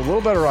can give us a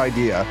little better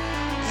idea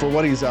for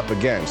what he's up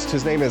against.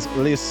 His name is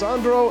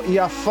Lisandro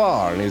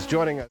Iaffar, and he's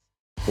joining us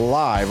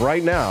live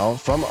right now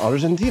from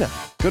Argentina.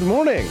 Good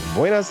morning.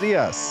 Buenos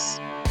dias.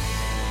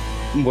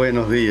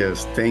 Buenos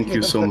dias. Thank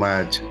you so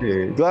much.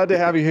 Glad to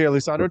have you here,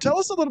 Lisandro. Tell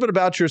us a little bit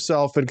about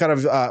yourself and kind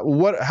of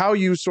how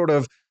you sort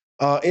of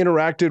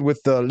interacted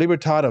with the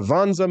Libertad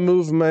Avanza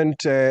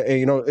movement,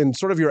 and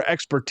sort of your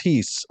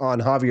expertise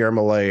on Javier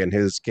Milei and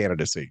his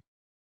candidacy.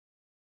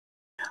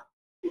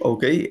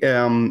 Okay.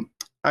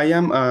 I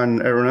am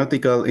an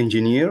aeronautical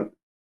engineer.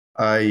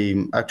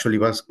 I actually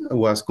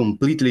was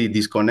completely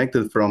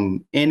disconnected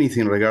from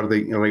anything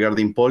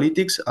regarding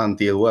politics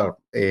until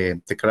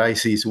the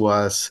crisis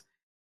was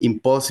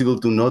impossible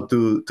to not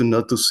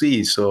to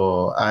see.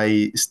 So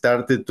I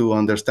started to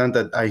understand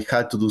that I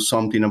had to do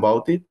something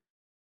about it.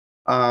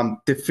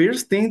 The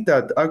first thing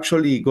that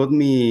actually got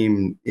me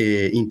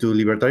into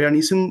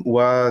libertarianism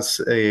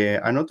was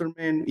another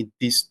man in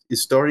this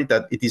story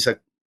that it is a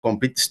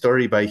complete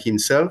story by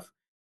himself,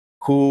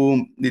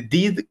 who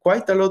did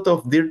quite a lot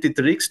of dirty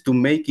tricks to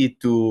make it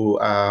to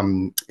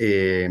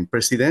a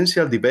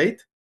presidential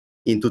debate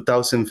in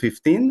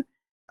 2015.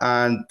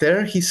 And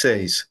there he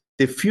says,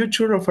 the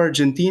future of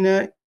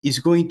Argentina is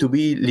going to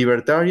be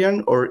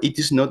libertarian or it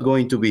is not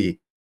going to be.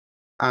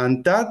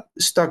 And that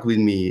stuck with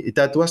me.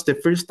 That was the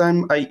first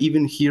time I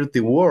even heard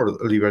the word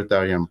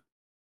libertarian.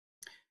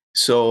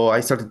 So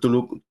I started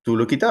to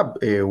look it up,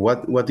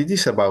 what it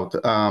is about.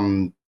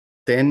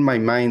 Then my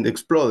mind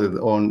exploded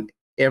on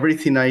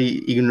everything I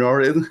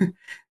ignored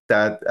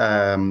that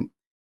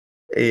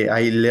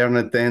I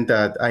learned then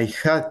that I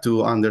had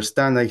to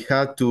understand, I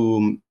had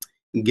to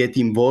get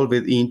involved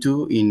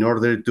into in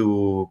order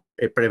to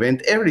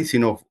prevent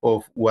everything of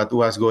what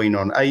was going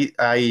on.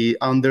 I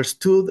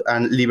understood,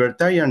 and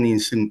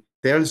libertarianism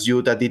tells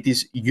you that it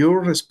is your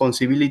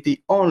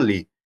responsibility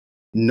only,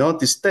 not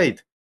the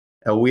state.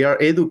 We are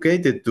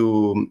educated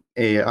to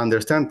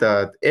understand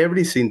that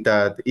everything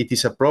that it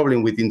is a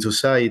problem within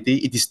society,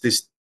 it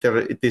is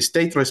the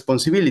state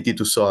responsibility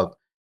to solve,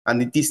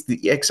 and it is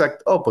the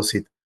exact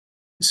opposite.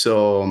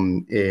 So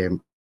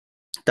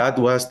that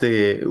was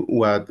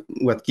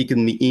what kicked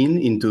me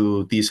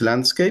into this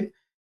landscape.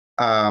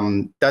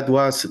 That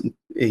was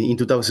in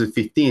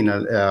 2015,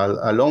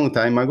 a long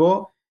time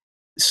ago.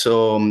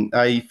 So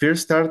I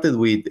first started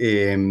with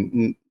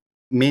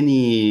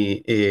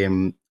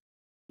many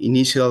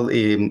initial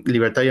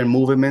libertarian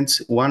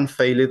movements. One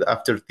failed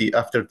after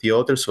the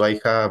other, so I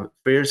have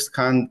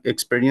first-hand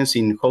experience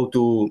in how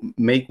to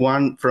make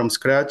one from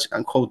scratch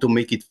and how to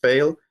make it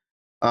fail.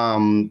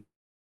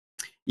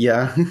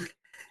 Yeah,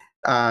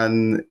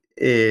 and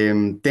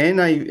then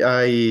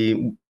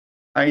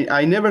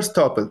I never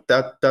stopped.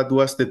 That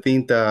was the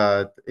thing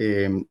that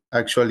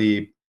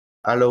actually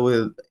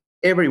allowed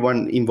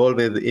everyone involved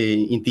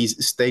in this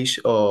stage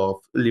of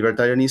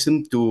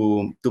libertarianism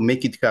to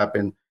make it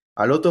happen.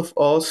 A lot of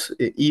us,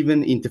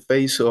 even in the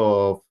face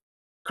of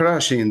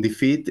crushing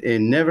defeat,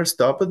 never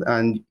stopped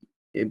and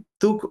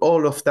took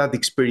all of that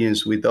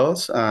experience with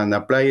us and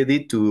applied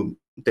it to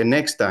the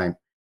next time.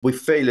 We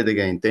failed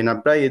again, then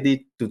applied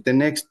it to the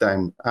next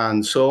time,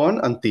 and so on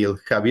until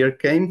Javier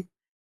came,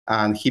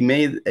 and he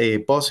made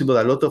possible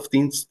a lot of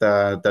things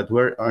that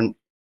were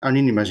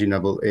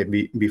unimaginable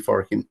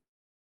before him.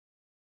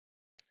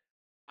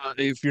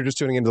 If you're just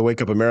tuning into the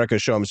Wake Up America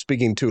show, I'm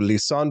speaking to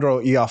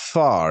Lisandro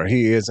Iaffar.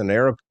 He is an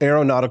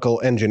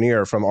aeronautical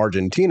engineer from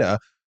Argentina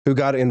who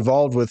got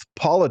involved with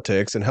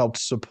politics and helped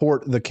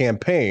support the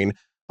campaign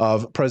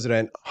of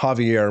President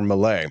Javier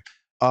Milei.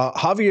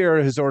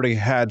 Javier has already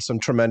had some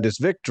tremendous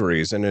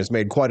victories and has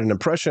made quite an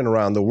impression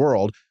around the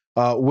world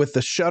with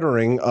the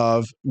shuttering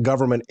of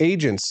government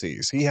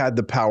agencies. He had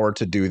the power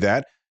to do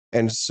that,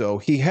 and so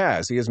he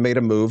has made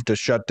a move to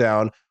shut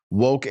down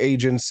woke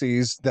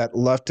agencies that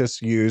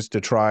leftists use to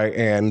try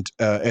and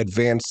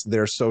advance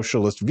their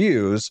socialist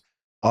views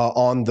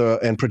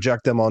and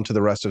project them onto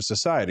the rest of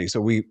society.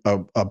 So we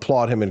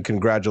applaud him and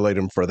congratulate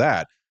him for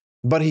that.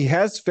 But he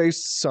has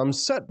faced some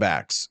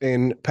setbacks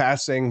in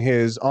passing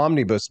his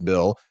omnibus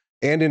bill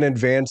and in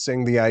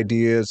advancing the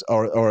ideas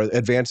or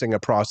advancing a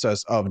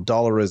process of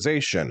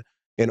dollarization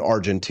in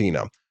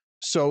Argentina.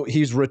 So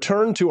he's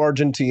returned to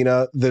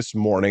Argentina this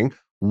morning.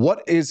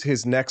 What is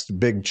his next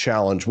big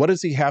challenge? What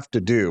does he have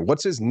to do?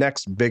 What's his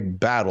next big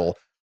battle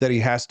that he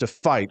has to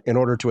fight in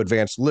order to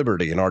advance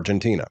liberty in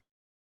Argentina?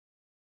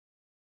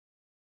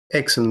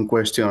 Excellent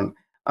question.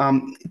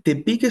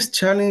 The biggest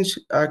challenge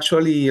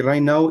actually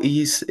right now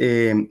is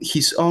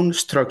his own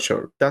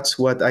structure. That's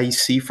what I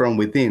see from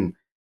within.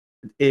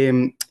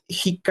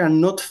 He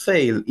cannot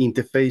fail in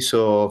the face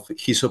of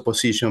his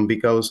opposition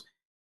because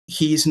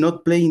he is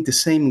not playing the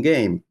same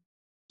game.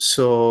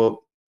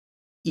 So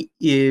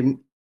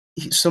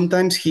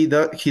sometimes he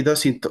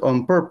does it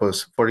on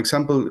purpose. For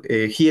example,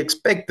 he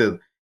expected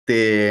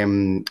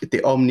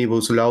the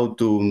omnibus law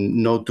to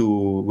not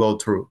to go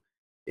through.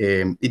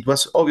 It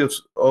was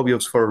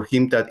obvious for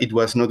him that it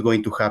was not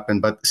going to happen.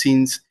 But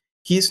since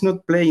he's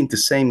not playing the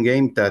same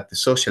game that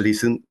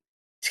socialism,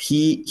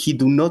 he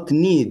do not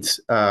need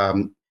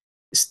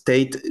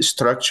state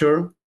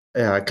structure,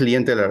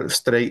 clientelar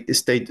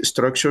state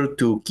structure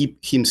to keep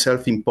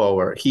himself in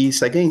power. He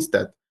is against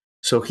that.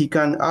 So he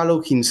can allow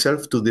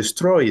himself to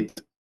destroy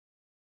it,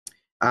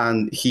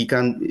 and he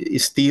can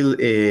still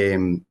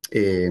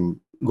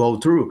go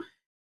through.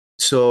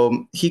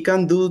 So he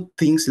can do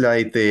things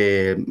like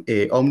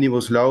the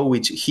omnibus law,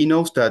 which he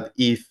knows that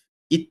if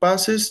it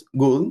passes,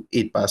 good,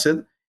 it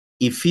passed.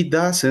 If it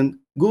doesn't,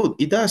 good,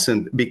 it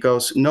doesn't,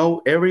 because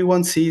now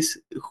everyone sees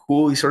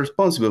who is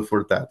responsible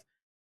for that.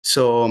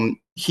 So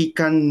he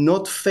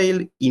cannot fail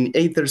in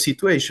either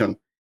situation.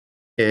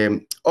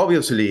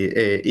 Obviously,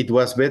 it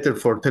was better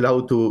for the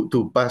law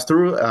to pass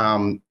through.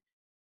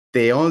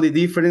 The only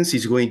difference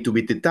is going to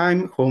be the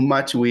time, how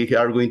much we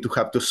are going to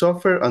have to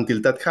suffer until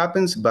that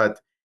happens.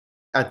 But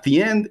at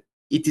the end,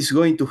 it is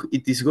going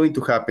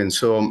to happen.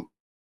 So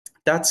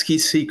that's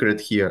his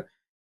secret here.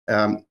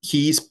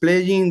 He is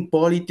playing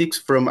politics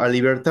from a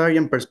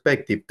libertarian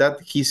perspective.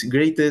 That's his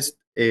greatest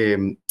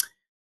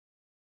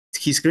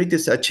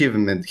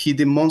achievement. He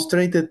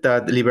demonstrated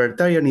that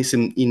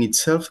libertarianism in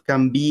itself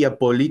can be a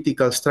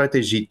political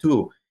strategy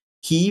too.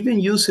 He even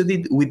used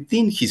it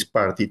within his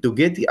party to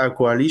get a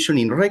coalition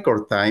in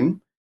record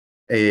time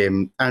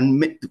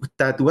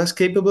that was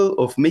capable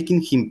of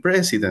making him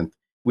president.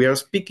 We are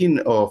speaking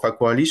of a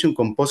coalition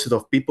composed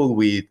of people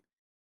with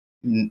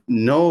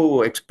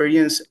no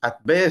experience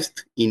at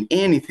best in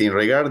anything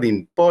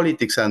regarding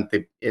politics and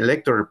the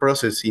electoral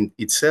process in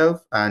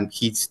itself, and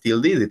he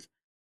still did it.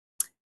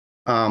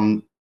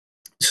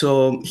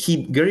 So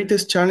his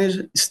greatest challenge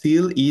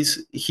still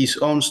is his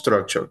own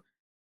structure,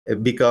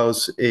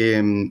 because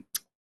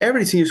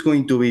everything is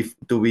going to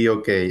be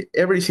okay.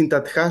 Everything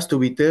that has to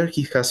be there,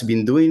 he has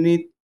been doing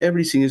it.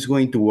 Everything is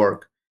going to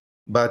work.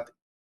 But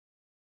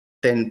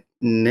then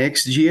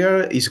next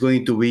year is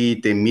going to be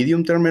the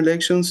medium-term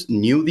elections.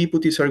 New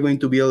deputies are going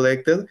to be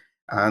elected.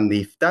 And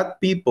if that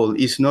people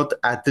is not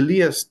at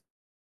least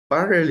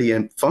parallel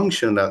and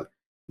functional,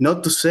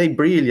 not to say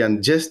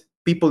brilliant, just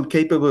people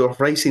capable of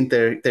raising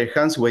their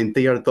hands when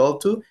they are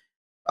told to,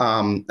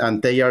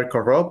 and they are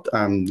corrupt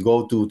and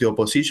go to the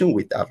opposition,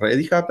 which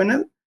already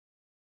happened.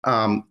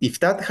 If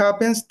that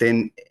happens,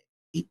 then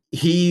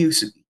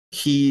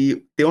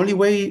the only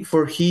way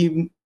for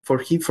him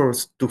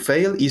to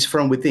fail is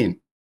from within.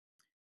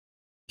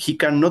 He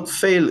cannot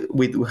fail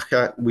with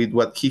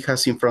what he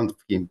has in front of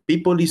him.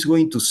 People is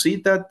going to see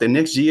that the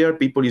next year,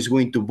 people is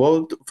going to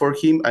vote for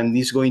him, and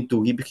is going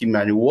to give him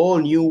a whole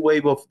new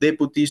wave of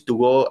deputies to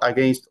go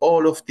against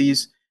all of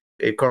these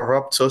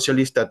corrupt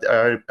socialists that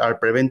are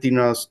preventing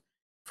us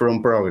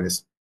from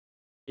progress.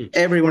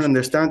 Everyone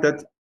understands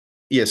that.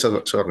 Yes,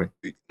 sorry.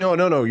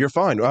 No, you're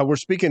fine. We're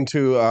speaking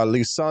to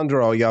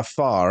Lisandro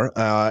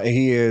Iaffar.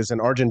 He is an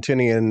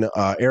Argentinian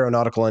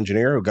aeronautical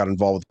engineer who got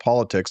involved with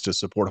politics to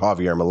support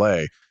Javier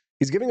Milei.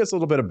 He's giving us a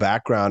little bit of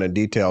background and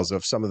details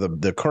of some of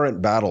the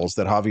current battles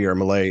that Javier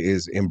Milei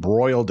is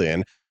embroiled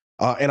in.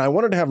 And I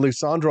wanted to have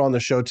Lisandro on the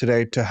show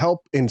today to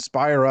help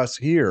inspire us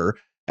here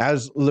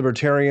as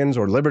libertarians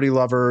or liberty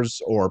lovers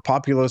or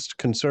populist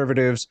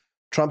conservatives,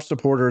 Trump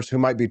supporters who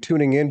might be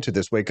tuning into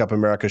this Wake Up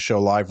America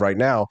show live right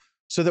now,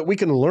 so that we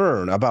can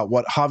learn about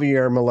what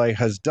Javier Milei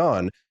has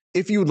done.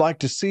 If you would like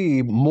to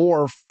see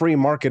more free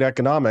market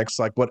economics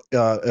like what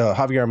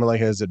Javier Milei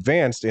has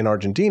advanced in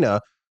Argentina,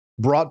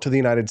 brought to the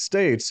United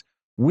States,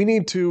 we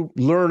need to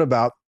learn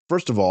about,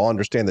 first of all,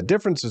 understand the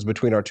differences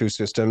between our two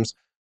systems,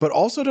 but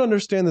also to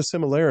understand the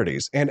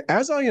similarities. And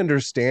as I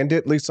understand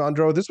it,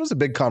 Lisandro, this was a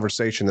big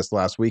conversation this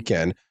last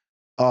weekend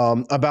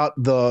about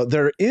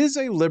there is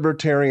a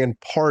Libertarian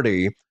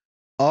Party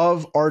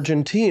of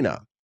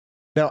Argentina.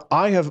 Now,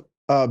 I have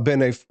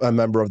been a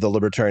member of the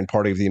Libertarian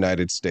Party of the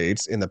United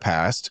States in the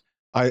past.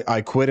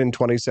 I quit in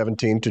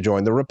 2017 to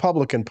join the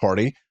Republican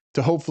Party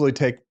to hopefully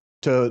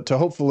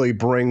hopefully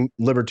bring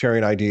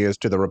libertarian ideas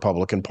to the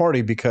Republican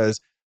Party, because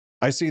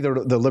I see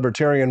the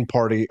Libertarian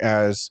Party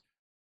as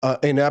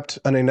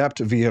an inept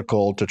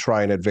vehicle to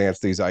try and advance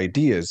these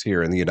ideas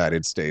here in the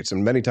United States,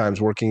 and many times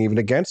working even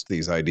against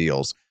these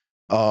ideals.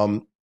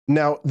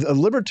 Now, the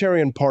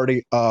Libertarian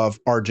Party of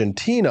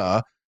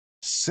Argentina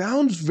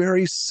sounds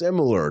very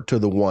similar to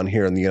the one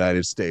here in the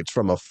United States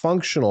from a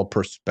functional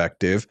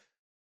perspective.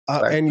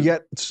 And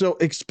yet, so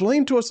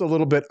explain to us a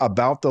little bit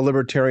about the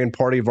Libertarian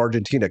Party of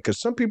Argentina, because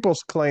some people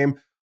claim,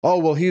 oh,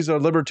 well, he's a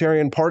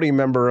Libertarian Party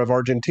member of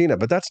Argentina,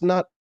 but that's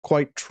not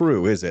quite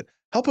true, is it?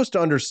 Help us to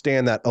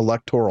understand that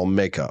electoral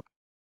makeup.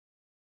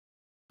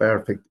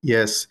 Perfect.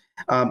 Yes.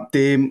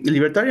 The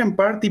Libertarian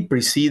Party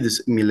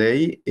precedes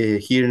Milei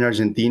here in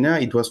Argentina.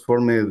 It was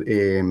formed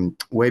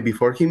way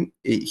before him.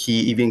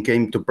 He even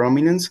came to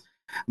prominence,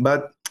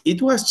 but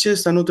it was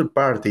just another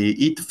party.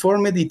 It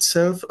formed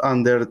itself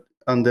under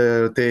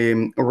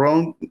the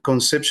wrong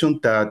conception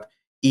that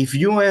if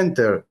you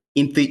enter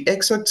in the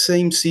exact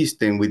same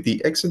system with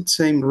the exact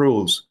same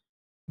rules,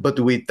 but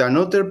with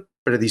another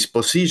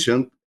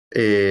predisposition,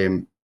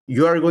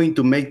 you are going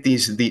to make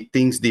these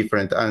things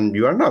different, and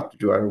you are not.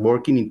 You are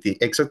working in the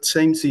exact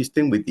same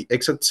system with the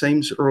exact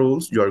same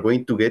rules. You are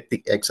going to get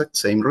the exact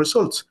same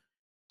results.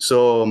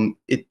 So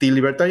the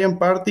Libertarian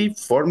Party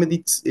formed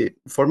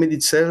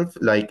itself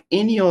like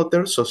any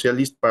other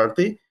socialist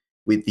party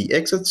with the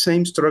exact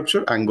same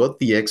structure and got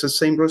the exact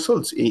same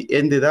results. It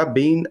ended up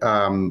being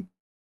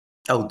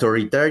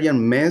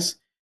authoritarian mess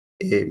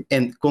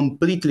and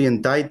completely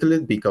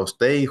entitled, because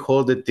they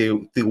hold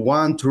the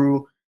one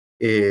true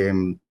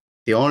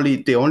the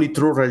only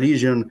true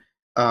religion.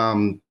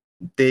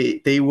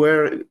 They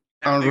were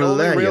unreliable.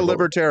 The only real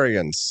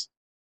libertarians.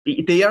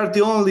 They are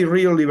the only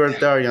real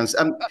libertarians,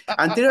 and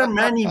there are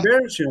many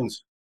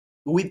versions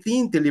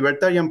within the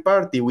Libertarian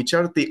Party, which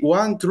are the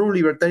one true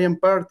Libertarian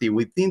Party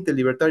within the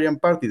Libertarian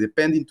Party,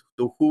 depending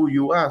to who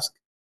you ask.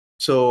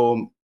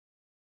 So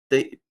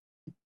it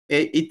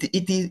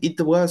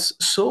was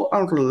so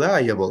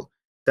unreliable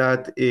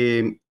that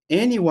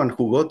anyone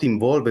who got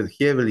involved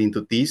heavily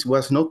into this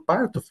was not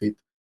part of it.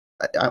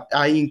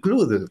 I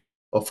included.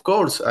 Of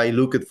course, I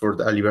looked for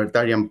the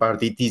Libertarian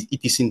Party. It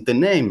is in the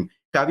name.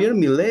 Javier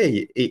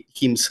Milei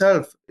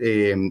himself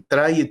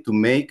tried to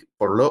make,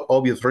 for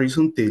obvious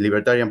reason, the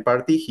Libertarian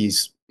Party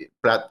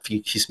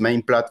his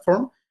main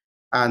platform,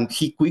 and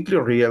he quickly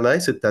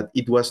realized that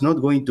it was not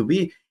going to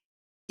be.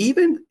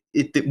 Even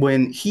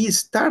when he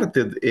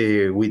started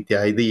with the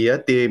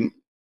idea, the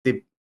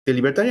the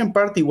Libertarian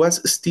Party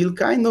was still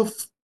kind of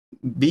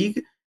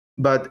big,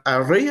 but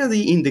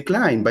already in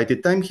decline by the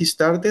time he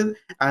started.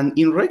 And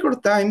in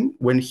record time,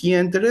 when he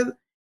entered,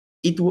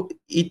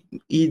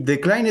 it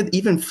declined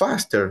even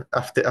faster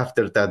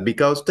after that,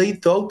 because they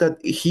thought that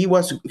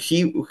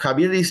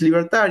Javier is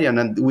libertarian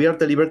and we are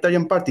the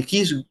Libertarian Party.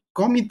 He's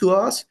coming to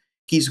us.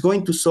 He's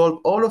going to solve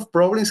all of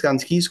problems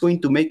and he's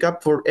going to make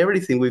up for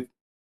everything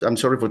I'm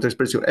sorry for the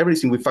expression,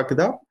 everything we fucked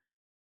up.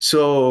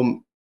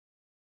 So,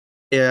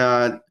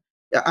 and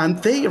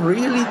they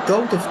really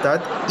thought of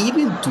that.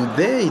 Even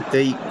today,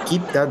 they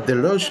keep that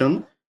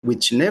delusion,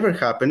 which never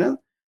happened.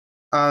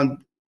 And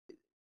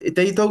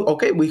they thought,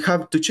 okay, we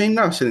have to change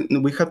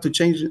nothing. We have to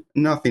change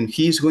nothing.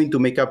 He's going to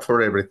make up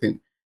for everything.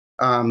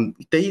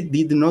 They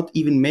did not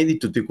even make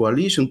it to the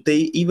coalition.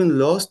 They even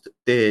lost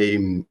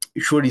the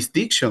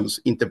jurisdictions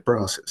in the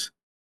process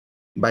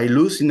by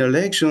losing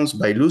elections,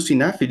 by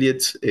losing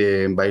affiliates,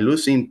 by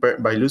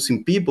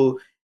losing people.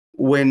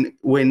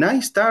 When I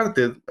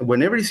started,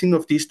 when everything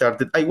of this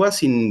started, I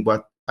was in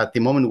what at the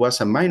moment was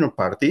a minor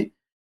party,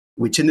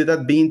 which ended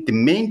up being the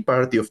main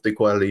party of the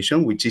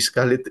coalition, which is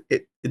called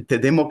the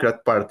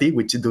Democrat Party,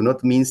 which do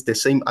not mean the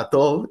same at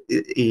all,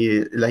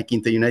 like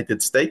in the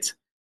United States.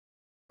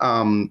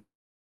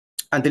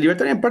 And the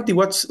Libertarian Party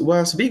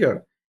was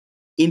bigger.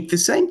 In the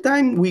same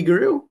time, we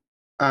grew,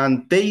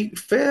 and they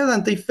fell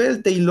and they fell.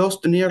 They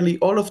lost nearly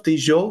all of the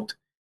vote.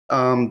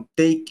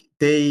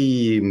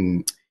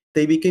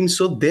 They became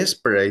so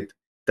desperate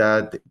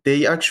that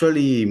they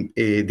actually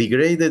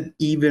degraded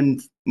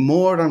even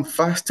more and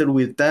faster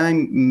with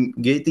time,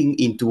 getting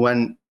into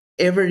an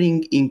ever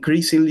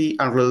increasingly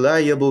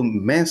unreliable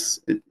mess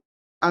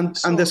and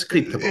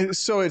undescriptible.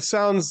 So it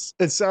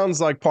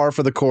sounds like par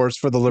for the course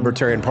for the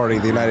Libertarian Party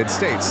of the United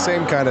States.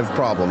 Same kind of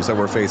problems that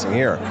we're facing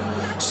here.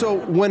 So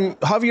when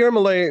Javier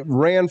Milei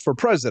ran for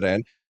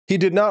president, he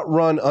did not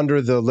run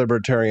under the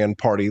Libertarian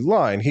Party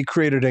line. He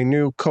created a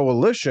new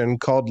coalition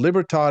called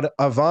Libertad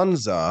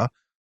Avanza,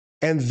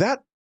 and that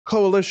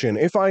coalition,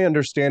 if I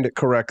understand it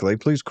correctly,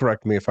 please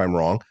correct me if I'm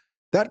wrong,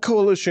 that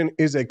coalition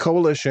is a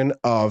coalition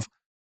of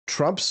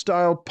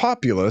Trump-style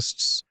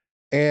populists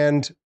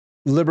and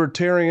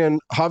libertarian,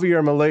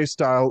 Javier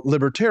Milei-style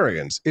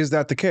libertarians. Is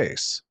that the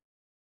case?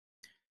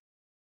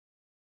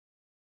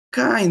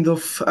 Kind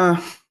of.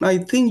 I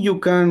think you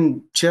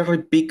can cherry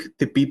pick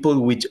the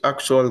people with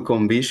actual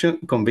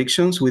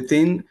convictions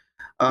within.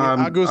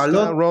 Agustin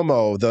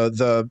Romo,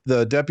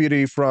 the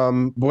deputy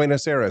from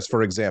Buenos Aires,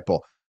 for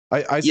example.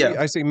 I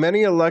see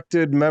many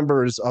elected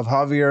members of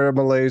Javier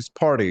Milei's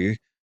party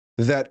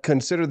that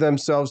consider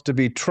themselves to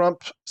be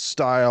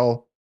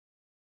Trump-style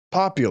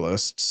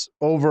populists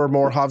over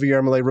more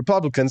Javier Milei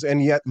Republicans,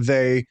 and yet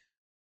they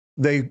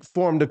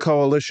formed a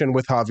coalition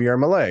with Javier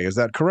Milei. Is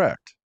that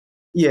correct?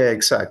 Yeah,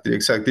 exactly.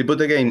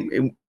 But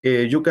again,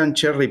 you can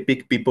cherry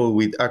pick people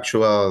with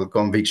actual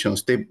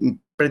convictions. They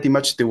pretty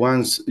much the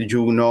ones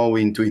you know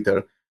in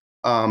Twitter.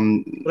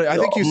 I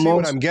think you see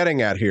what I'm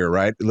getting at here,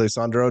 right,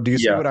 Lisandro? Do you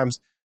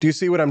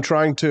see what I'm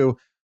trying to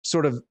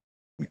sort of,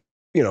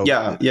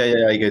 Yeah,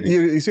 I get it.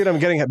 You see what I'm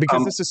getting at?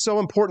 Because this is so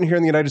important here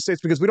in the United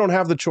States, because we don't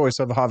have the choice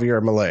of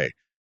Javier Milei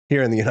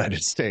here in the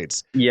United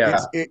States.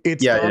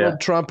 It's Donald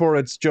Trump or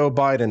it's Joe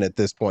Biden at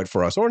this point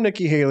for us, or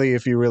Nikki Haley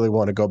if you really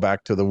want to go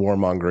back to the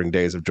warmongering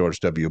days of George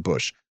W.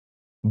 Bush.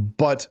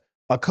 But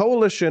a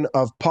coalition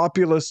of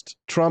populist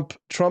Trump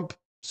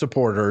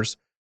supporters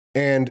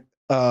and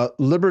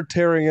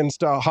libertarian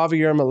style,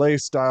 Javier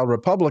Milei style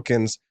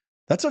Republicans,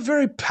 that's a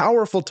very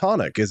powerful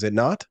tonic, is it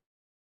not?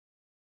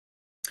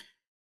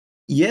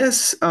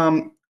 Yes.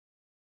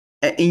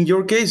 In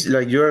your case,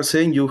 like you are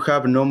saying, you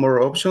have no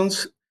more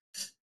options.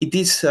 It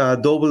is a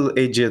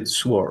double-edged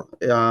sword.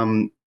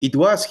 It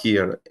was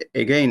here.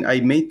 Again, I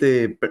made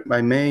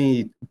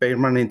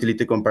permanently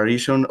the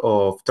comparison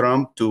of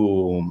Trump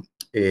to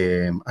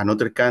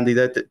another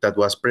candidate that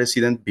was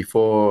president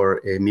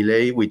before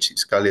Milei, which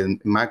is called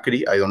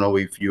Macri. I don't know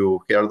if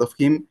you heard of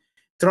him.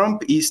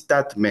 Trump is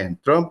that man.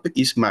 Trump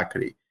is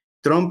Macri.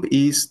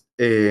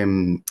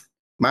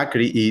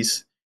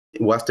 Macri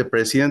was the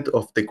president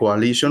of the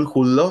coalition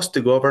who lost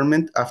the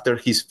government after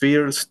his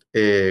first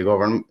and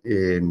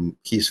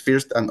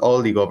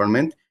only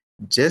government,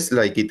 just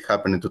like it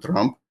happened to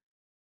Trump.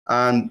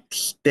 And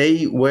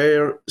they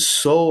were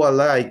so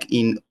alike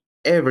in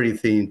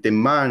everything, the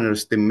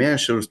manners, the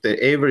measures, the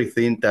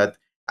everything, that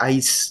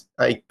I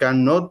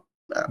cannot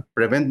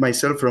prevent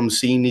myself from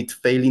seeing it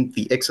failing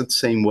the exact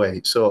same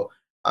way. So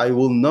I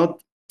will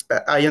not.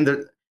 I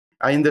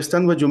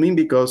understand what you mean,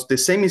 because the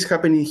same is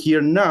happening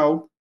here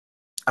now.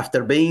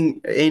 After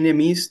being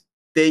enemies,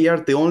 they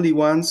are the only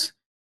ones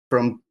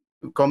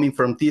coming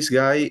from this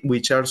guy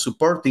which are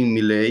supporting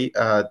Milei,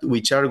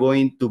 which are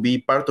going to be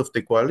part of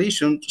the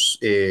coalition.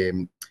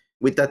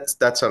 With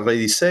that's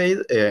already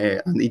said,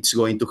 and it's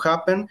going to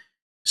happen.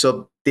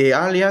 So the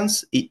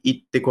alliance,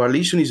 the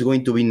coalition is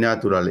going to be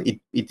natural.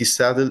 It is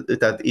sad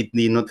that it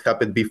did not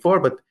happen before,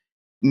 but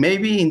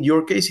maybe in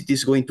your case it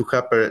is going to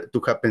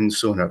happen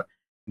sooner.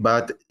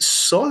 But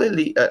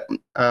solely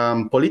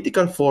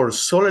political force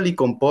solely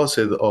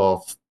composed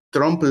of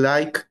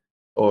Trump-like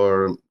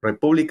or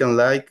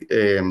Republican-like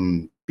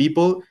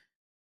people,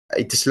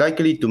 it is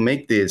likely to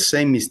make the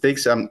same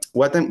mistakes.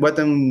 What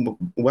I'm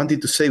wanting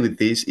to say with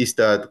this is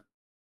that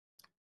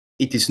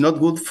it is not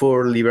good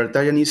for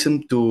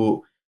libertarianism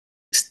to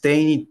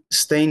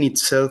stain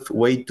itself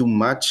way too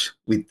much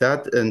with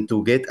that and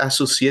to get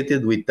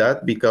associated with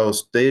that,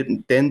 because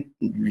then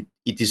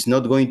it is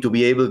not going to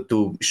be able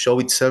to show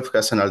itself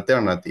as an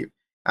alternative.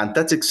 And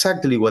that's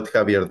exactly what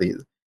Javier did.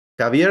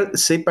 Javier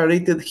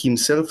separated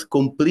himself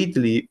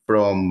completely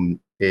from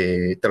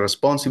the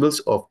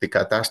responsibles of the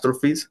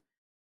catastrophes,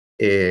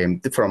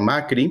 from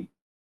Macri,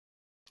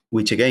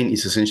 which again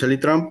is essentially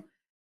Trump,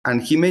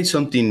 and he made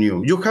something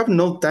new. You have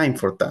no time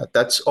for that.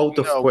 That's out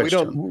of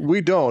question. We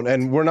don't,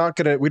 and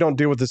we don't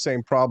deal with the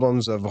same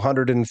problems of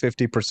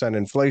 150%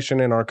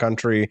 inflation in our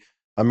country.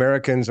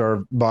 Americans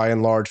are by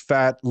and large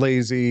fat,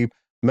 lazy.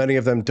 Many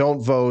of them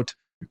don't vote.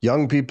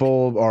 Young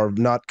people are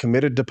not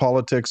committed to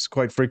politics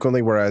quite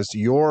frequently, whereas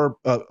your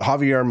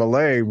Javier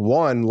Milei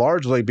won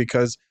largely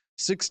because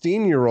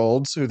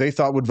 16-year-olds who they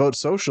thought would vote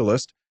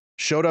socialist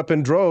showed up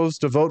in droves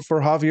to vote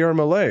for Javier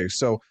Milei.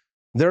 So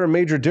there are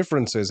major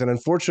differences. And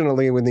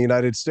unfortunately, in the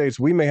United States,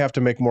 we may have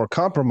to make more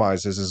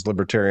compromises as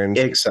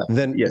libertarians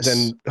than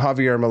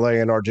Javier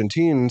Milei and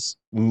Argentines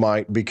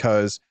might,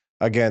 because,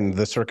 again,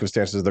 the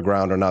circumstances of the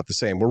ground are not the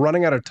same. We're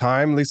running out of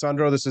time,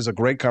 Lisandro. This is a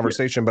great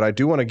conversation, but I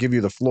do want to give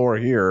you the floor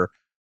here.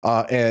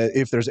 And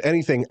if there's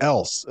anything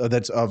else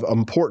that's of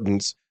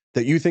importance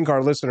that you think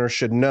our listeners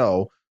should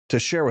know to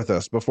share with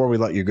us before we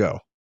let you go.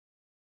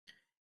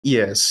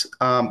 Yes.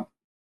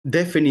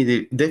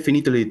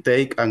 Definitely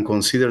take and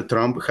consider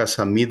Trump as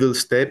a middle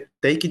step.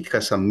 Take it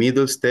as a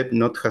middle step,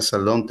 not as a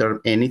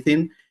long-term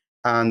anything,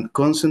 and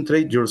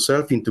concentrate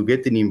yourself into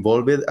getting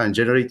involved and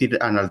generating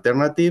an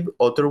alternative.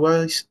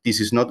 Otherwise, this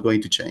is not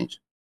going to change.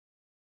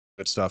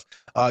 Good stuff.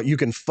 You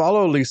can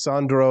follow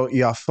Lisandro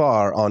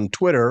Iaffar on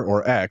Twitter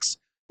or X.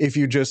 If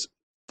you just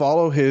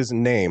follow his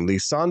name,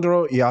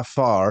 Lisandro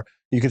Iaffar,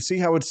 you can see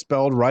how it's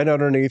spelled right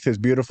underneath his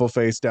beautiful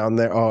face down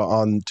there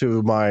on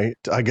to my,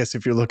 I guess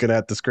if you're looking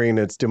at the screen,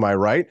 it's to my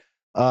right.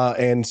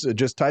 And so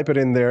just type it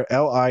in there,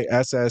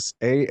 Lissandro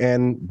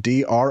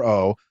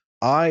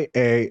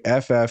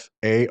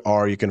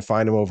Iaffar. You can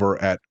find him over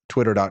at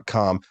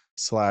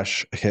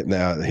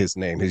twitter.com/his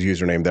name, his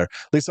username there.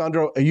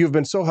 Lisandro, you've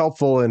been so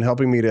helpful in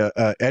helping me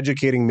to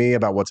educating me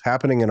about what's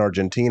happening in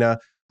Argentina.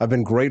 I've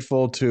been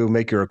grateful to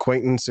make your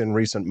acquaintance in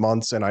recent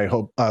months, and I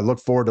look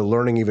forward to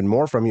learning even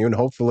more from you and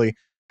hopefully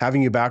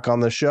having you back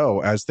on the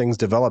show as things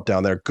develop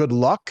down there. Good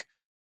luck,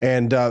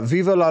 and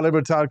viva la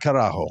libertad,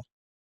 carajo.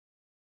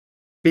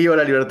 Viva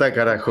la libertad,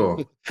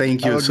 carajo.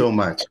 Thank you so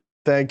much.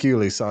 Thank you,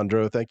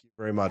 Lisandro. Thank you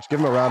very much. Give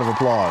him a round of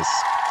applause.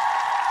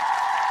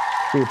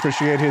 We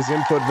appreciate his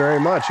input very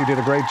much. He did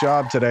a great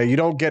job today. You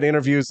don't get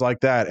interviews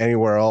like that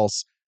anywhere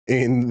else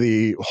in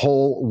the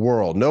whole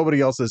world.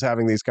 Nobody else is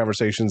having these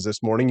conversations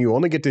this morning. You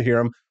only get to hear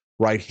them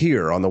right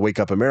here on the Wake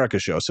Up America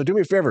show. So do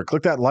me a favor,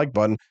 click that like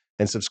button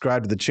and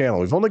subscribe to the channel.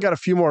 We've only got a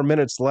few more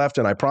minutes left,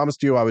 and I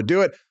promised you I would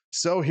do it.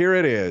 So here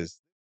it is.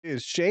 It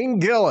is Shane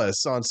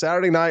Gillis on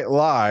Saturday Night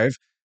Live.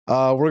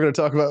 We're going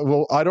to talk about,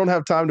 well, I don't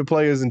have time to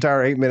play his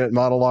entire 8-minute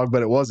monologue,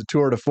 but it was a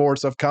tour de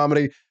force of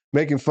comedy,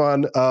 making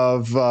fun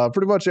of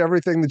pretty much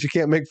everything that you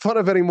can't make fun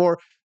of anymore.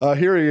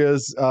 Here he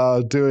is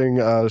doing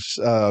a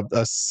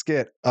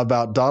skit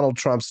about Donald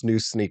Trump's new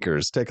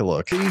sneakers. Take a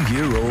look.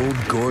 8-year-old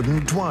Gordon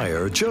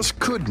Dwyer just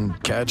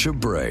couldn't catch a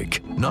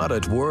break. Not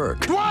at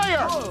work.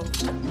 Dwyer!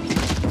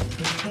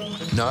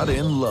 Not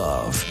in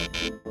love.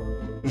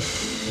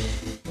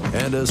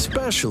 And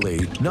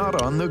especially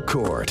not on the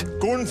court.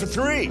 Gordon for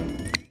 3.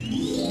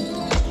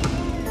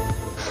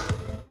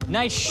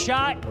 Nice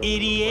shot,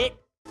 idiot.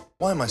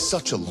 Why am I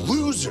such a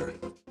loser?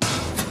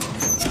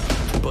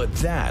 But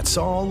that's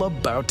all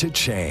about to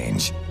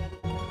change.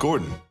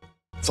 Gordon,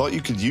 thought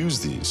you could use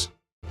these.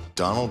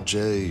 Donald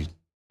J.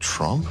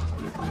 Trump?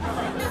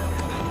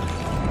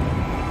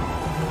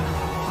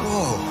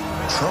 Whoa,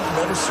 Trump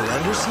never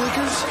surrender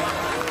sneakers?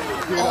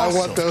 Dude, awesome. I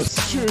want those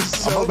shoes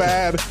so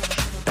bad.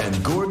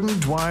 And Gordon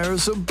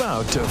Dwyer's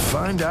about to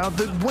find out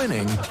that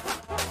winning...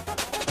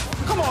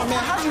 Come on,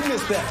 man, how'd you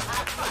miss that?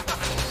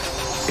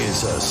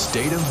 ...is a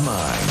state of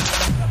mind.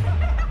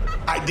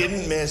 I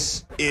didn't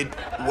miss. It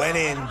went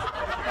in.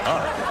 All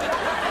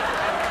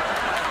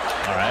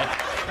right.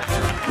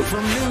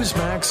 From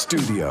Newsmax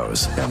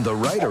Studios and the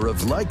writer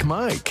of Like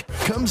Mike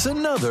comes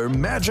another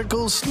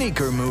magical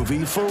sneaker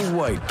movie for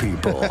white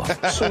people.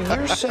 So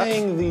you're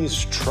saying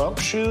these Trump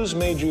shoes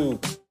made you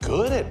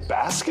good at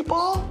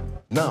basketball?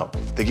 No,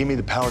 they give me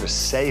the power to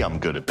say I'm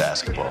good at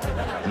basketball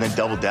and then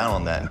double down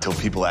on that until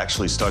people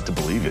actually start to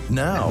believe it.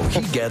 Now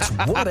he gets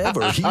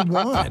whatever he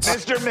wants.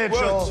 Mr.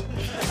 Mitchell,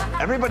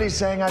 everybody's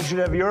saying I should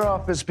have your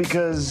office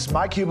because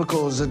my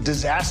cubicle is a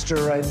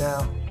disaster right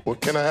now. Well,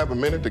 can I have a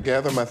minute to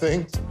gather my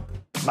things?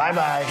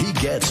 Bye-bye. He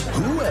gets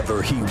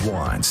whoever he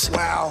wants.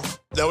 Wow,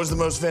 that was the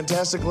most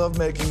fantastic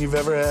lovemaking you've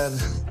ever had.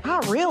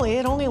 Not really.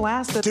 It only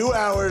lasted 2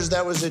 hours.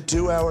 That was a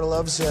 2-hour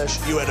love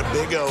session. You had a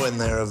big O in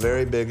there, a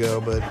very big O,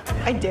 but...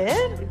 I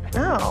did?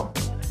 No.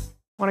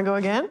 Want to go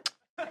again?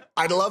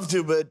 I'd love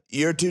to, but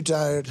you're too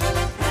tired. And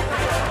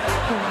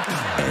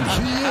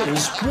he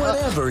is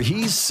whatever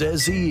he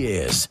says he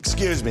is.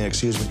 Excuse me.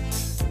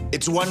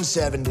 It's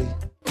 170.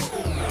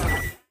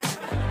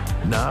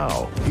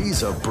 Now,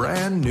 he's a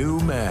brand new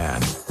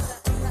man.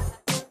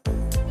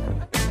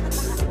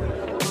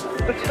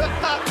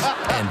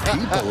 And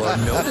people are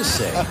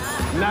noticing.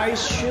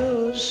 Nice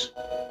shoes.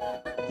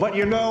 But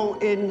you know,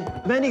 in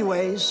many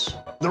ways,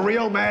 the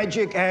real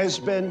magic has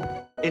been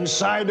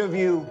inside of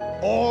you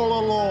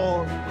all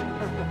along.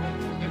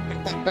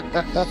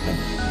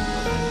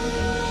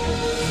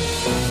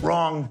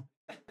 Wrong.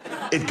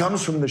 It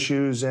comes from the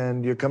shoes,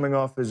 and you're coming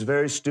off as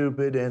very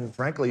stupid and,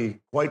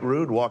 frankly, quite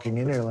rude walking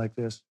in here like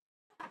this.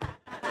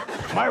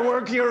 My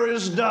work here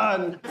is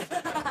done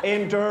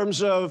in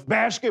terms of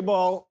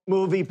basketball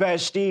movie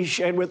pastiche,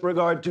 and with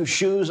regard to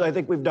shoes, I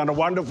think we've done a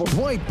wonderful.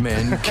 White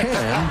men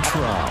can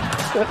Trump.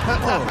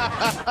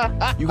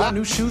 Oh, you got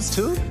new shoes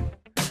too?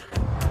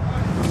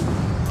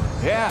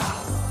 Yeah,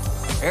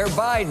 Air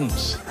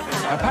Bidens.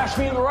 Now pass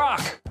me the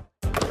rock.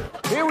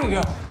 Here we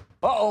go.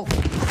 Uh-oh.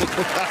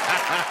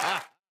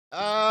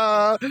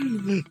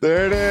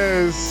 There it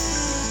is.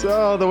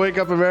 So the Wake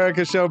Up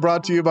America show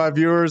brought to you by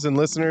viewers and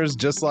listeners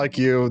just like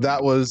you.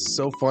 That was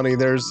so funny.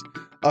 There's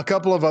a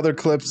couple of other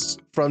clips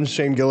from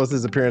Shane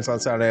Gillis's appearance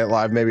on Saturday Night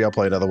Live. Maybe I'll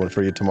play another one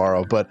for you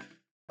tomorrow. But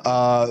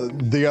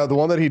the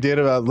one that he did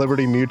about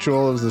Liberty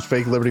Mutual, it was this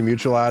fake Liberty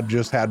Mutual ad,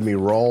 just had me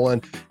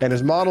rolling. And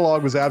his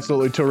monologue was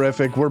absolutely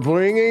terrific. We're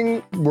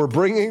bringing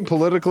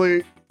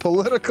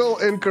political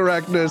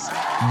incorrectness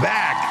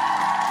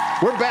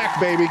back. We're back,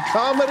 baby.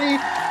 Comedy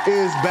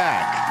is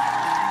back.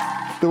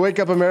 The Wake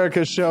Up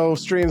America show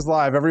streams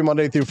live every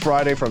Monday through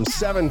Friday from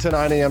 7 to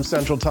 9 a.m.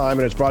 Central Time,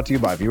 and it's brought to you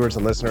by viewers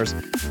and listeners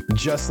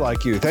just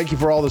like you. Thank you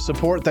for all the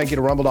support. Thank you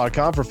to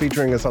Rumble.com for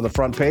featuring us on the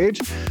front page.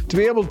 To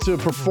be able to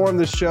perform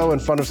this show in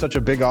front of such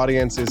a big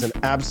audience is an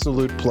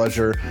absolute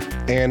pleasure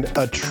and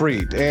a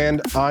treat.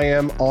 And I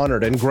am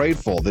honored and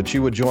grateful that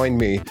you would join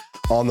me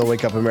on the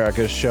Wake Up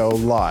America show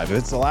live. If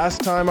it's the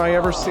last time I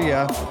ever see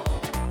you,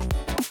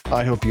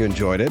 I hope you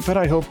enjoyed it, but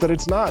I hope that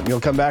it's not. You'll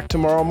come back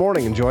tomorrow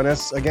morning and join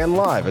us again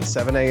live at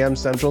 7 a.m.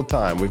 Central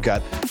Time. We've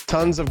got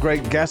tons of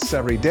great guests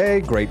every day,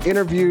 great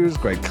interviews,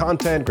 great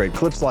content, great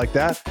clips like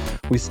that.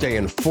 We stay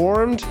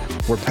informed,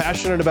 we're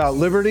passionate about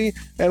liberty,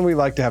 and we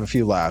like to have a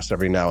few laughs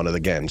every now and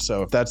again.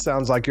 So if that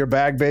sounds like your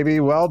bag, baby,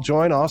 well,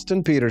 join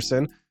Austin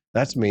Peterson.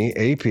 That's me,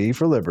 AP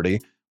for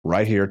Liberty,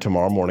 right here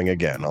tomorrow morning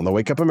again on the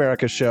Wake Up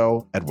America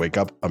show at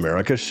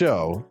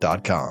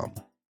wakeupAmericaShow.com.